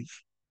please.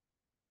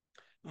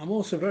 I'm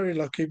also very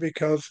lucky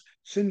because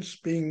since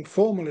being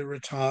formally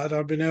retired,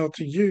 I've been able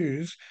to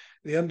use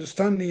the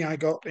understanding I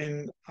got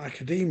in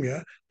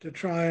academia to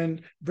try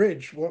and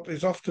bridge what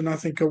is often, I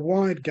think, a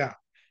wide gap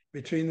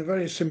between the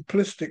very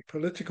simplistic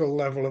political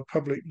level of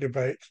public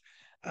debate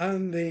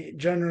and the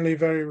generally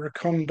very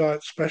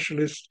recondite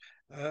specialist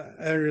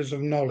areas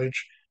of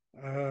knowledge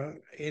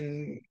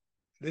in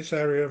this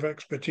area of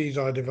expertise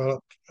I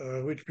developed,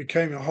 which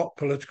became a hot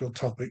political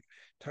topic,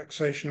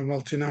 taxation of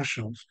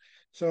multinationals.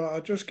 So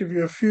I'll just give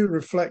you a few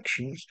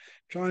reflections,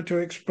 trying to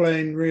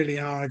explain really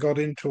how I got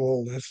into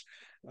all this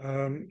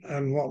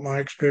and what my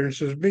experience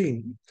has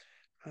been.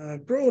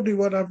 Broadly,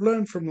 what I've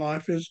learned from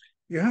life is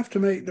you have to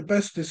make the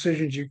best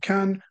decisions you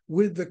can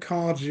with the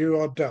cards you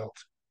are dealt.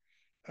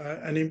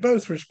 And in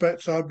both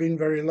respects, I've been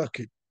very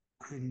lucky.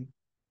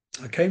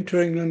 I came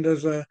to England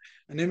as an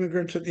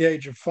immigrant at the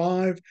age of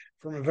 5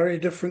 from a very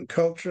different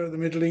culture of the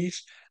Middle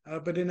East,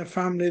 but in a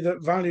family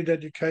that valued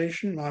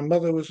education. My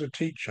mother was a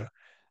teacher.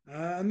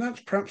 And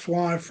that's perhaps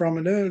why, from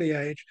an early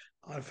age,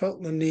 I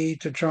felt the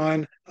need to try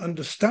and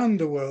understand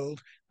the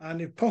world and,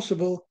 if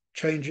possible,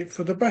 change it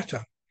for the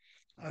better.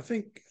 I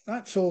think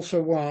that's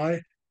also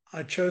why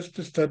I chose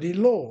to study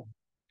law.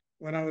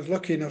 When I was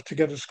lucky enough to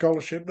get a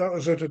scholarship, that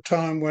was at a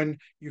time when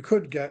you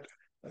could get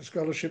a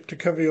scholarship to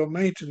cover your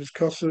maintenance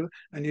costs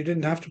and you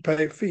didn't have to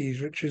pay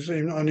fees, which is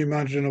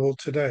unimaginable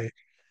today.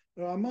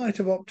 So I might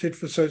have opted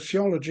for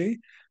sociology,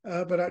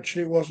 but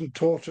actually it wasn't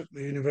taught at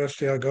the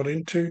university I got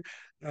into.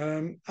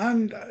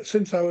 And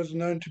since I was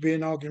known to be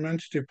an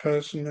argumentative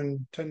person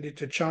and tended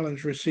to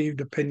challenge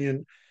received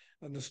opinion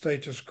and the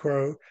status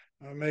quo,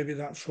 maybe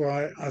that's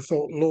why I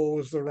thought law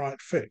was the right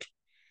fit.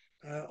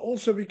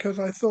 Also because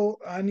I thought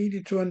I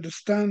needed to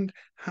understand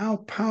how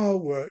power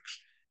works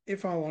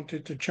if I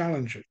wanted to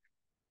challenge it.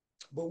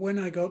 But when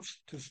I got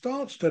to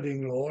start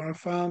studying law, I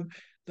found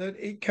that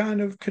it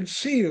kind of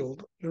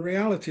concealed the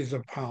realities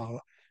of power.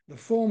 The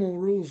formal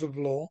rules of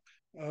law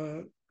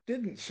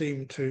didn't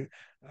seem to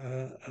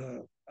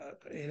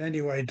in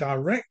any way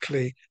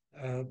directly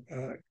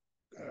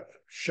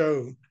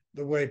show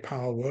the way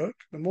power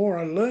worked. The more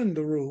I learned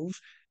the rules,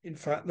 in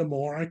fact, the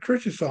more I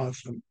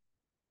criticized them.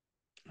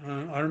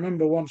 I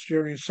remember once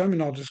during a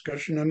seminar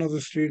discussion, another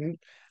student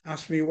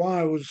asked me why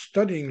I was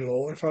studying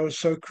law if I was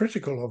so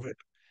critical of it.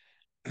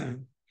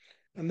 And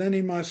then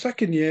in my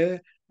second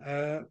year,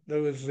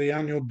 there was the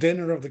annual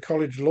dinner of the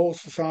College Law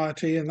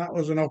Society, and that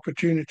was an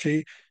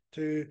opportunity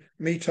to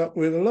meet up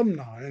with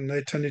alumni, and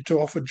they tended to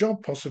offer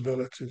job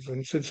possibilities.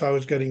 And since I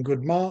was getting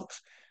good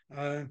marks,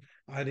 I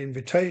had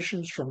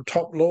invitations from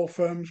top law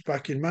firms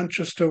back in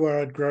Manchester, where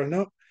I'd grown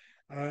up,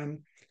 and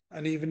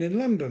even in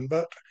London.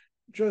 But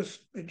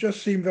it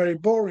just seemed very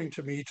boring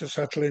to me to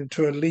settle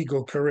into a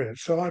legal career.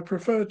 So I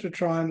preferred to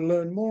try and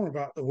learn more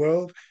about the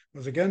world. I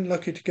was again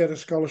lucky to get a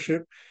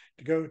scholarship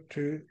to go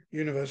to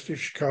University of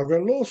Chicago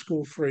Law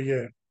School for a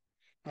year.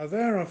 Now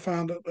there I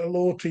found that the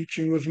law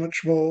teaching was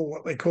much more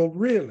what they called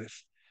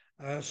realist.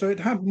 So it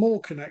had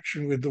more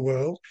connection with the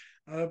world,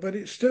 but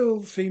it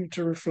still seemed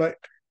to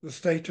reflect the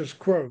status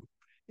quo,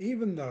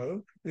 even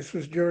though this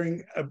was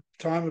during a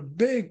time of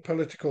big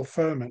political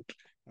ferment.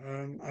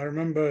 I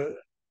remember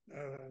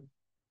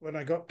when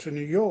I got to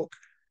New York,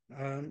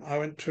 I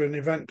went to an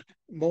event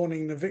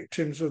mourning the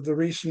victims of the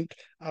recent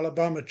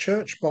Alabama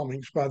church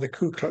bombings by the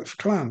Ku Klux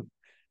Klan.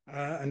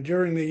 And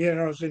during the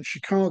year I was in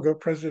Chicago,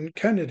 President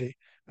Kennedy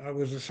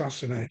was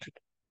assassinated.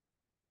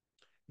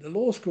 The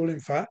law school, in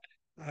fact,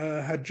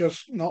 had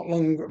just not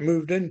long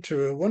moved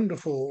into a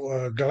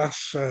wonderful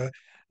glass-clad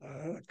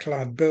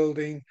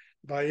building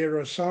by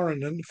Eero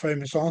Saarinen, the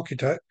famous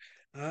architect,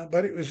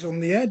 but it was on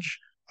the edge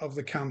of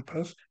the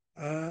campus,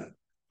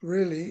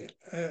 really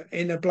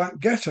in a black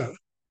ghetto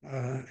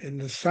in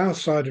the south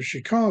side of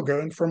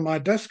Chicago. And from my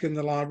desk in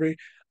the library,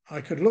 I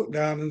could look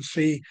down and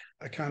see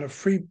a kind of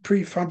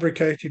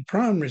prefabricated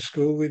primary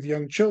school with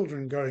young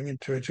children going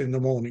into it in the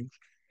morning.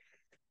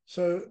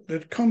 So the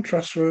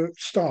contrasts were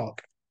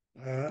stark.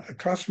 A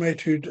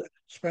classmate who'd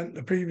spent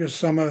the previous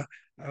summer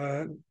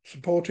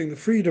supporting the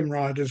Freedom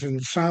Riders in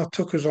the South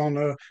took us on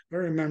a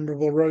very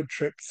memorable road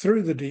trip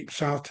through the Deep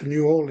South to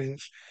New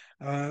Orleans.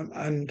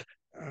 And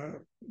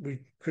we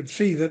could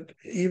see that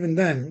even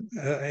then,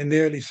 in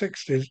the early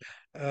 60s,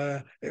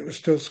 it was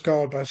still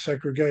scarred by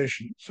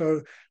segregation.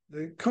 So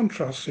the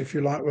contrasts, if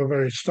you like, were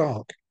very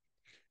stark.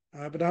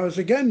 But I was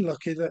again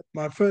lucky that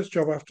my first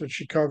job after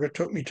Chicago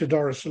took me to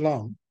Dar es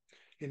Salaam,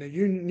 in a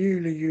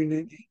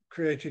newly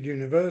created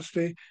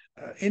university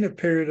in a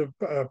period of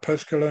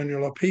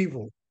post-colonial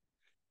upheaval.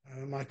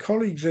 My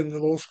colleagues in the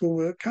law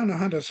school kind of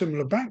had a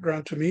similar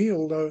background to me,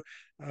 although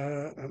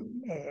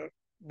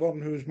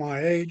one who was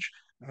my age,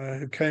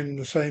 who came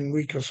the same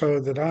week or so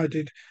that I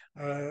did,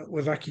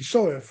 was Aki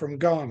Sawyer from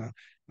Ghana.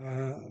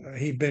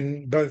 He'd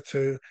been both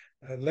to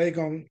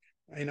Legon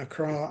in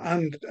Accra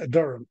and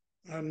Durham.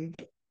 And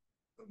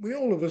we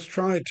all of us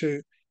tried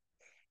to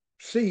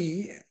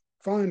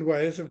find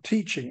ways of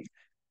teaching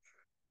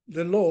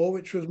the law,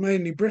 which was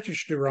mainly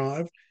British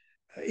derived,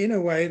 in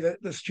a way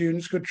that the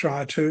students could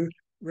try to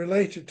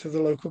relate it to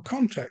the local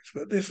context.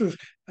 But this was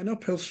an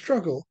uphill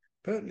struggle,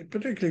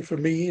 particularly for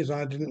me, as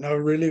I didn't know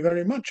really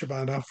very much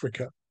about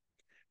Africa.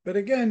 But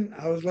again,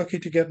 I was lucky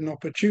to get an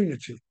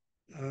opportunity.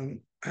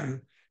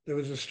 There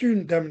was a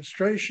student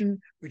demonstration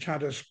which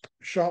had a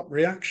sharp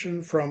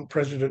reaction from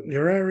President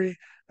Nyerere,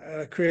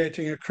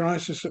 creating a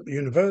crisis at the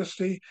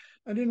university.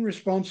 And in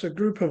response, a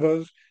group of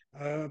us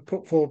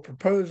put forward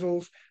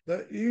proposals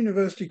that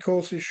university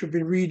courses should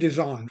be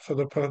redesigned for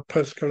the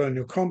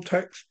post-colonial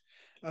context.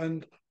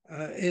 And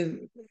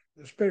in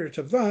the spirit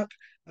of that,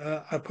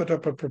 I put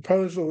up a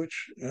proposal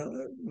which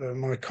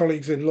my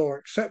colleagues in law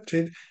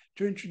accepted,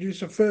 to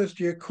introduce a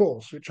first-year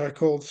course, which I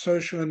called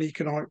Social and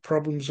Economic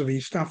Problems of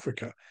East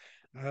Africa.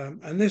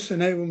 And this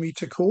enabled me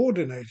to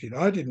coordinate it.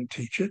 I didn't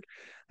teach it.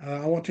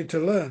 I wanted to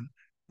learn.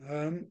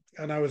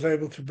 And I was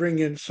able to bring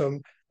in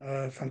some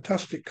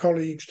fantastic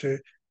colleagues to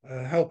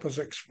help us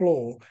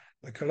explore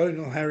the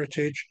colonial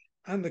heritage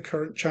and the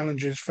current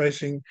challenges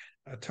facing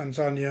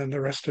Tanzania and the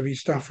rest of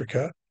East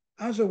Africa,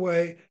 as a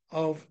way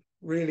of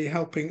really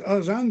helping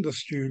us and the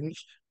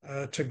students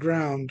to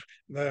ground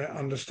their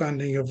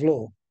understanding of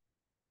law.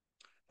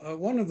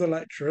 One of the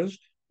lecturers,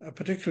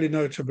 particularly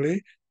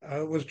notably,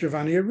 was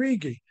Giovanni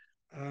Arrighi,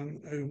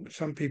 who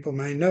some people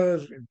may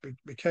know,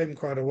 became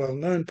quite a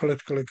well-known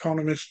political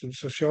economist and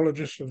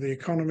sociologist of the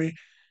economy.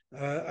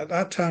 At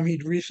that time,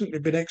 he'd recently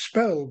been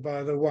expelled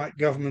by the white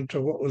government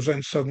of what was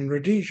then Southern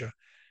Rhodesia.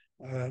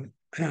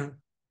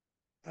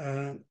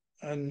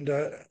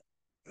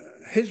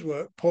 His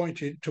work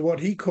pointed to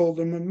what he called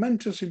the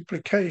momentous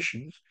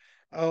implications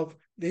of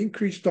the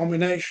increased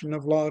domination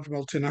of large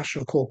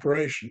multinational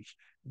corporations,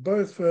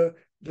 both for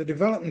the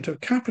development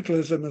of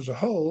capitalism as a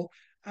whole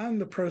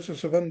and the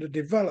process of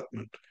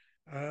underdevelopment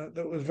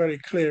that was very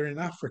clear in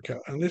Africa.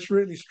 And this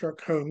really struck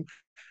home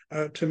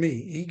to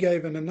me. He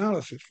gave an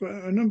analysis for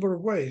a number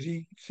of ways.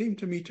 He seemed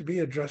to me to be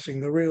addressing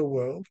the real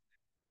world.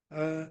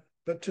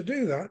 But to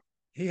do that,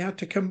 he had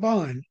to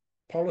combine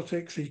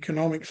politics,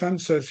 economics, and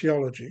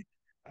sociology.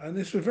 And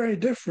this was very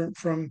different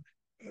from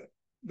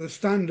the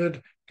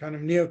standard kind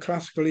of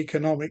neoclassical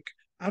economic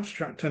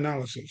abstract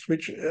analysis,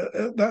 which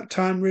at that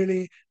time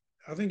really,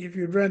 I think if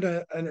you'd read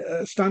a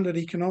standard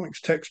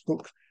economics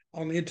textbook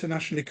on the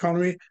international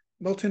economy,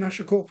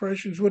 multinational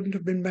corporations wouldn't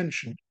have been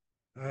mentioned.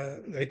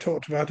 They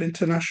talked about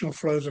international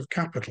flows of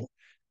capital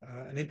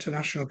and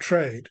international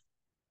trade.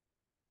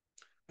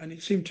 And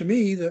it seemed to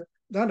me that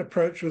that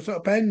approach was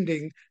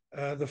upending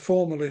the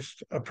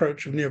formalist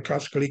approach of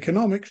neoclassical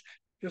economics,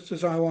 just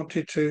as I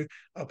wanted to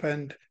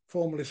upend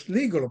formalist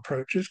legal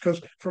approaches,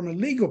 because from a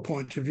legal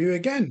point of view,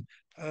 again,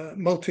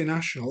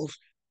 multinationals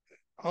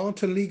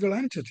aren't a legal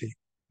entity.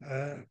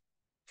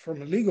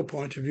 From a legal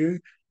point of view,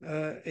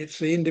 it's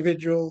the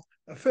individual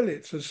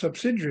affiliates and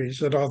subsidiaries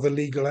that are the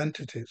legal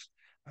entities.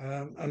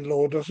 And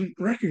law doesn't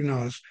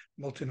recognize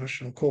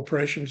multinational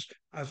corporations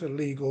as a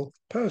legal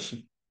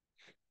person.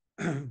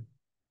 And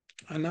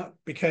that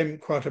became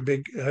quite a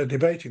big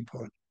debating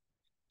point.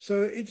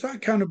 So it's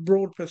that kind of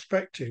broad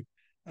perspective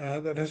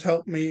that has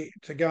helped me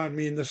to guide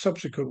me in the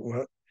subsequent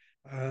work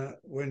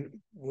when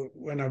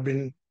I've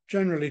been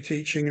generally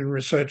teaching and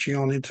researching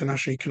on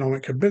international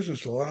economic and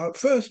business law. At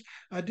first,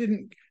 I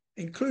didn't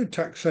include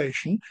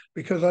taxation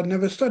because I'd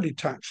never studied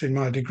tax in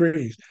my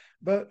degrees.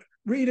 But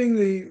reading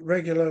the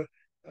regular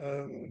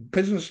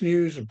business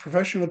news and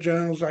professional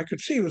journals, I could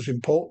see it was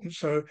important.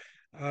 So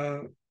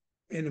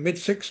in the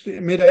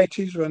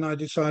mid-80s, when I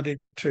decided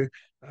to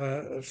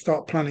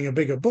start planning a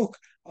bigger book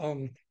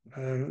on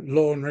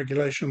law and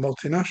regulation of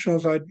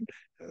multinationals, I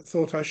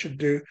thought I should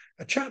do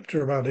a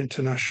chapter about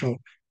international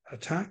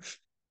tax.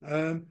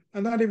 And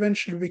that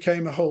eventually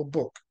became a whole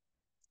book.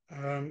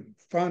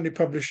 Finally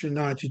published in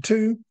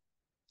 '92,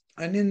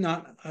 And in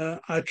that,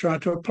 I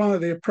tried to apply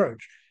the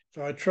approach.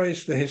 So I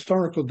traced the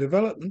historical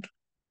development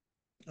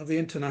of the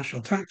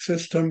international tax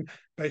system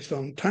based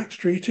on tax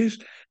treaties,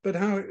 but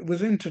how it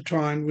was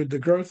intertwined with the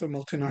growth of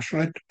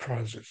multinational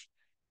enterprises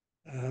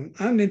and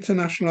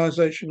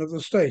internationalisation of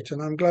the state.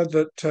 And I'm glad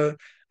that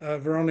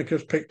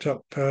Veronica's picked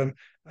up that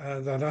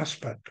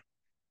aspect.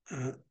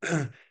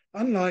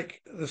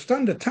 Unlike the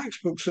standard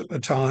textbooks at the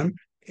time,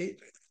 it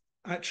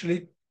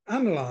actually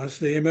analysed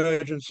the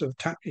emergence of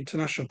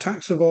international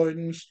tax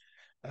avoidance,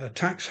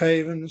 tax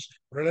havens,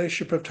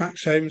 relationship of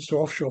tax havens to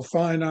offshore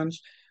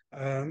finance,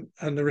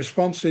 and the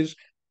responses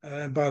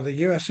by the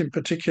US in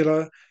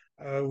particular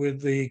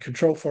with the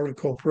Control Foreign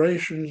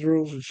Corporations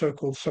rules and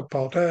so-called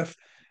Subpart F,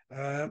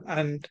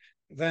 and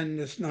then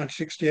this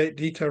 1968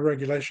 detailed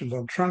regulations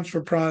on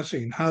transfer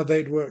pricing and how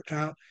they'd worked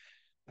out.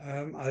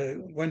 I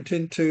went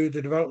into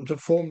the development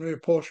of formulary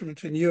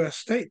apportionment in US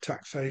state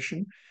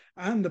taxation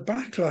and the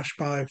backlash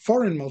by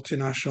foreign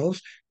multinationals,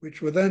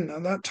 which were then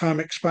at that time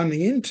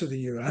expanding into the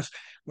US,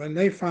 when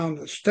they found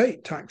that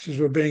state taxes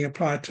were being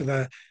applied to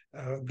their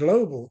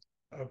global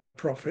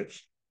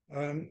profits.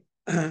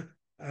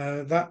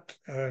 That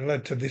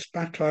led to this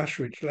backlash,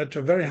 which led to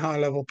a very high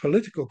level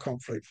political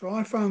conflict. So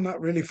I found that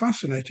really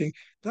fascinating,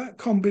 that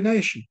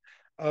combination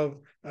of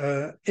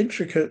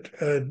intricate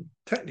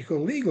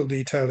technical legal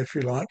detail, if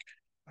you like,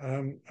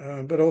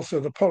 but also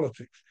the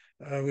politics,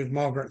 with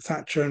Margaret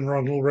Thatcher and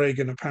Ronald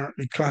Reagan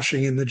apparently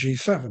clashing in the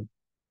G7.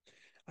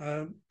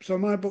 So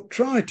my book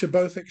tried to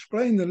both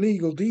explain the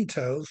legal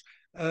details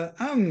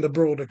and the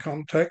broader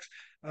context,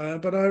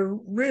 but I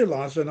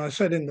realised, and I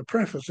said in the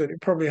preface, that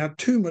it probably had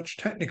too much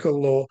technical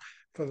law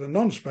for the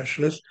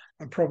non-specialists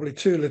and probably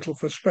too little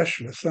for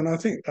specialists. And I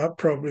think that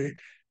probably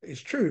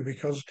is true,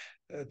 because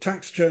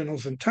tax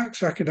journals and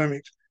tax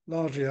academics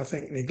largely, I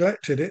think,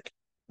 neglected it,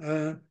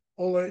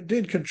 although it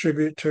did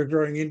contribute to a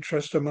growing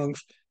interest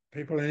amongst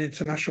people in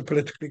international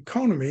political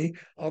economy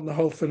on the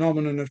whole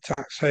phenomenon of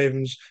tax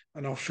havens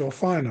and offshore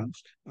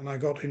finance. And I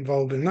got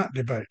involved in that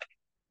debate.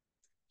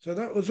 So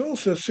that was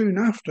also soon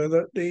after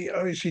that the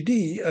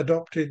OECD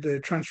adopted the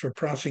transfer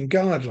pricing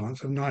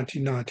guidelines of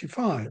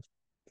 1995.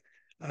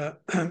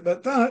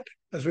 But that,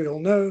 as we all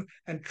know,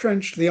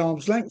 entrenched the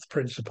arm's length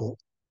principle.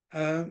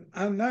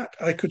 And that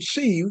I could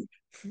see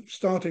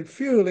started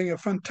fueling a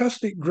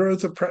fantastic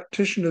growth of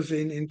practitioners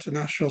in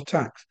international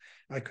tax.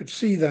 I could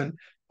see then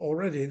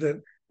already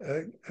that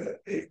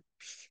it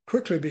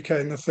quickly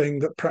became a thing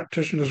that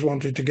practitioners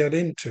wanted to get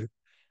into.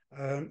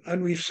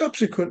 And we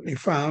subsequently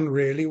found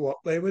really what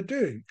they were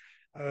doing.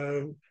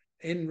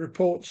 In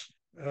reports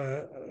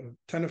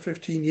 10 or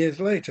 15 years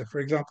later, for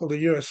example, the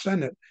US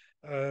Senate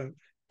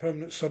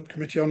Permanent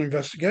Subcommittee on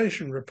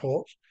Investigation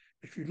reports,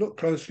 if you look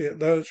closely at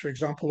those, for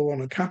example, the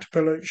one on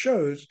Caterpillar, it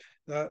shows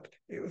that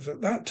it was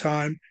at that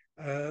time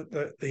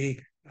that the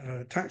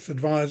tax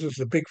advisors,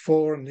 the Big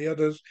Four and the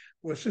others,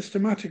 were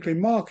systematically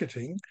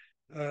marketing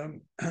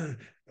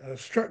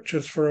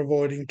structures for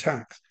avoiding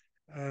tax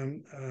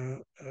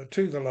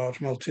to the large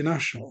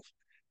multinationals.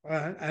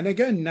 And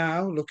again,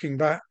 now looking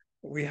back,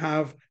 we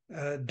have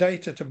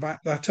data to back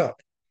that up.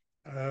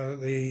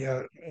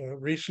 The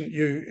recent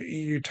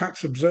EU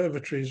Tax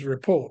Observatory's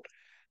report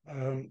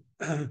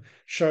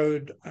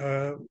showed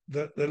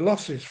that the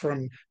losses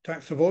from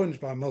tax avoidance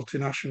by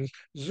multinationals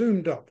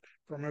zoomed up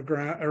from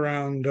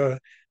around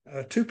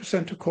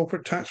 2% of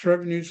corporate tax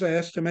revenues, they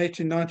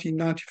estimate, in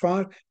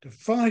 1995 to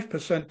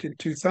 5% in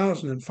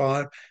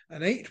 2005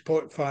 and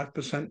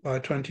 8.5% by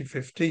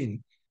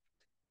 2015.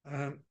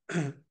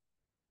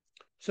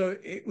 So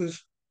it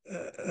was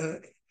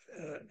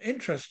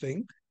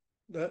interesting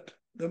that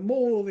the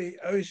more the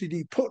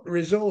OECD put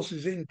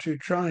resources into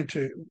trying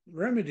to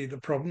remedy the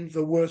problem,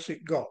 the worse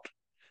it got.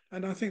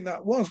 And I think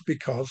that was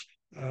because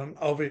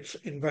of its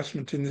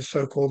investment in this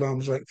so-called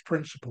arm's length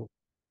principle.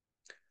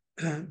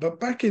 But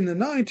back in the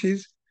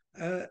 90s,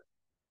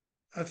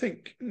 I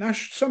think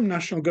some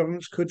national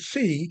governments could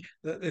see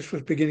that this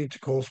was beginning to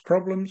cause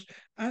problems,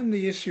 and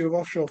the issue of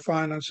offshore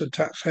finance and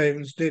tax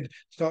havens did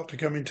start to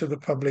come into the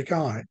public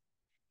eye.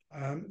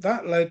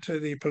 That led to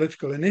the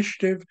political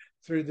initiative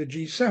through the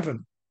G7,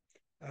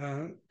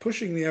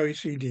 pushing the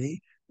OECD,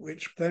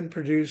 which then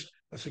produced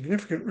a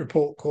significant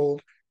report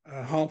called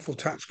Harmful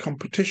Tax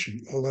Competition,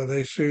 although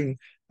they soon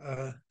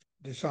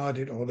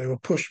decided, or they were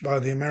pushed by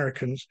the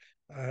Americans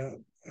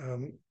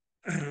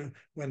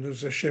when there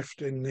was a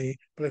shift in the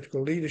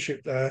political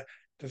leadership there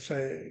to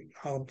say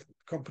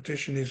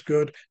competition is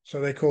good, so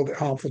they called it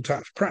Harmful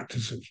Tax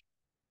Practices.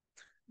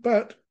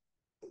 But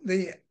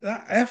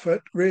that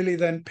effort really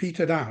then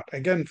petered out,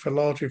 again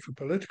largely for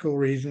political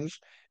reasons,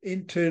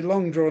 into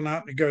long drawn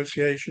out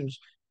negotiations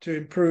to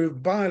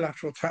improve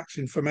bilateral tax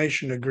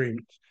information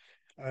agreements.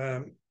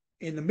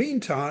 In the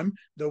meantime,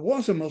 there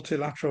was a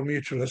multilateral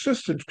mutual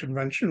assistance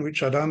convention,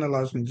 which I'd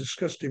analysed and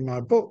discussed in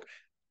my book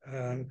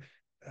in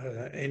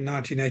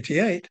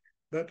 1988,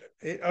 but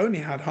it only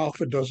had half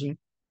a dozen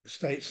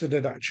states that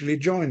had actually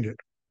joined it.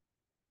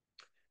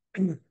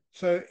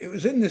 So it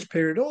was in this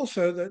period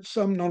also that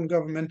some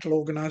non-governmental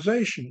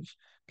organisations,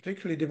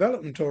 particularly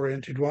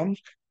development-oriented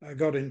ones,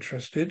 got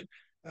interested.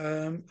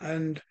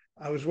 And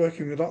I was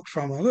working with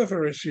Oxfam on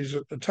other issues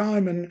at the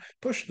time and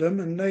pushed them,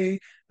 and they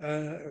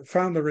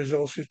found the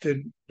resources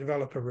to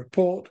develop a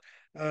report,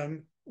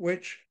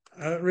 which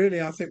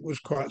really I think was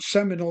quite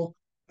seminal,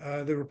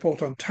 the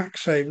report on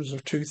tax havens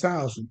of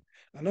 2000.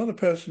 Another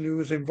person who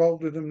was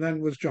involved with them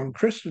then was John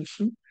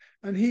Christensen,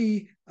 and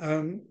he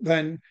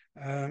then,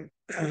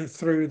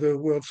 through the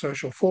World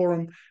Social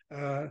Forum,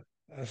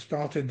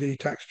 started the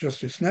Tax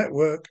Justice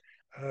Network.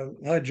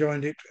 I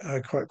joined it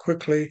quite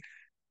quickly,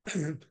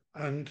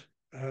 and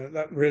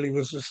that really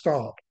was the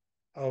start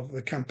of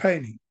the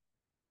campaigning.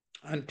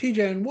 And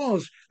TJN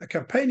was a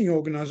campaigning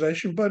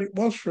organisation, but it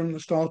was from the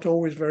start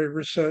always very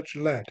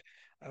research-led.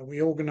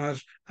 We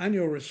organised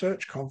annual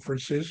research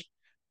conferences,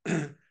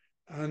 and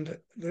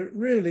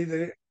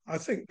I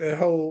think the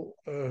whole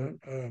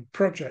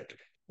project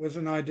was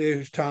an idea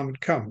whose time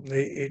had come.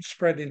 It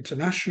spread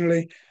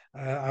internationally.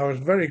 I was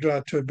very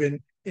glad to have been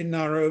in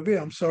Nairobi.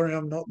 I'm sorry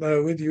I'm not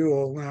there with you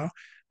all now.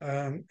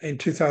 In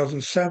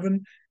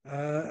 2007,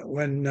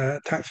 when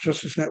Tax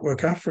Justice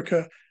Network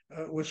Africa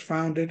was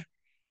founded.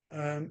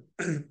 And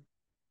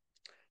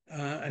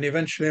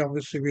eventually,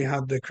 obviously, we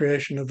had the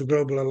creation of the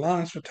Global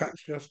Alliance for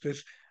Tax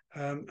Justice,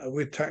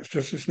 with Tax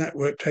Justice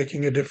Network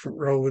taking a different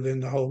role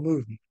within the whole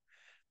movement.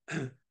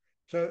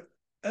 So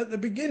at the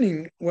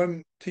beginning,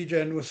 when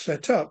TJN was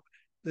set up,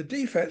 the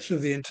defects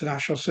of the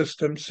international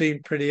system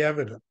seemed pretty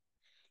evident.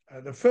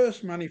 The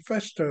first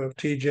manifesto of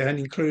TJN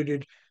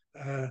included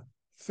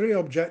 3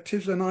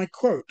 objectives, and I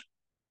quote: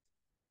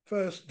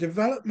 first,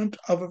 development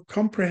of a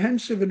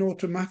comprehensive and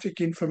automatic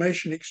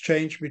information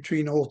exchange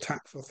between all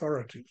tax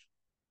authorities.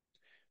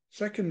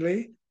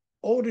 Secondly,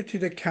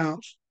 audited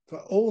accounts for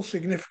all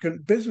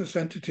significant business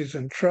entities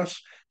and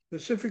trusts,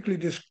 specifically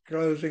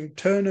disclosing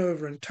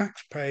turnover and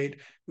tax paid,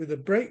 with a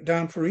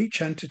breakdown for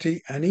each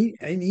entity and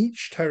in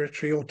each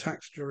territory or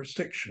tax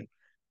jurisdiction.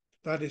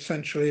 That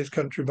essentially is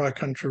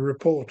country-by-country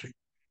reporting.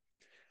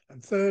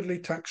 And thirdly,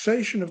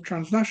 taxation of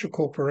transnational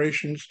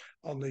corporations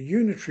on the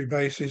unitary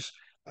basis,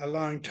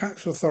 allowing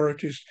tax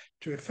authorities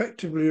to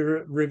effectively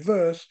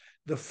reverse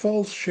the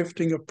false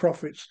shifting of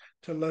profits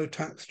to low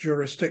tax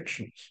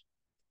jurisdictions.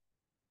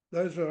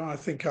 Those are, I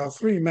think, our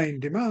 3 main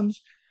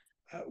demands,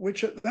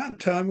 which at that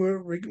time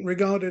were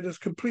regarded as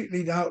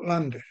completely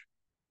outlandish.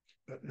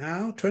 But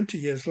now, 20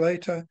 years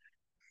later,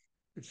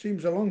 it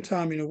seems a long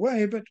time in a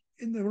way, but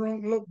in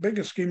the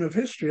bigger scheme of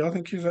history, I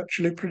think is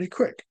actually pretty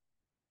quick.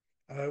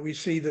 We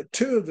see that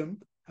 2 of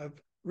them have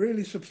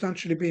really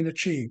substantially been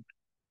achieved,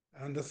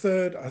 and the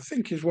third, I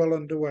think, is well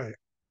underway.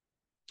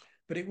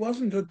 But it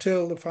wasn't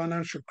until the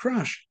financial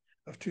crash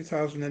of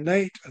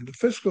 2008 and the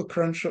fiscal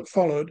crunch that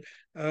followed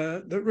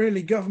that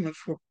really governments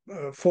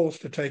were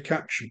forced to take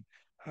action.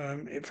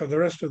 For the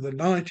rest of the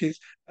 90s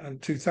and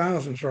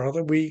 2000s,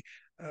 rather, we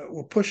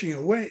were pushing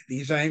away at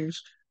these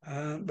aims,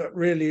 but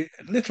really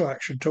little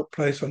action took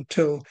place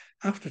until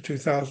after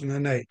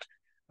 2008.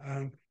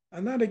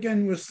 And that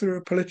again was through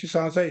a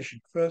politicization,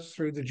 first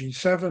through the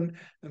G7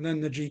 and then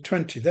the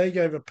G20. They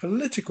gave a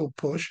political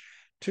push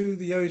to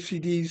the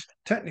OECD's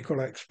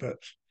technical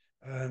experts.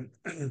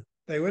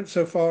 They went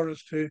so far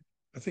as to,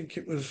 I think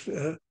it was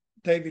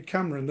David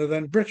Cameron, the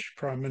then British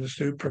Prime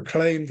Minister, who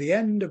proclaimed the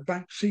end of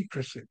bank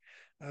secrecy.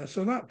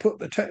 So that put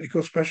the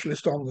technical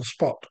specialist on the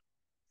spot.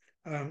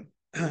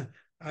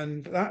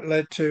 And that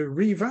led to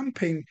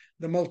revamping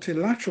the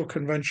Multilateral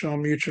Convention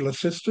on Mutual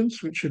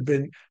Assistance, which had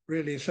been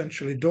really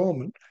essentially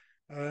dormant,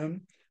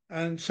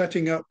 and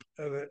setting up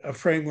a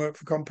framework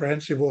for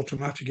comprehensive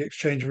automatic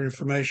exchange of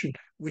information,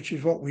 which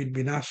is what we'd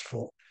been asked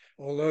for.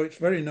 Although it's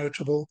very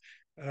notable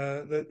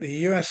that the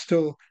US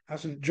still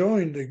hasn't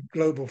joined the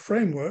global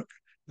framework,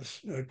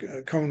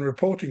 the common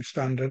reporting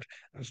standard,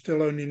 and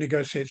still only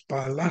negotiates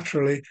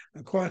bilaterally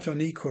and quite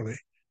unequally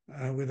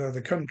with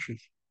other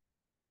countries.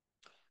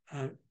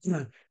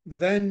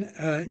 Then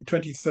in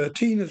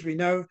 2013, as we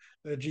know,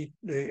 the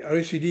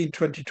OECD in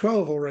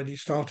 2012 already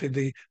started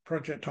the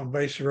project on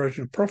base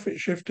erosion and profit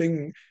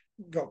shifting,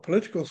 got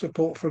political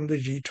support from the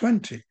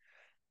G20.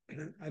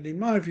 And in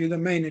my view, the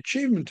main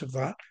achievement of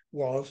that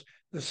was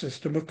the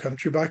system of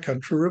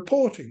country-by-country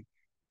reporting,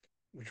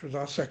 which was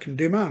our second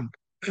demand.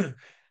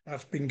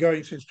 That's been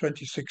going since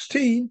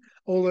 2016,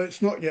 although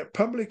it's not yet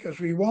public as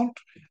we want,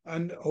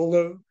 and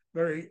although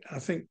very, I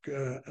think,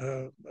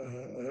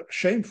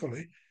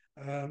 shamefully,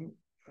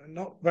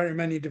 not very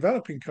many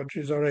developing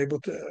countries are able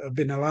to have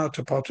been allowed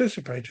to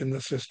participate in the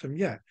system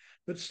yet.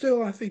 But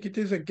still, I think it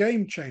is a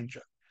game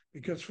changer,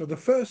 because for the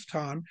first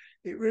time,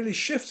 it really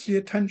shifts the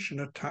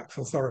attention of tax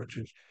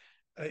authorities.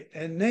 It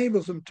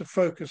enables them to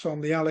focus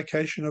on the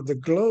allocation of the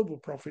global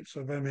profits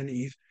of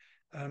MNEs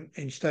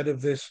instead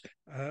of this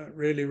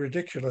really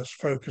ridiculous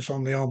focus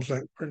on the arm's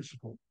length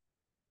principle.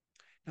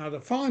 Now,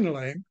 the final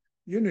aim,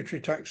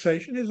 unitary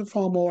taxation, is a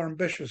far more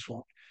ambitious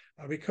one,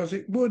 because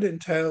it would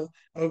entail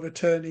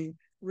overturning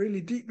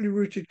really deeply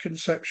rooted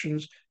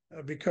conceptions,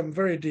 become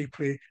very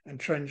deeply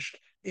entrenched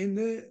in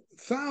the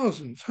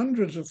thousands,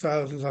 hundreds of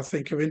thousands, I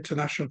think, of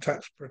international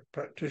tax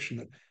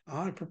practitioners, a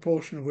high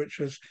proportion of which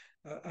has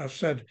I've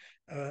said,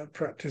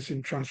 practice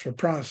in transfer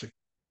pricing.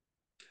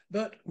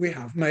 But we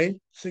have made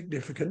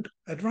significant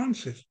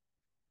advances.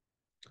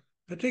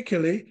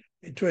 Particularly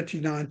in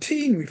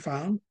 2019, we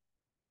found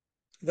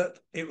that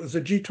it was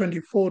the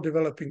G24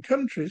 developing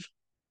countries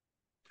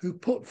who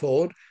put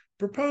forward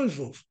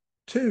proposals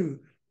to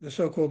the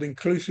so-called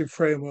inclusive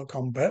framework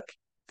on BEPS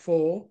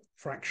for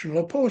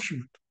fractional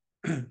apportionment.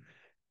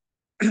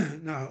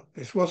 Now,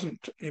 this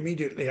wasn't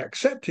immediately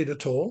accepted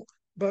at all,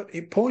 but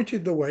it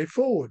pointed the way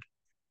forward.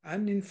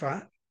 And in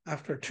fact,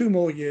 after 2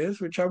 more years,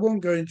 which I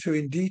won't go into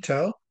in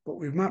detail, but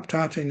we've mapped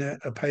out in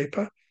a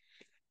paper,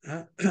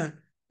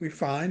 we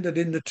find that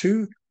in the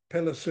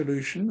 2-pillar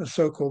solution, the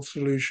so-called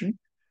solution,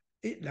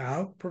 it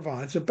now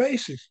provides a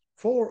basis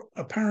for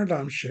a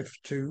paradigm shift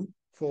to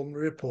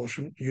formulary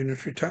apportionment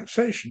unitary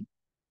taxation.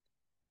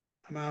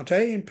 Amount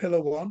A in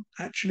Pillar 1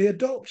 actually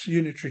adopts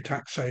unitary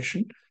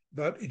taxation,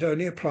 but it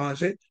only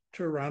applies it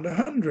to around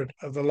 100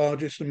 of the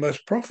largest and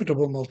most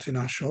profitable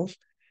multinationals,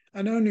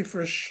 and only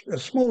for a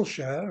small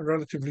share, a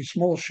relatively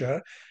small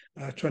share,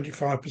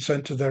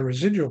 25% of their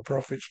residual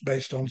profits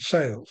based on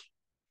sales.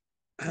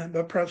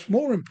 But perhaps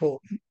more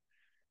important,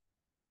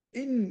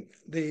 in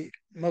the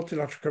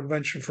Multilateral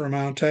Convention for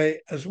Amount A,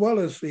 as well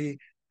as the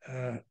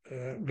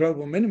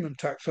global minimum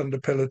tax under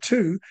Pillar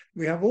 2,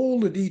 we have all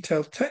the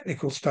detailed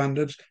technical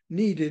standards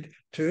needed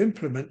to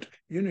implement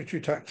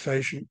unitary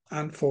taxation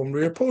and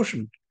formulary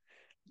apportionment.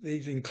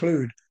 These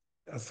include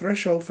a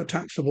threshold for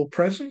taxable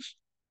presence,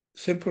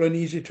 simple and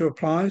easy to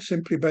apply,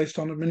 simply based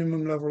on a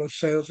minimum level of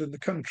sales in the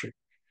country.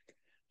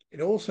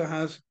 It also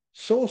has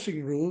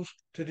sourcing rules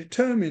to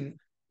determine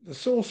the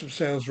source of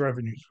sales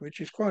revenues, which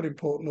is quite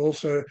important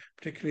also,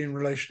 particularly in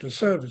relation to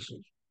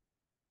services.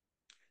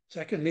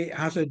 Secondly, it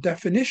has a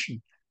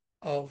definition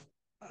of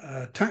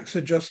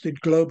tax-adjusted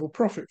global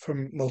profit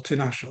from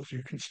multinationals.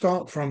 You can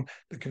start from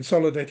the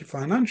consolidated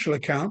financial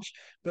accounts,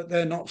 but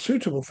they're not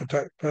suitable for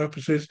tax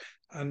purposes,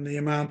 and the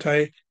Amount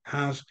A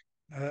has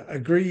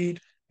agreed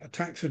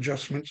tax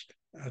adjustments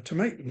to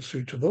make them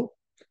suitable.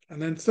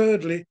 And then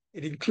thirdly,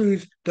 it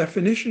includes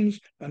definitions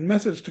and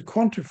methods to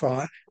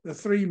quantify the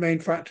 3 main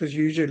factors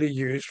usually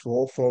used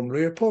for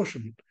formulary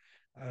apportionment.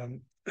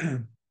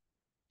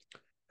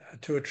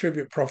 To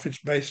attribute profits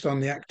based on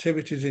the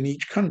activities in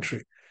each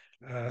country,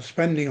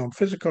 spending on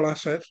physical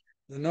assets,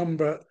 the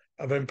number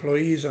of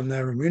employees and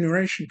their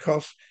remuneration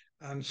costs,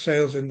 and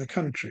sales in the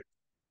country.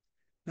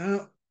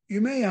 Now, you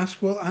may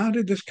ask, well, how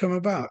did this come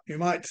about? You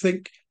might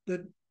think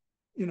that,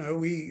 you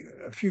know,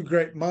 a few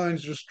great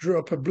minds just drew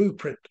up a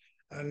blueprint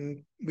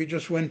and we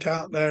just went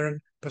out there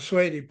and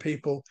persuaded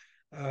people,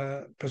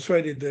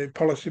 persuaded the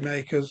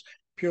policymakers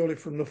purely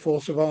from the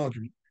force of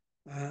argument.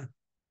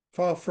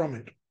 Far from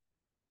it.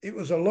 It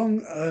was a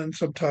long and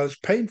sometimes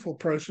painful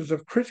process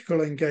of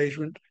critical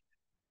engagement,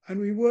 and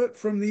we worked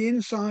from the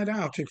inside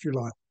out, if you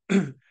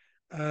like,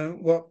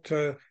 what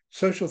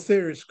social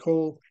theorists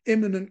call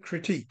immanent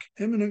critique.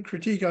 Immanent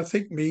critique, I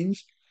think,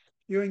 means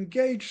you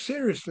engage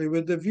seriously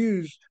with the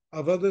views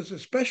of others,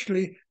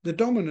 especially the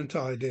dominant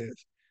ideas.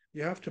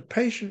 You have to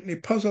patiently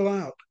puzzle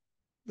out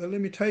the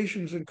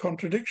limitations and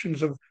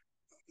contradictions of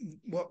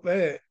what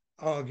they're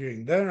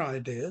arguing, their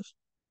ideas,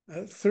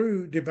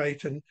 through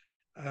debate and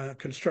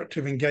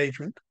constructive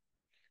engagement.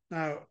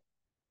 Now,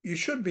 you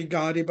should be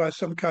guided by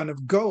some kind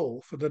of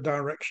goal for the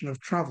direction of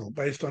travel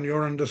based on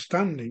your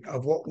understanding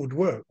of what would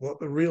work, what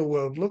the real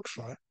world looks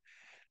like.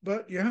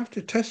 But you have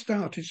to test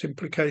out its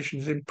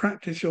implications in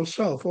practice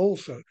yourself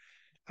also,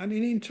 and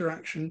in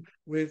interaction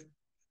with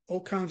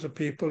all kinds of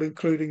people,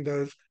 including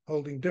those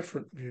holding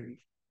different views.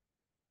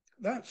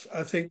 That's,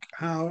 I think,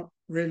 how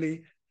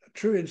really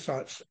true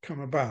insights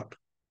come about.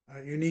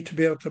 You need to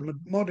be able to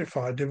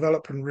modify,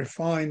 develop and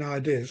refine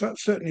ideas.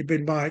 That's certainly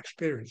been my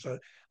experience.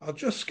 I'll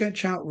just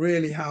sketch out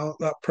really how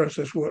that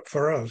process worked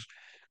for us.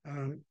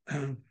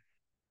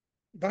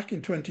 Back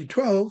in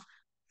 2012,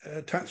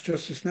 Tax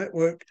Justice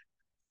Network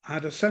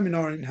had a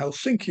seminar in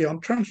Helsinki on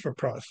transfer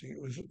pricing.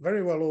 It was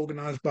very well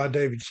organized by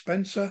David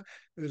Spencer,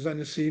 who was then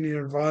a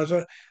senior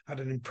advisor, had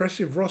an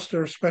impressive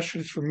roster of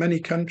specialists from many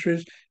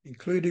countries,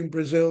 including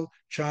Brazil,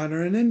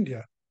 China and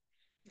India.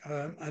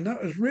 And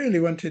that was really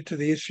went into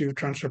the issue of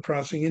transfer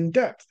pricing in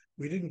depth.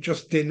 We didn't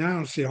just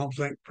denounce the arm's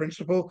length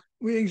principle,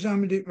 we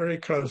examined it very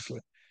closely.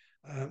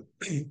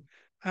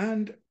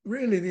 And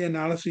really the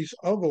analyses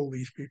of all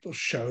these people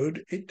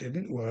showed it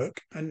didn't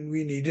work and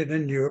we needed a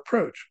new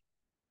approach.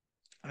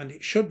 And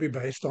it should be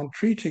based on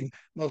treating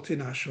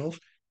multinationals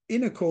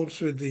in accordance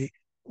with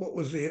what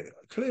was the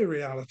clear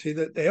reality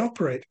that they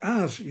operate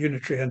as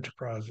unitary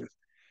enterprises,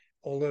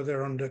 although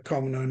they're under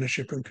common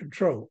ownership and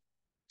control.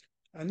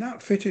 And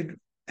that fitted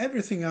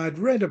everything I'd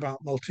read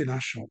about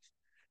multinationals,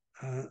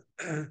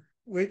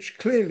 which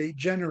clearly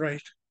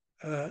generate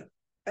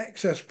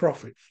excess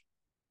profits,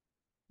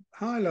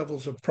 high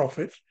levels of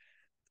profits,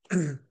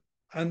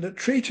 and that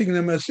treating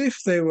them as if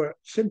they were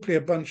simply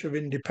a bunch of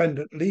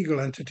independent legal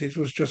entities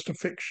was just a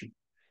fiction.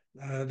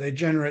 They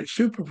generate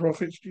super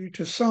profits due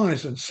to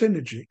size and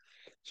synergy,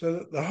 so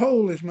that the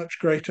whole is much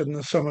greater than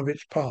the sum of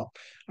its part.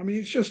 I mean,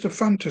 it's just a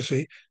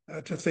fantasy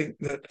to think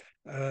that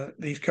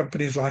these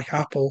companies like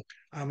Apple,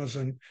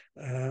 Amazon,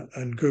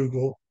 and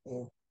Google,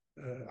 or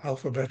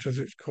Alphabet as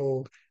it's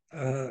called,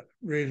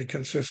 really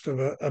consist of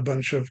a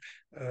bunch of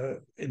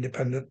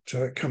independent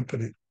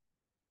companies.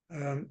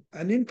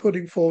 And in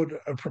putting forward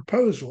a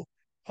proposal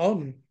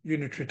on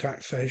unitary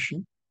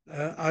taxation,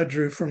 I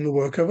drew from the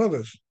work of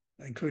others,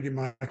 including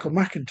Michael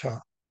McIntyre,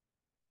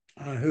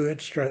 who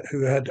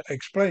had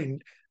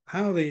explained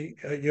how the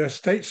US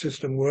state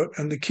system worked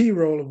and the key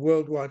role of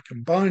worldwide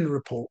combined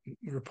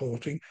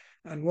reporting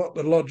and what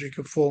the logic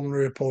of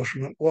formulary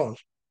apportionment was.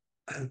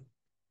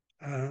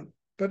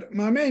 But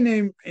my main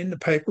aim in the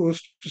paper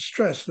was to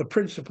stress the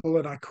principle,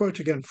 and I quote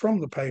again from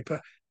the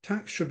paper,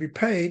 tax should be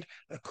paid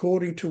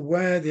according to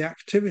where the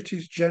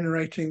activities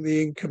generating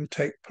the income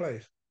take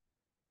place.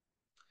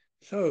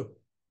 So,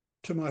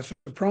 to my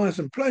surprise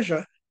and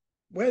pleasure,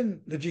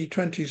 when the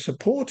G20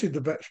 supported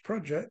the BEPS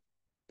project,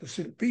 the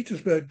St.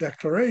 Petersburg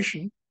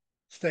Declaration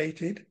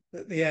stated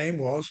that the aim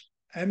was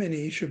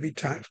M&E should be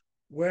taxed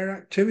where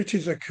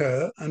activities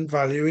occur and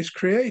value is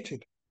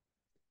created.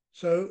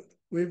 So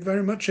we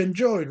very much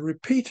enjoyed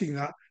repeating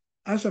that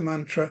as a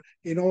mantra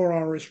in all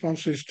our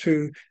responses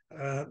to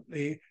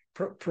the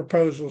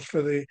proposals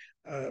for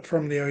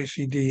from the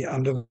OECD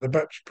under the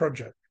BEPS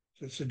project.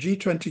 Since the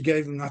G20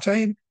 gave them that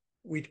aim,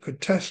 we could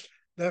test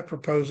their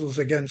proposals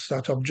against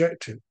that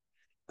objective.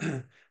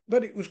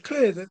 But it was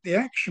clear that the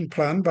action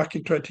plan back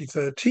in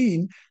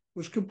 2013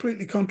 was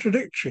completely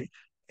contradictory.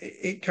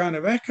 It kind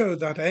of echoed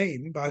that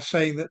aim by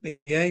saying that the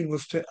aim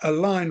was to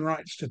align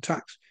rights to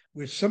tax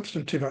with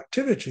substantive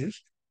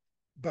activities,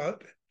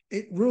 but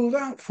it ruled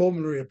out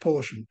formulary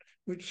apportionment,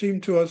 which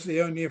seemed to us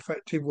the only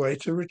effective way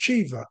to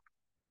achieve that.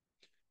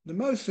 The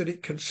most that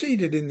it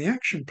conceded in the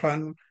action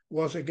plan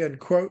was, again,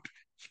 quote,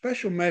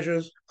 special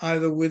measures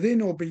either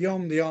within or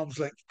beyond the arm's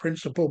length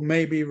principle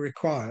may be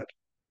required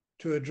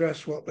to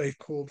address what they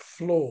called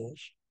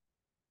flaws.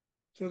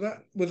 So that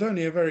was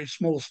only a very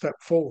small step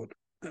forward.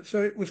 And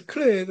so it was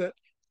clear that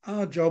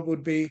our job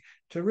would be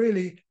to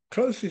really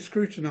closely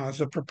scrutinize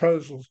the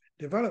proposals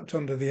developed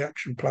under the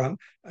action plan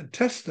and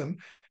test them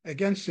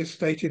against this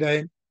stated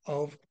aim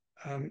of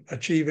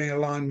achieving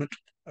alignment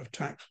of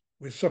tax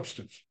with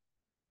substance.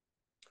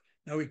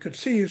 Now, we could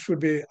see this would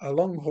be a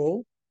long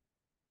haul,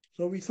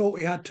 so we thought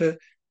we had to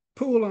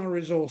pool our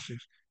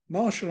resources,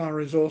 marshal our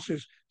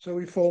resources, so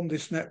we formed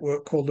this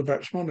network called the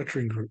BEPS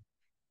Monitoring Group.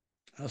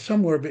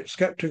 Some were a bit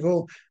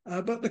skeptical,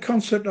 but the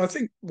concept, I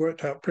think,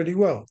 worked out pretty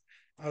well.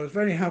 I was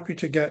very happy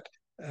to get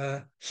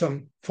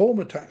some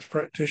former tax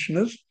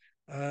practitioners,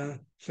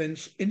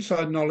 since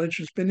inside knowledge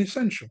has been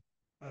essential.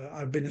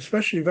 I've been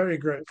especially very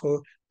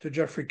grateful to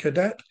Jeffrey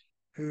Cadet,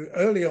 who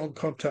early on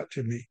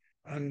contacted me,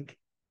 and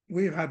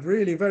we've had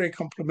really very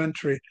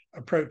complementary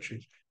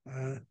approaches.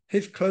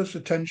 His close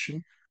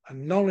attention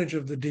and knowledge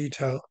of the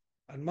detail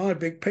and my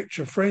big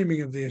picture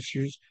framing of the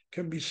issues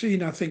can be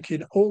seen, I think,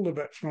 in all the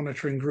BEPS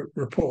Monitoring Group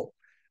report,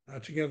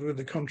 together with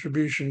the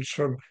contributions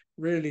from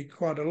really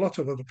quite a lot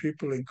of other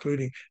people,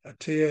 including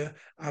Attiya,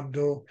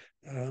 Abdul,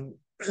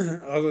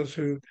 others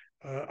who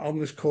are on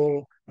this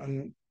call,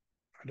 and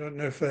I don't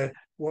know if they're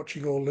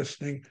watching or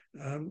listening,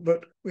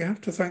 but we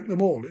have to thank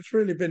them all. It's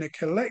really been a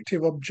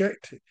collective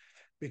objective,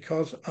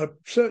 because I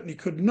certainly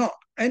could not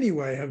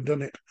anyway have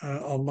done it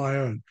on my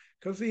own,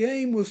 because the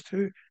aim was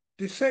to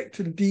dissect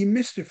and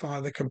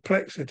demystify the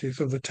complexities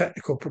of the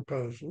technical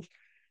proposals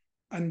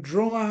and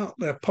draw out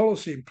their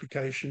policy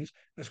implications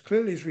as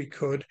clearly as we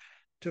could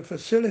to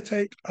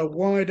facilitate a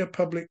wider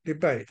public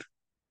debate.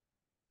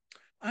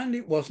 And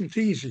it wasn't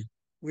easy.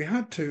 We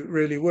had to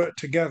really work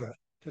together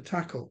to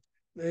tackle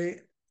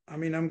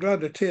I'm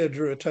glad Attiya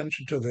drew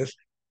attention to this,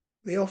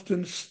 the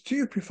often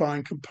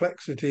stupefying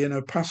complexity and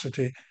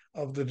opacity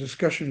of the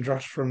discussion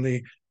drafts from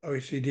the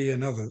OECD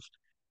and others.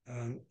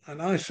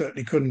 And I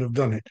certainly couldn't have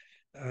done it.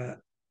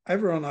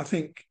 Everyone, I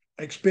think,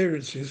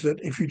 experiences that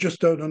if you just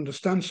don't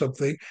understand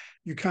something,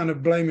 you kind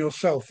of blame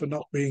yourself for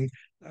not being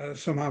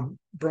somehow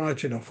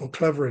bright enough or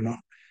clever enough.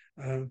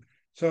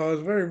 So I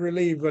was very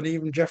relieved when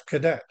even Jeff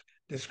Cadet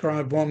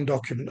described one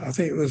document, I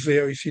think it was the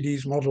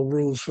OECD's model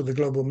rules for the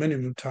global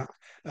minimum tax,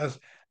 as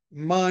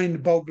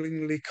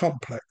mind-bogglingly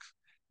complex,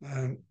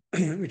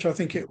 which I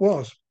think it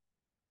was.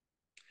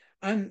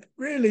 And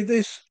really,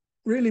 this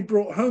really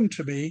brought home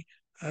to me,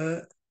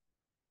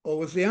 or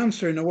was the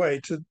answer in a way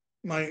to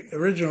my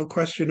original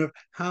question of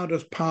how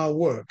does power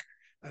work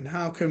and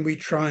how can we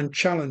try and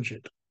challenge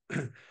it?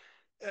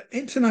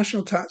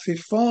 International tax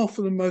is far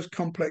from the most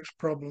complex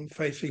problem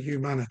facing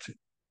humanity.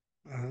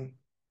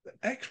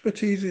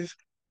 Expertise is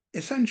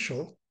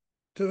essential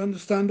to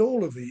understand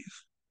all of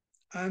these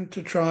and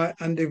to try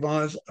and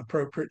devise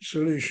appropriate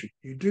solution.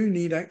 You do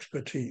need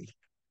expertise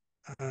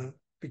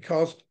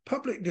because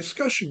public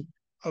discussion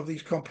of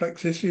these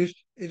complex issues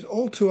is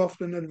all too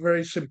often at a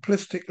very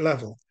simplistic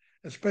level,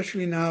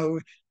 especially now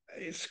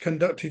it's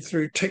conducted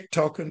through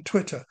TikTok and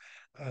Twitter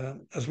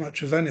as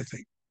much as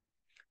anything.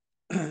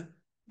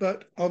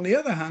 But on the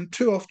other hand,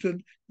 too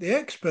often the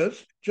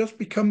experts just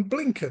become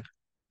blinkered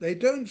they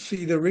don't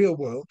see the real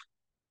world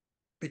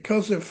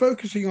because they're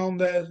focusing on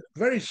their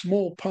very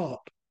small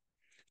part.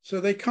 So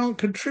they can't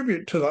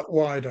contribute to that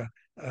wider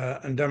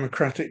and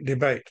democratic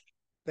debate.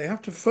 They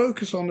have to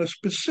focus on a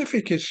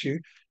specific issue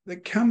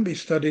that can be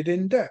studied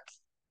in depth.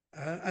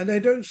 And they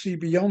don't see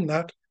beyond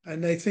that,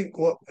 and they think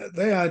what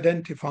they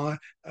identify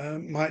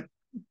might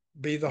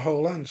be the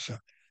whole answer.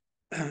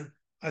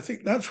 I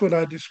think that's what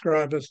I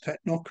describe as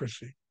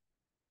technocracy.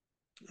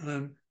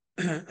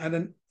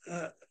 And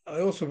I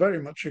also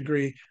very much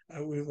agree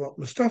with what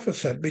Mustafa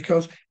said,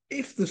 because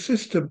if the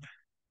system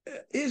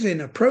is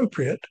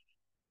inappropriate,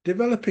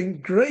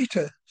 developing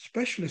greater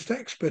specialist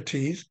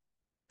expertise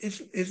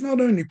is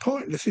not only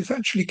pointless, it's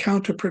actually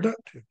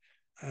counterproductive.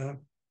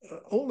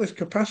 All this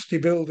capacity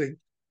building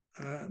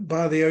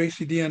by the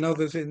OECD and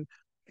others in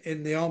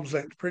the arm's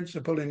length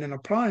principle and in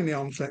applying the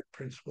arm's length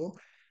principle,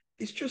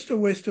 it's just a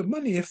waste of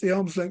money if the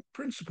arm's length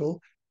principle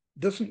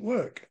doesn't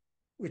work,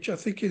 which I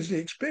think is the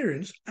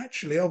experience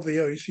actually of the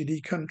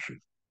OECD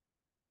countries.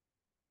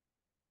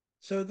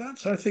 So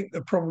that's, I think,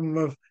 the problem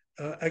of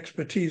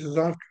expertise as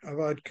I've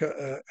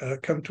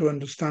come to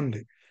understand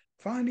it.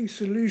 Finding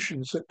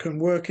solutions that can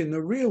work in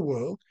the real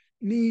world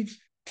needs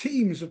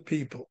teams of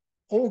people,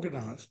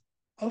 organized,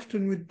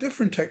 often with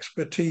different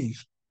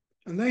expertise.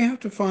 And they have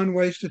to find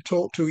ways to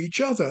talk to each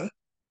other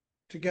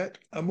to get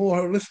a more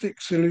holistic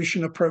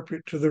solution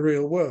appropriate to the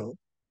real world.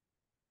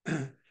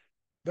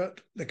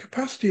 But the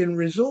capacity and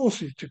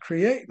resources to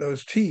create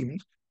those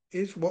teams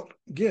is what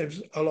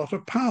gives a lot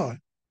of power,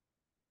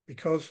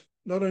 because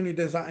not only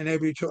does that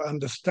enable you to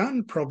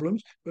understand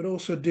problems, but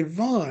also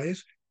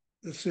devise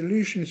the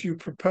solutions you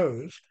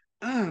propose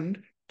and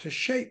to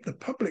shape the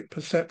public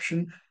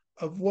perception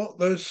of what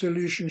those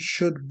solutions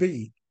should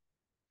be.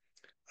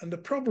 And the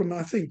problem,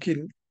 I think,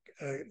 in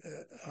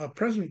our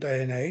present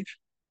day and age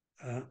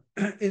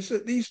is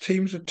that these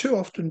teams are too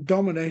often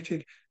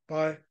dominated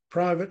by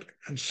private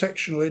and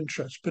sectional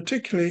interests,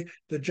 particularly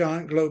the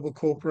giant global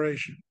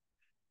corporations.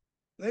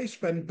 They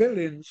spend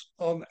billions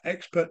on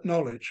expert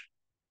knowledge,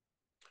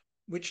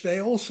 which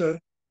they also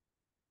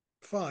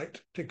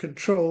fight to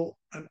control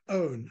and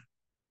own.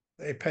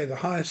 They pay the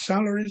highest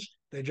salaries,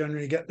 they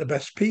generally get the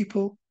best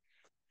people.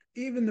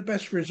 Even the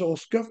best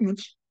resourced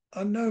governments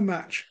are no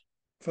match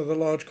for the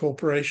large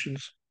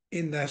corporations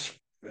in their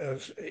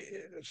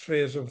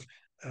spheres of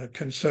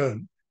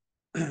concern.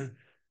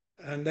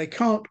 And they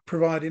can't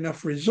provide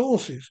enough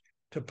resources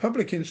to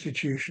public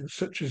institutions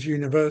such as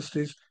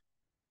universities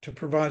to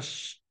provide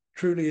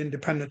truly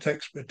independent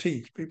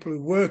expertise. People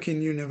who work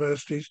in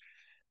universities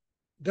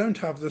don't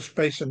have the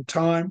space and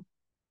time,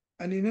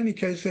 and in any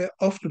case, they're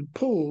often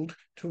pulled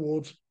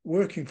towards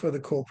working for the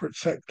corporate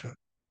sector.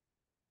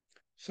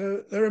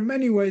 So there are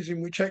many ways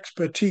in which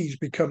expertise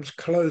becomes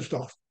closed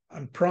off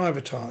and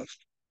privatized.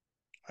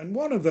 And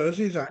one of those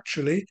is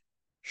actually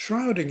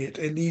shrouding it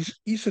in these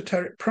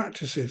esoteric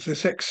practices,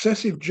 this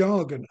excessive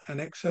jargon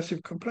and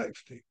excessive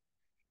complexity.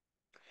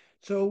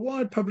 So a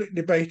wide public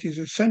debate is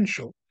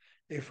essential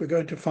if we're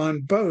going to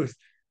find both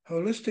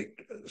holistic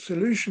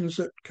solutions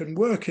that can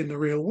work in the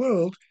real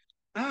world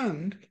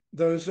and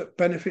those that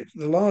benefit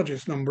the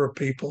largest number of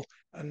people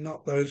and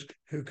not those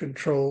who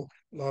control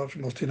large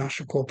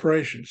multinational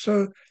corporations.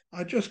 So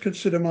I just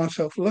consider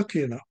myself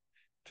lucky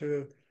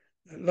to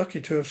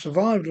have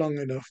survived long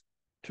enough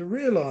to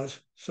realize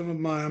some of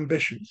my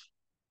ambitions.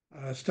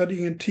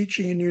 Studying and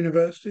teaching in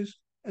universities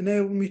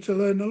enabled me to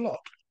learn a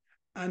lot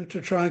and to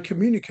try and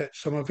communicate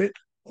some of it,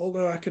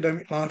 although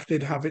academic life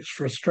did have its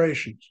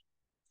frustrations.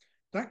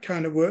 That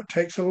kind of work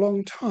takes a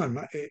long time.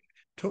 It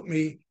took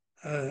me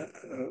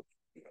a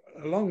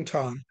long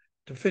time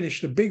to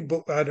finish the big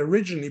book that I'd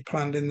originally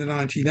planned in the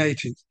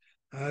 1980s.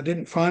 I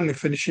didn't finally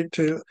finish it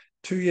till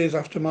 2 years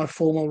after my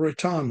formal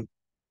retirement.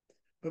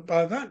 But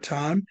by that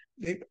time,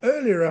 the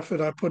earlier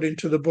effort I put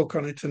into the book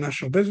on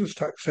international business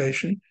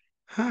taxation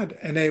had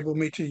enabled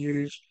me to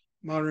use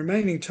my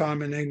remaining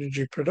time and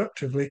energy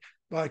productively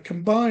by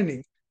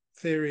combining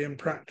theory and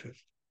practice.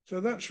 So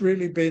that's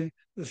really been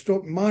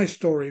my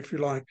story, if you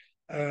like,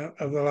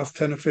 of the last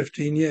 10 or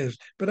 15 years.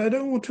 But I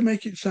don't want to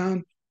make it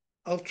sound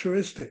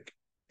altruistic.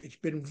 It's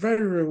been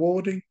very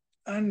rewarding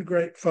and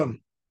great fun.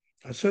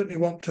 I certainly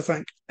want to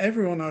thank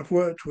everyone I've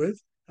worked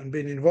with and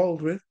been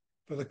involved with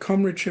for the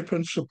comradeship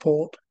and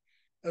support,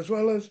 as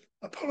well as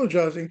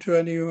apologizing to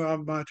any who I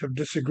might have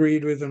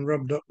disagreed with and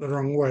rubbed up the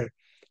wrong way.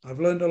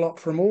 I've learned a lot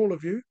from all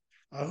of you.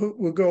 I hope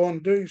we'll go on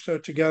doing so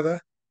together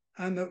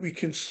and that we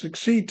can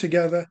succeed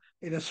together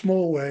in a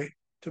small way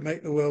to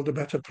make the world a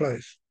better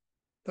place.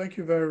 Thank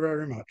you very,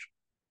 very much.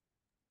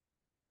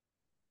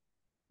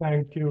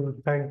 Thank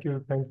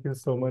you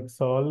so much,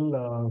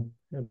 Sol.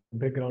 A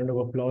big round of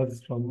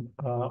applause from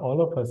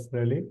all of us,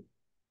 really.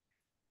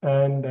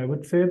 And I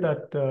would say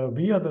that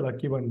we are the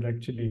lucky ones,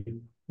 actually,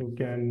 who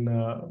can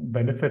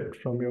benefit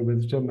from your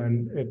wisdom.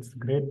 And it's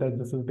great that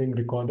this is being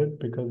recorded,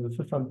 because this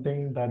is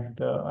something that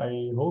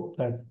I hope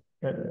that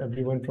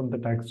everyone from the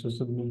tax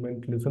justice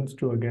movement listens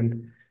to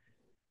again,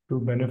 to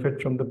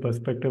benefit from the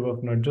perspective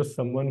of not just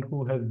someone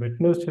who has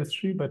witnessed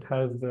history, but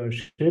has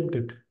shaped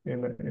it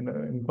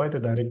in quite a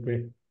direct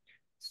way.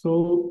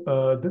 So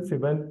this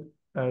event,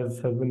 as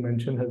has been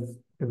mentioned,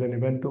 is an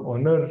event to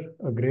honor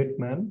a great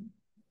man.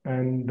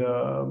 And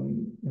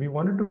we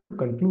wanted to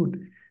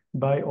conclude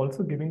by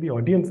also giving the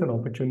audience an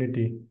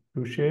opportunity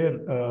to share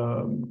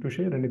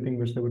anything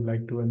which they would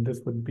like to. And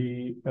this would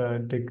be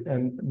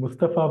and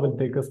Mustafa will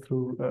take us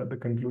through the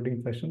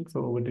concluding session.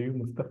 So over to you,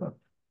 Mustafa.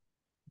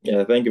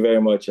 Yeah, thank you very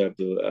much,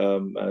 Abdul.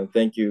 And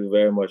thank you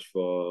very much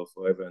for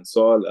everyone.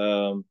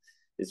 Sol,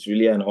 it's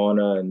really an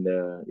honor and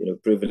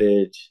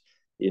privilege,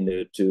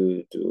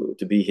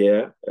 to be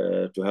here,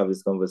 to have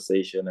this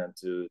conversation and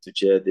to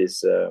chair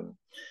this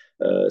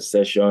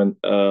session.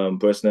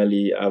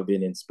 Personally, I've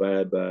been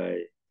inspired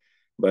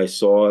by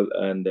Sol,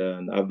 and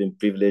I've been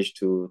privileged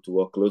to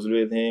work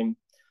closely with him.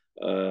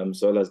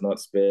 Sol has not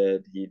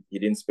spared; he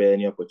didn't spare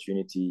any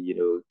opportunity,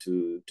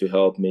 to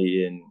help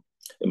me in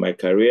my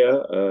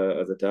career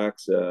as a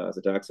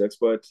tax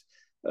expert,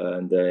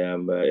 and I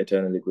am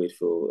eternally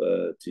grateful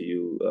to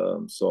you,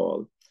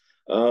 Sol.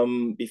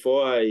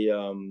 Before I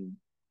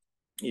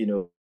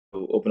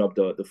open up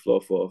the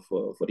floor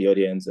for the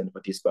audience and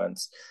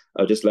participants,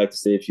 I'd just like to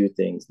say a few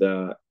things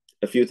that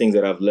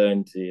I've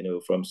learned,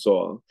 from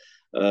Sol.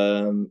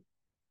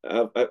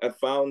 I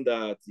found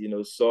that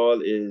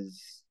Sol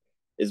is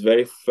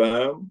very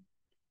firm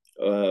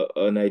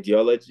on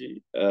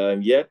ideology,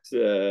 yet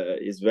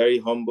is very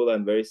humble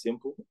and very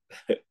simple.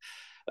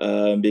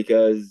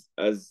 Because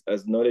as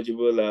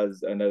knowledgeable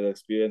and as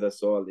experienced as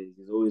Sol is,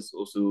 he's always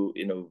also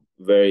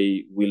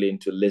very willing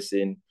to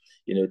listen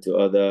to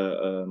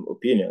other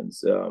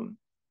opinions.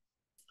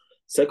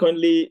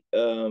 Secondly,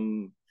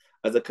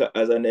 as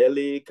an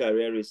early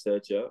career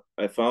researcher,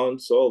 I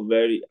found Sol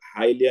very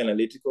highly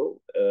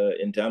analytical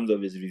in terms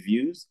of his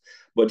reviews,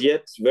 but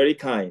yet very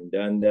kind,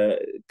 and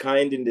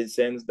kind in the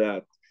sense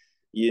that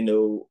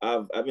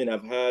I've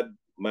had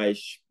my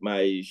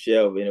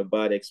share of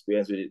bad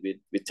experience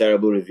with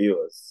terrible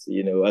reviewers.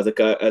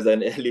 As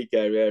an early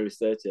career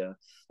researcher,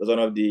 that's one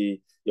of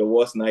your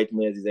worst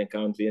nightmares is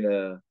encountering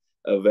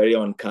a very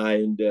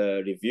unkind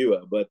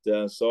reviewer. But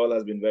Sol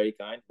has been very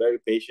kind, very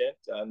patient,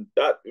 and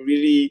that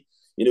really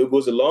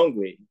goes a long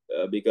way,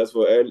 because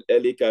for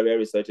early career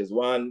researchers,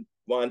 one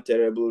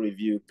terrible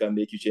review can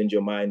make you change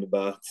your mind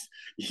about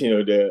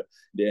the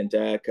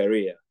entire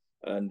career.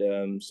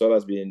 And Sol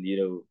has been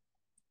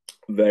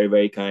very,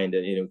 very kind,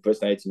 and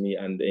personally to me,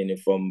 and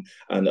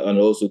and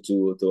also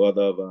to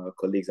other of our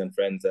colleagues and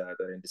friends that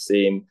are in the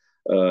same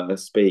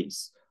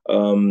space.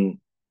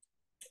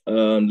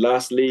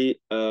 Lastly,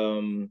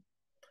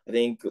 I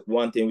think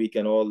one thing we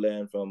can all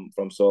learn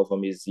from Sol,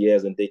 from his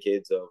years and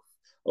decades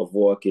of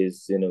work,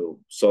 is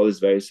Sol is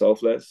very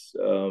selfless,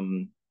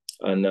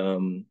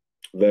 and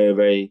very,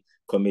 very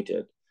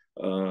committed.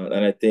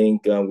 And I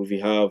think if we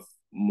have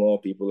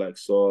more people like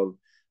Sol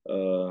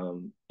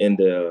in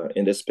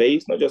the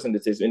space, not just in the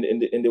States,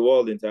 in the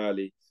world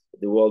entirely,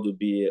 the world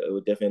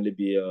would definitely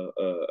be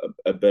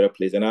a better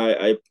place. And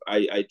I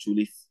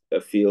truly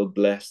feel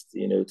blessed,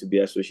 to be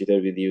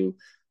associated with you.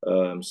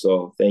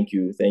 So thank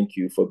you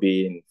for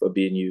being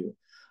you.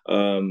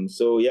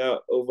 So yeah,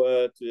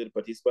 over to the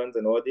participants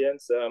and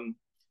audience.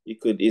 You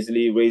could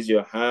easily raise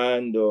your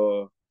hand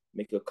or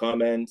make a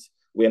comment.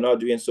 We're not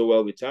doing so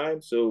well with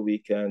time, so we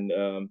can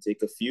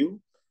take a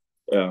few.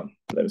 Let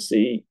me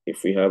see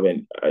if we have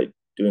any. I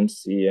don't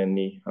see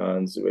any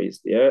hands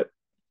raised yet.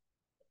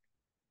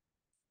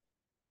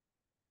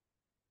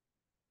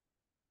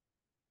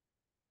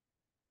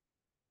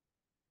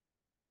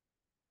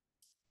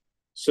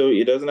 So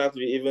it doesn't have to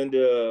be even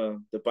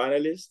the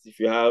panelists. If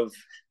you have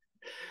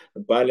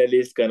the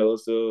panelists can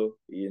also,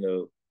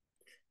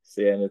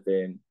 say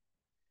anything.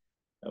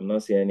 I'm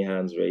not seeing any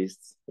hands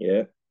raised.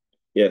 Yeah.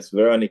 Yes,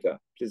 Veronica,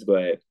 please go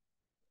ahead.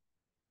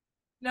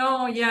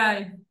 No,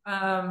 yeah.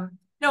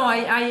 No,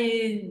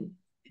 I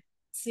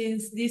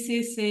since this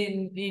is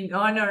in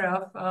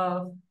honor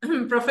of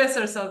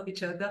Professor Sol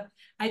Picciotto,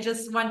 I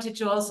just wanted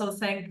to also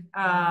thank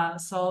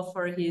Sol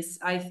for his,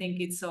 I think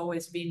it's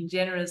always been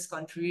generous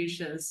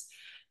contributions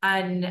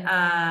and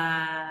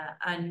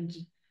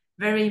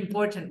very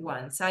important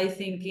ones. I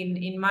think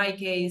in my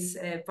case,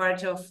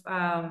 part of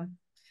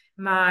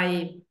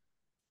my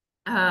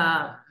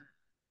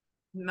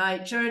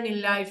journey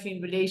in life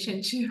in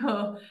relation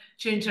to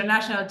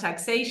international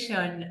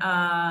taxation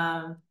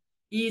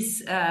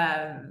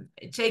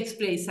it takes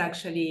place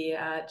actually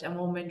at a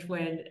moment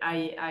when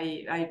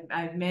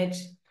I met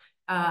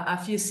a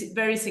few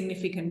very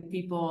significant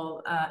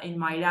people in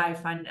my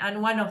life,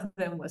 and one of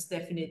them was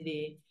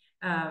definitely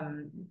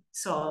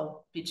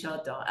Sol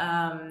Picciotto.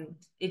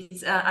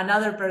 It's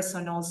another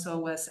person also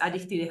was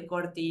Attiya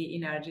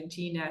in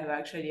Argentina, who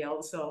actually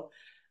also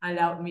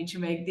allowed me to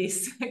make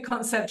this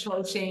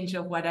conceptual change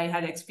of what I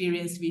had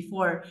experienced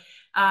before.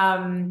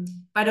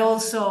 But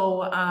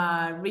also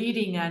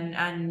reading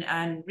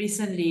and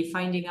recently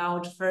finding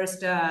out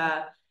first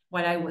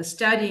what I was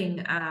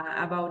studying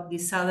about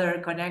these other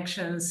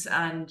connections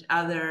and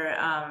other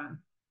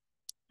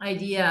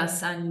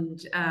ideas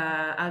and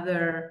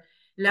other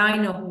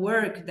line of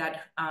work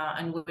that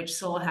on which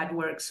Sol had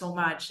worked so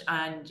much,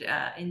 and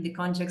in the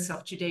context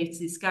of today's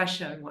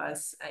discussion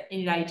was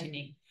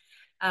enlightening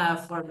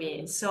for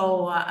me.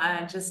 So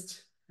I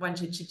just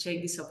wanted to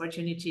take this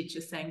opportunity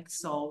to thank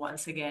Sol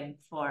once again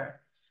for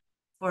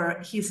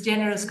his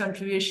generous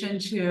contribution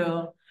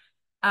to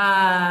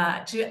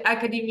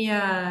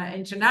academia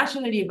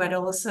internationally, but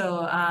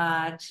also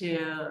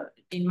to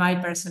in my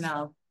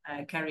personal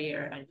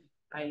career and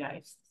my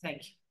life.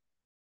 Thank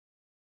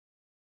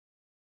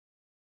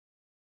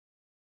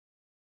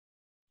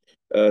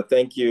you.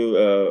 Thank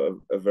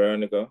you,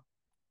 Veronica.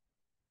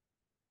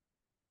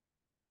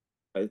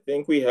 I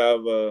think we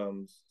have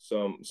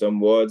some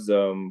words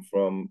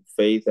from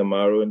Faith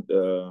Amaro, and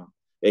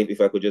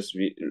if I could just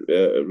read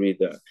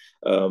that.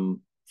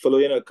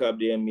 Following a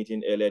CAPDM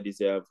meeting earlier this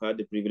year, I've had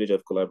the privilege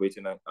of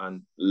collaborating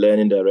and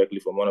learning directly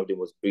from one of the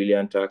most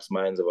brilliant tax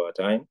minds of our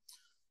time.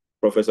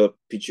 Professor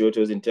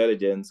Picciotto's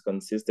intelligence,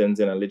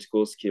 consistency, and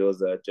analytical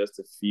skills are just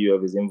a few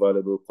of his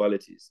invaluable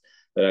qualities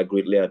that I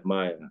greatly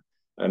admire.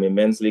 I'm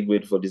immensely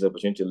grateful for this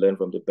opportunity to learn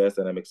from the best,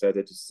 and I'm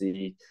excited to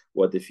see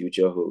what the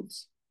future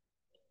holds.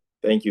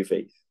 Thank you,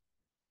 Faith.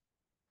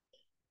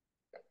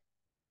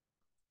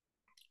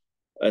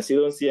 I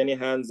still don't see any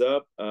hands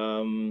up.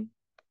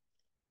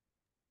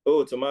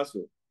 Oh,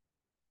 Tommaso.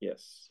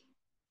 Yes.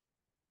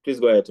 Please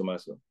go ahead,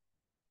 Tommaso.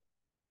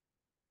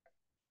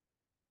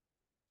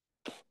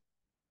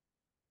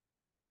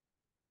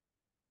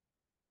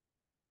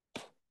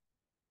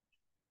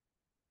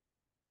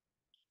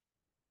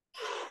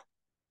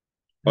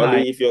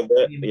 Only if you're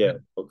there. Yeah.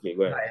 Okay,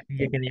 go ahead. Hi,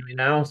 you can hear me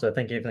now. So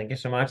thank you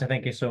so much. And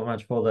thank you so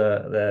much for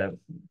the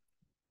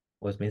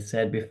what's been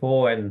said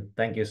before, and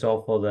thank you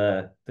so for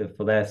the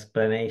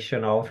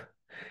explanation of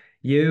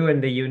you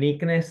and the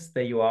uniqueness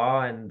that you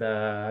are. And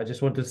I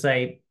just want to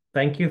say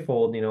thank you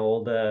for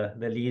all the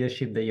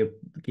leadership that you've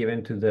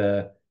given to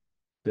the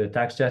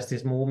tax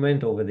justice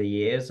movement over the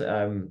years.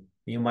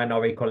 You might not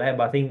recollect,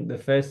 but I think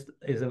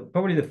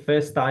probably the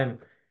first time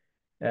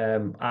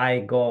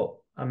I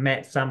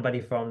met somebody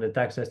from the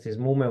tax justice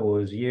movement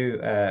was you.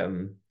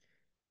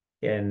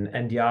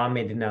 And the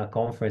army in a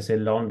conference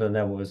in London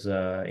that was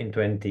in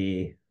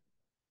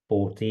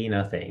 2014,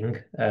 I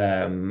think.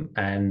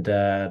 And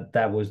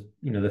that was,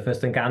 the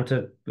first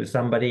encounter with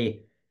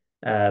somebody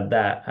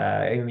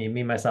that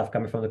me myself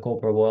coming from the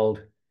corporate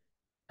world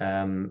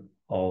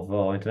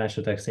of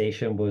international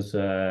taxation was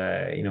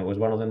was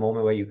one of the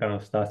moments where you kind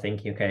of start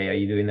thinking, okay, are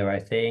you doing the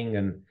right thing,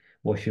 and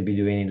what should be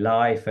doing in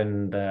life?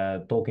 And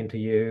talking to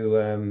you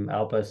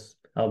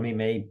help me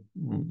make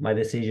my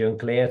decision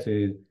clear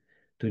to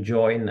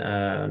join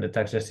the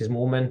tax justice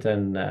movement,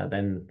 and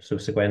then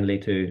subsequently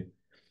to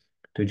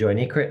join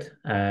ICRIT.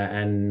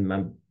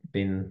 And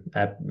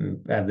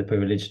have the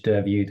privilege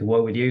to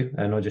work with you,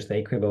 and not just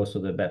ICRIT, but also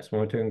the BEPS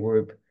monitoring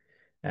group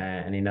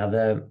and in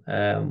other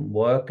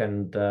work.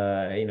 And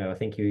I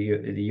think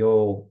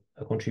your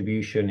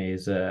contribution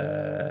is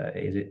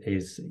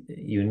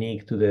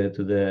unique to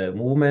the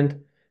movement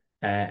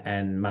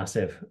and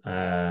massive.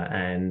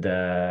 And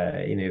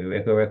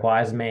it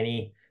requires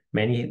many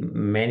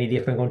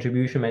different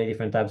contribution, many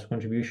different types of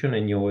contribution,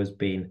 and yours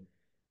been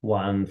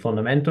one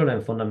fundamental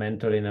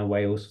in a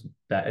way also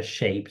that has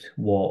shaped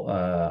what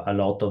a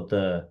lot of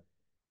the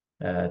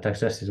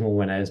tax justice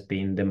movement has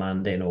been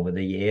demanding over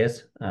the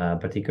years,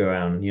 particularly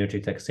around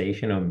unitary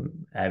taxation,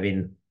 and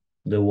having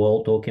the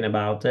world talking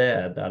about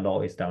it. A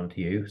lot is down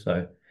to you.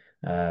 So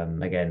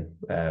again,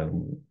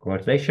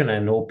 congratulations,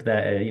 and hope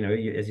that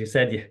as you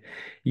said,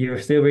 you're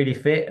still really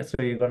fit, so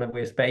we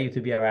expect you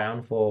to be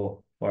around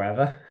for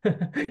forever,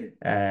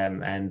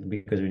 and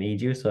because we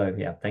need you. So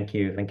yeah, thank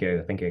you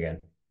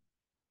again.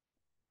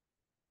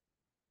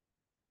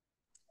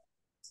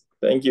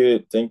 Thank you,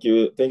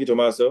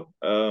 Tommaso.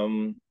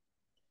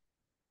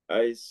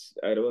 I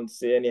don't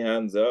see any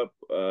hands up.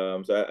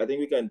 So I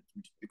think we can,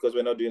 because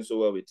we're not doing so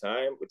well with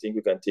time, we think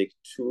we can take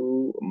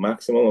 2,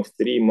 maximum of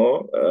 3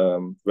 more,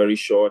 very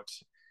short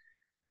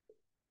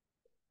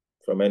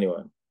from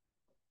anyone.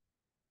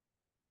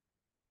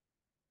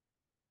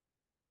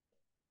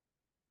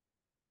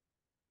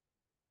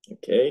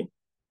 Okay.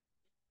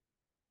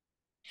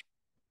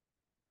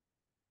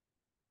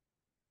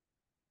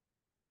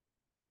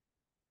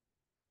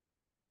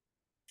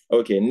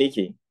 Okay,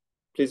 Nikki,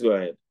 please go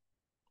ahead.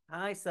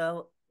 Hi,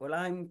 Sol. Well,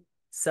 I'm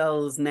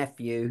Sol's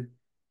nephew.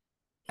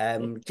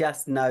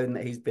 Just known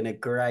that he's been a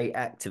great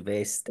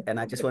activist, and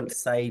I just want to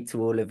say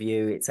to all of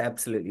you, it's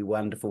absolutely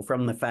wonderful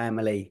from the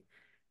family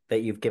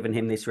that you've given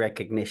him this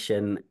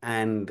recognition,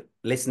 and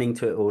listening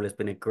to it all has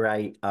been a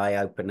great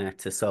eye-opener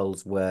to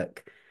Sol's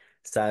work.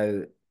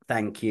 So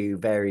thank you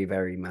very,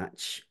 very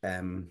much.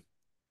 And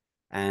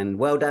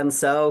well done,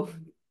 Sol.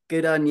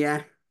 Good on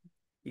you.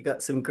 You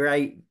got some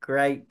great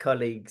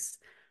colleagues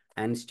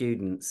and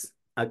students.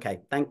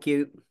 Okay, thank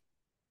you.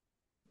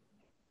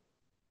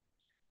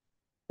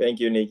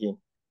 Thank you, Nikki.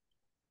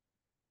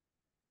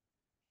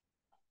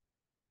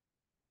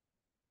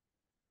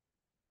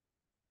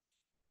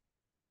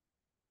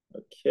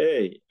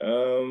 Okay.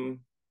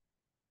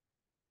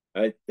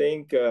 I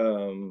think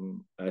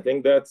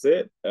that's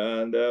it,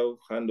 and I'll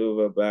hand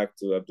over back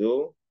to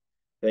Abdul.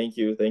 Thank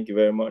you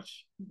very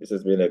much. This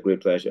has been a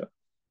great pleasure.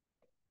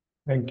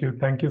 Thank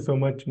you so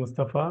much,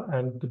 Mustafa,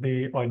 and to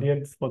the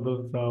audience for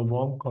those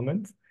warm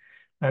comments.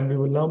 And we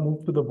will now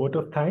move to the vote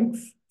of thanks.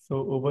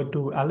 So over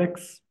to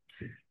Alex.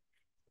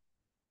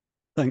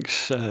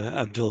 Thanks,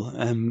 Abdul.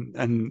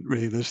 And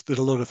really, there's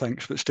a lot of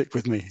thanks, but stick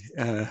with me.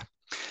 I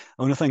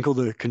want to thank all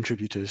the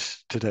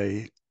contributors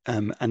today,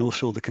 and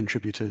also all the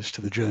contributors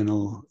to the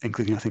journal,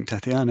 including I think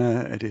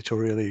Tatiana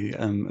editorially,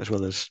 as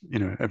well as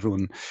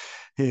everyone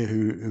here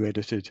who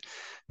edited,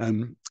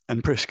 and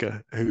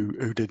Prisca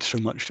who did so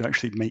much to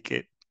actually make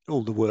it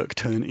all the work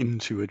turn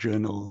into a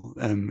journal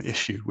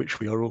issue, which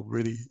we are all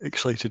really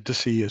excited to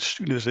see as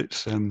soon as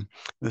it's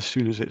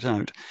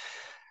out.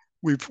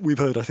 We've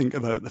heard, I think,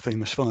 about the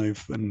famous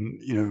five, and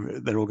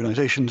their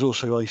organisations,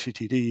 also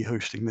ICTD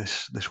hosting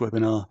this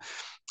webinar,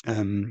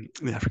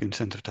 the African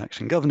Centre for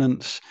Tax and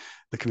Governance,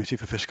 the Committee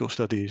for Fiscal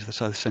Studies, the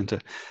South Centre,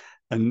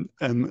 and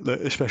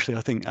especially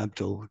I think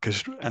Abdul,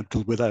 because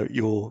Abdul, without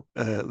your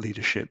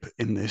leadership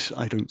in this,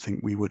 I don't think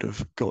we would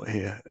have got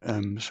here.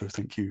 So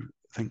thank you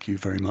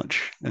very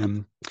much.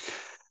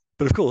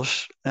 But of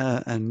course,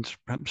 and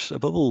perhaps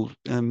above all,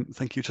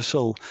 thank you to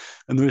Sol.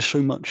 And there is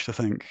so much to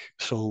thank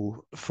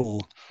Sol for.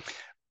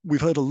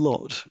 We've heard a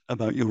lot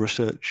about your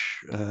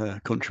research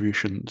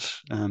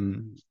contributions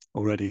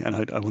already, and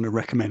I want to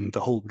recommend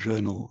the whole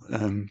journal.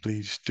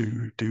 Please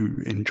do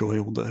enjoy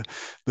all the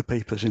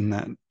papers in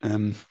that.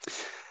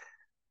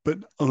 But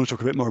I want to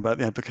talk a bit more about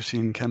the advocacy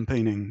and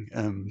campaigning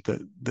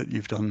that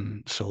you've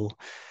done, Sol.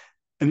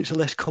 And it's a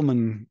less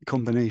common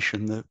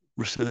combination, the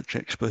research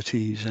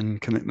expertise and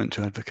commitment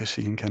to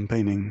advocacy and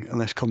campaigning, a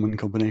less common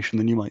combination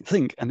than you might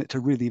think, and it's a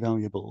really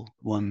valuable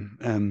one.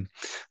 And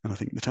I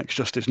think the Tax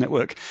Justice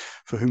Network,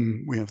 for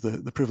whom we have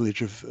the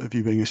privilege of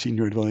you being a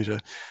senior advisor,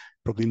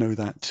 probably know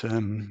that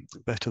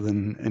better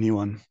than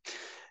anyone.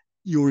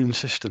 Your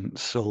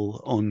insistence,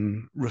 Sol,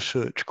 on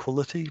research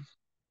quality,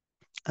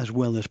 as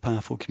well as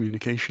powerful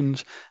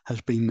communications,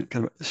 has been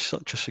kind of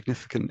such a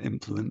significant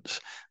influence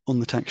on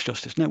the Tax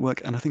Justice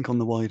Network, and I think on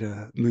the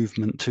wider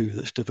movement too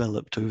that's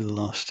developed over the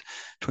last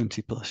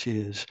 20 plus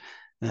years.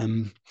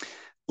 On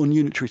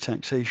unitary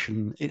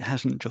taxation, it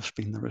hasn't just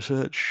been the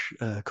research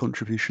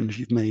contributions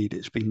you've made,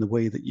 it's been the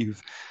way that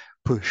you've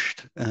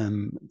pushed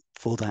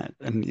for that,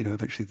 and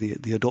eventually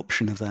the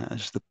adoption of that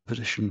as the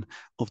position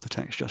of the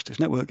Tax Justice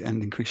Network,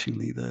 and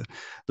increasingly the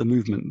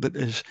movement, that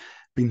has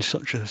been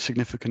such a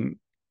significant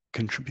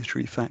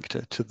contributory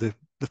factor to the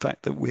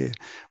fact that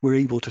we're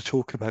able to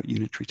talk about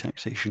unitary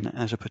taxation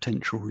as a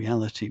potential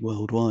reality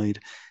worldwide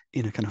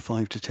in a kind of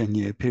 5 to 10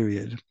 year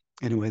period,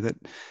 in a way that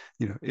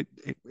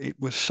it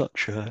was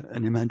such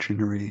an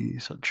imaginary,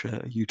 such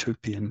a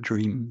utopian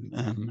dream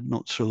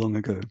not so long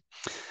ago.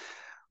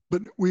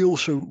 But we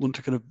also want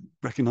to kind of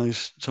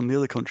recognize some of the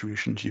other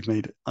contributions you've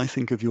made. I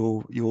think of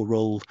your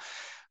role,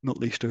 not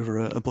least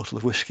over a bottle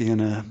of whiskey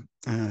and a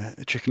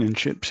chicken and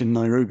chips in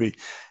Nairobi,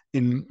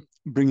 in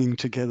bringing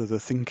together the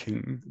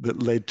thinking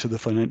that led to the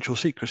Financial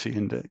Secrecy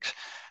Index,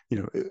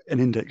 an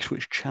index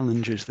which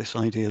challenges this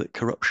idea that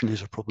corruption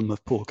is a problem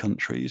of poor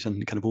countries,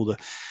 and kind of all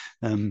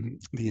the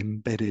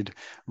embedded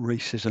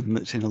racism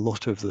that's in a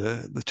lot of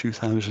the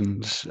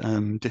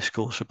 2000s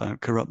discourse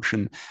about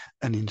corruption,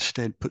 and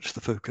instead puts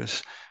the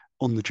focus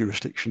on the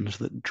jurisdictions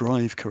that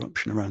drive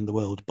corruption around the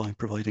world by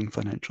providing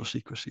financial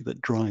secrecy,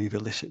 that drive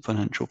illicit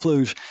financial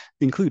flows,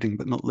 including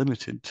but not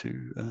limited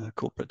to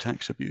corporate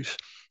tax abuse.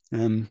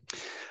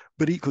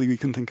 But equally, we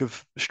can think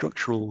of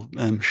structural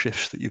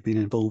shifts that you've been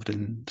involved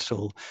in,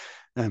 Sol.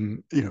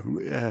 Jointly,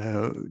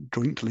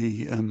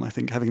 I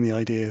think having the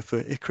idea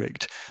for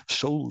ICRICT,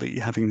 solely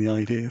having the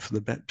idea for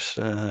the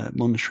BEPS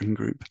monitoring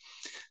group.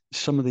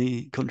 Some of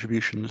the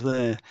contributions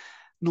there,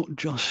 not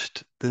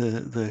just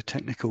the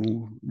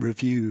technical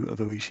review of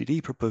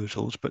OECD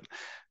proposals, but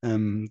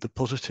the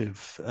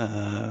positive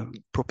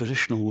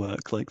propositional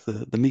work like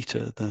the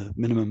meter, the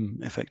minimum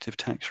effective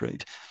tax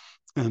rate,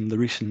 the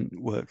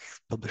recent work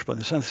published by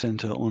the South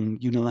Centre on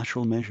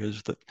unilateral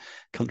measures that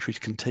countries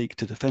can take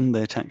to defend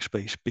their tax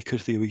base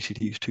because the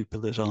OECD's 2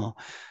 pillars are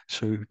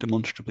so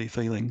demonstrably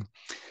failing.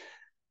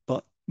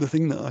 But the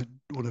thing that I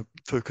want to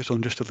focus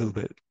on just a little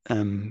bit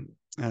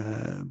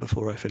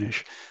before I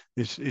finish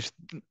is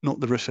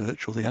not the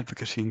research or the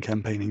advocacy and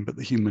campaigning, but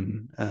the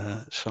human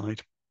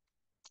side.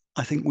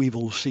 I think we've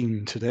all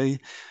seen today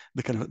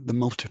the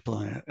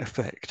multiplier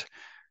effect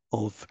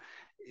of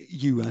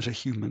you as a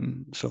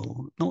human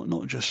soul,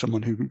 not just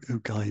someone who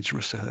guides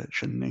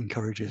research and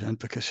encourages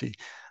advocacy,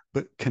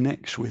 but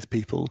connects with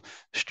people,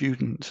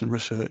 students and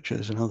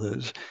researchers and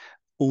others,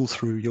 all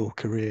through your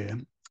career.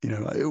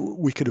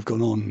 We could have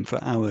gone on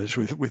for hours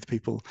with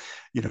people,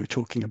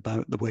 talking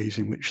about the ways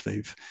in which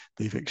they've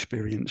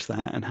experienced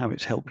that and how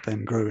it's helped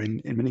them grow, in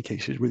many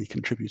cases really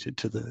contributed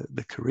to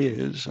the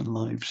careers and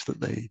lives that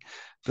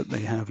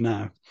they have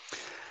now.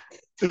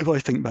 If I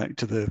think back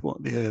to the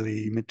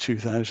early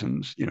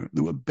mid-2000s,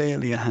 there were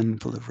barely a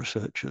handful of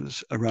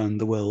researchers around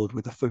the world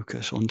with a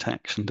focus on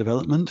tax and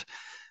development.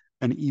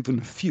 and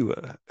even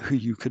fewer who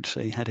you could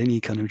say had any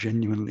kind of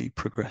genuinely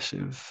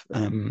progressive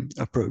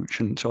approach.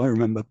 And so I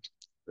remember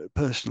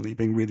personally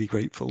being really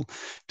grateful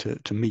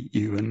to meet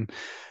you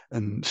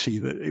and see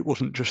that it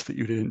wasn't just that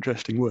you did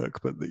interesting work,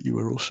 but that you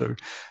were also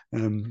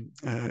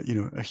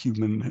a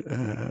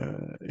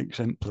human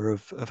exemplar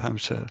of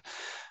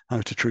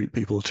how to treat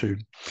people too.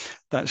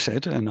 That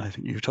said, and I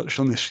think you've touched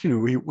on this,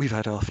 we've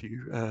had our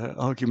few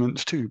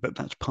arguments too, but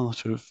that's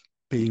part of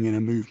being in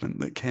a movement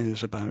that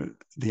cares about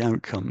the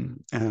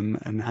outcome,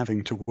 and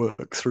having to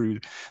work through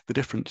the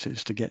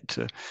differences to get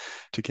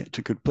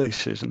to good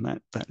places, and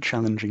that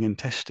challenging and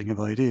testing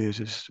of ideas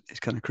is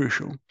kind of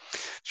crucial.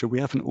 So we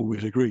haven't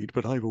always agreed,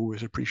 but I've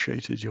always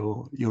appreciated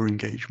your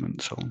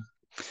engagement, Sol.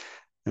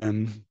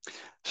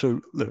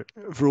 So look,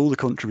 for all the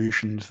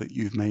contributions that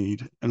you've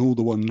made and all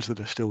the ones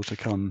that are still to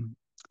come,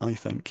 I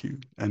thank you,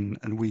 and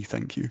we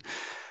thank you.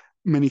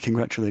 Many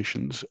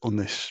congratulations on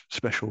this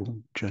special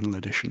journal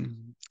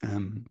edition,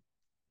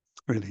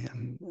 really,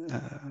 and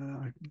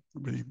I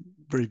really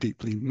very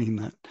deeply mean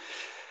that.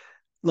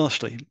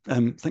 Lastly,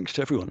 thanks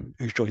to everyone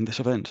who's joined this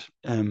event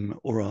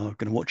or are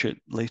going to watch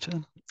it later,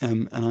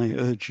 and I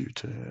urge you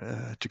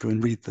to go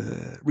and read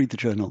the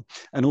journal,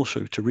 and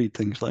also to read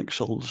things like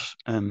Sol's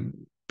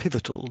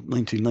pivotal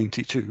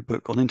 1992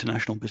 book on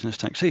international business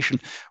taxation,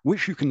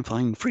 which you can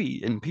find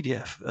free in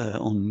PDF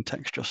on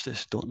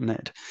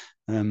taxjustice.net.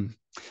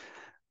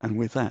 And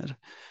with that,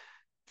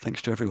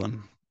 thanks to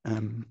everyone,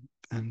 and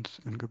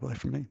goodbye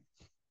from me.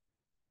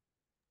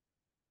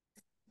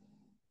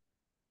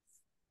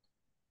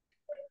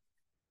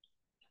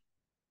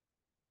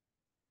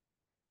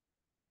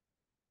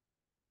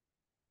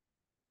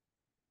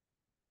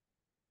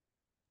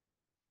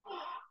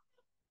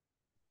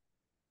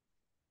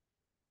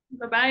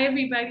 Bye-bye,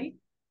 everybody.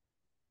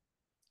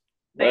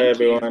 Bye,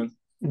 everyone.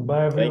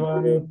 Bye,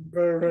 everyone. Thank you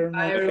very, very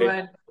Bye, much.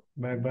 everyone.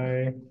 Bye-bye.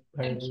 Bye,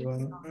 Thank you.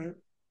 everyone.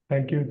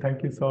 Thank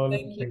you, Sol.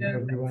 Thank you. Thank you,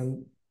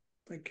 everyone.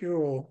 Thank you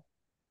all.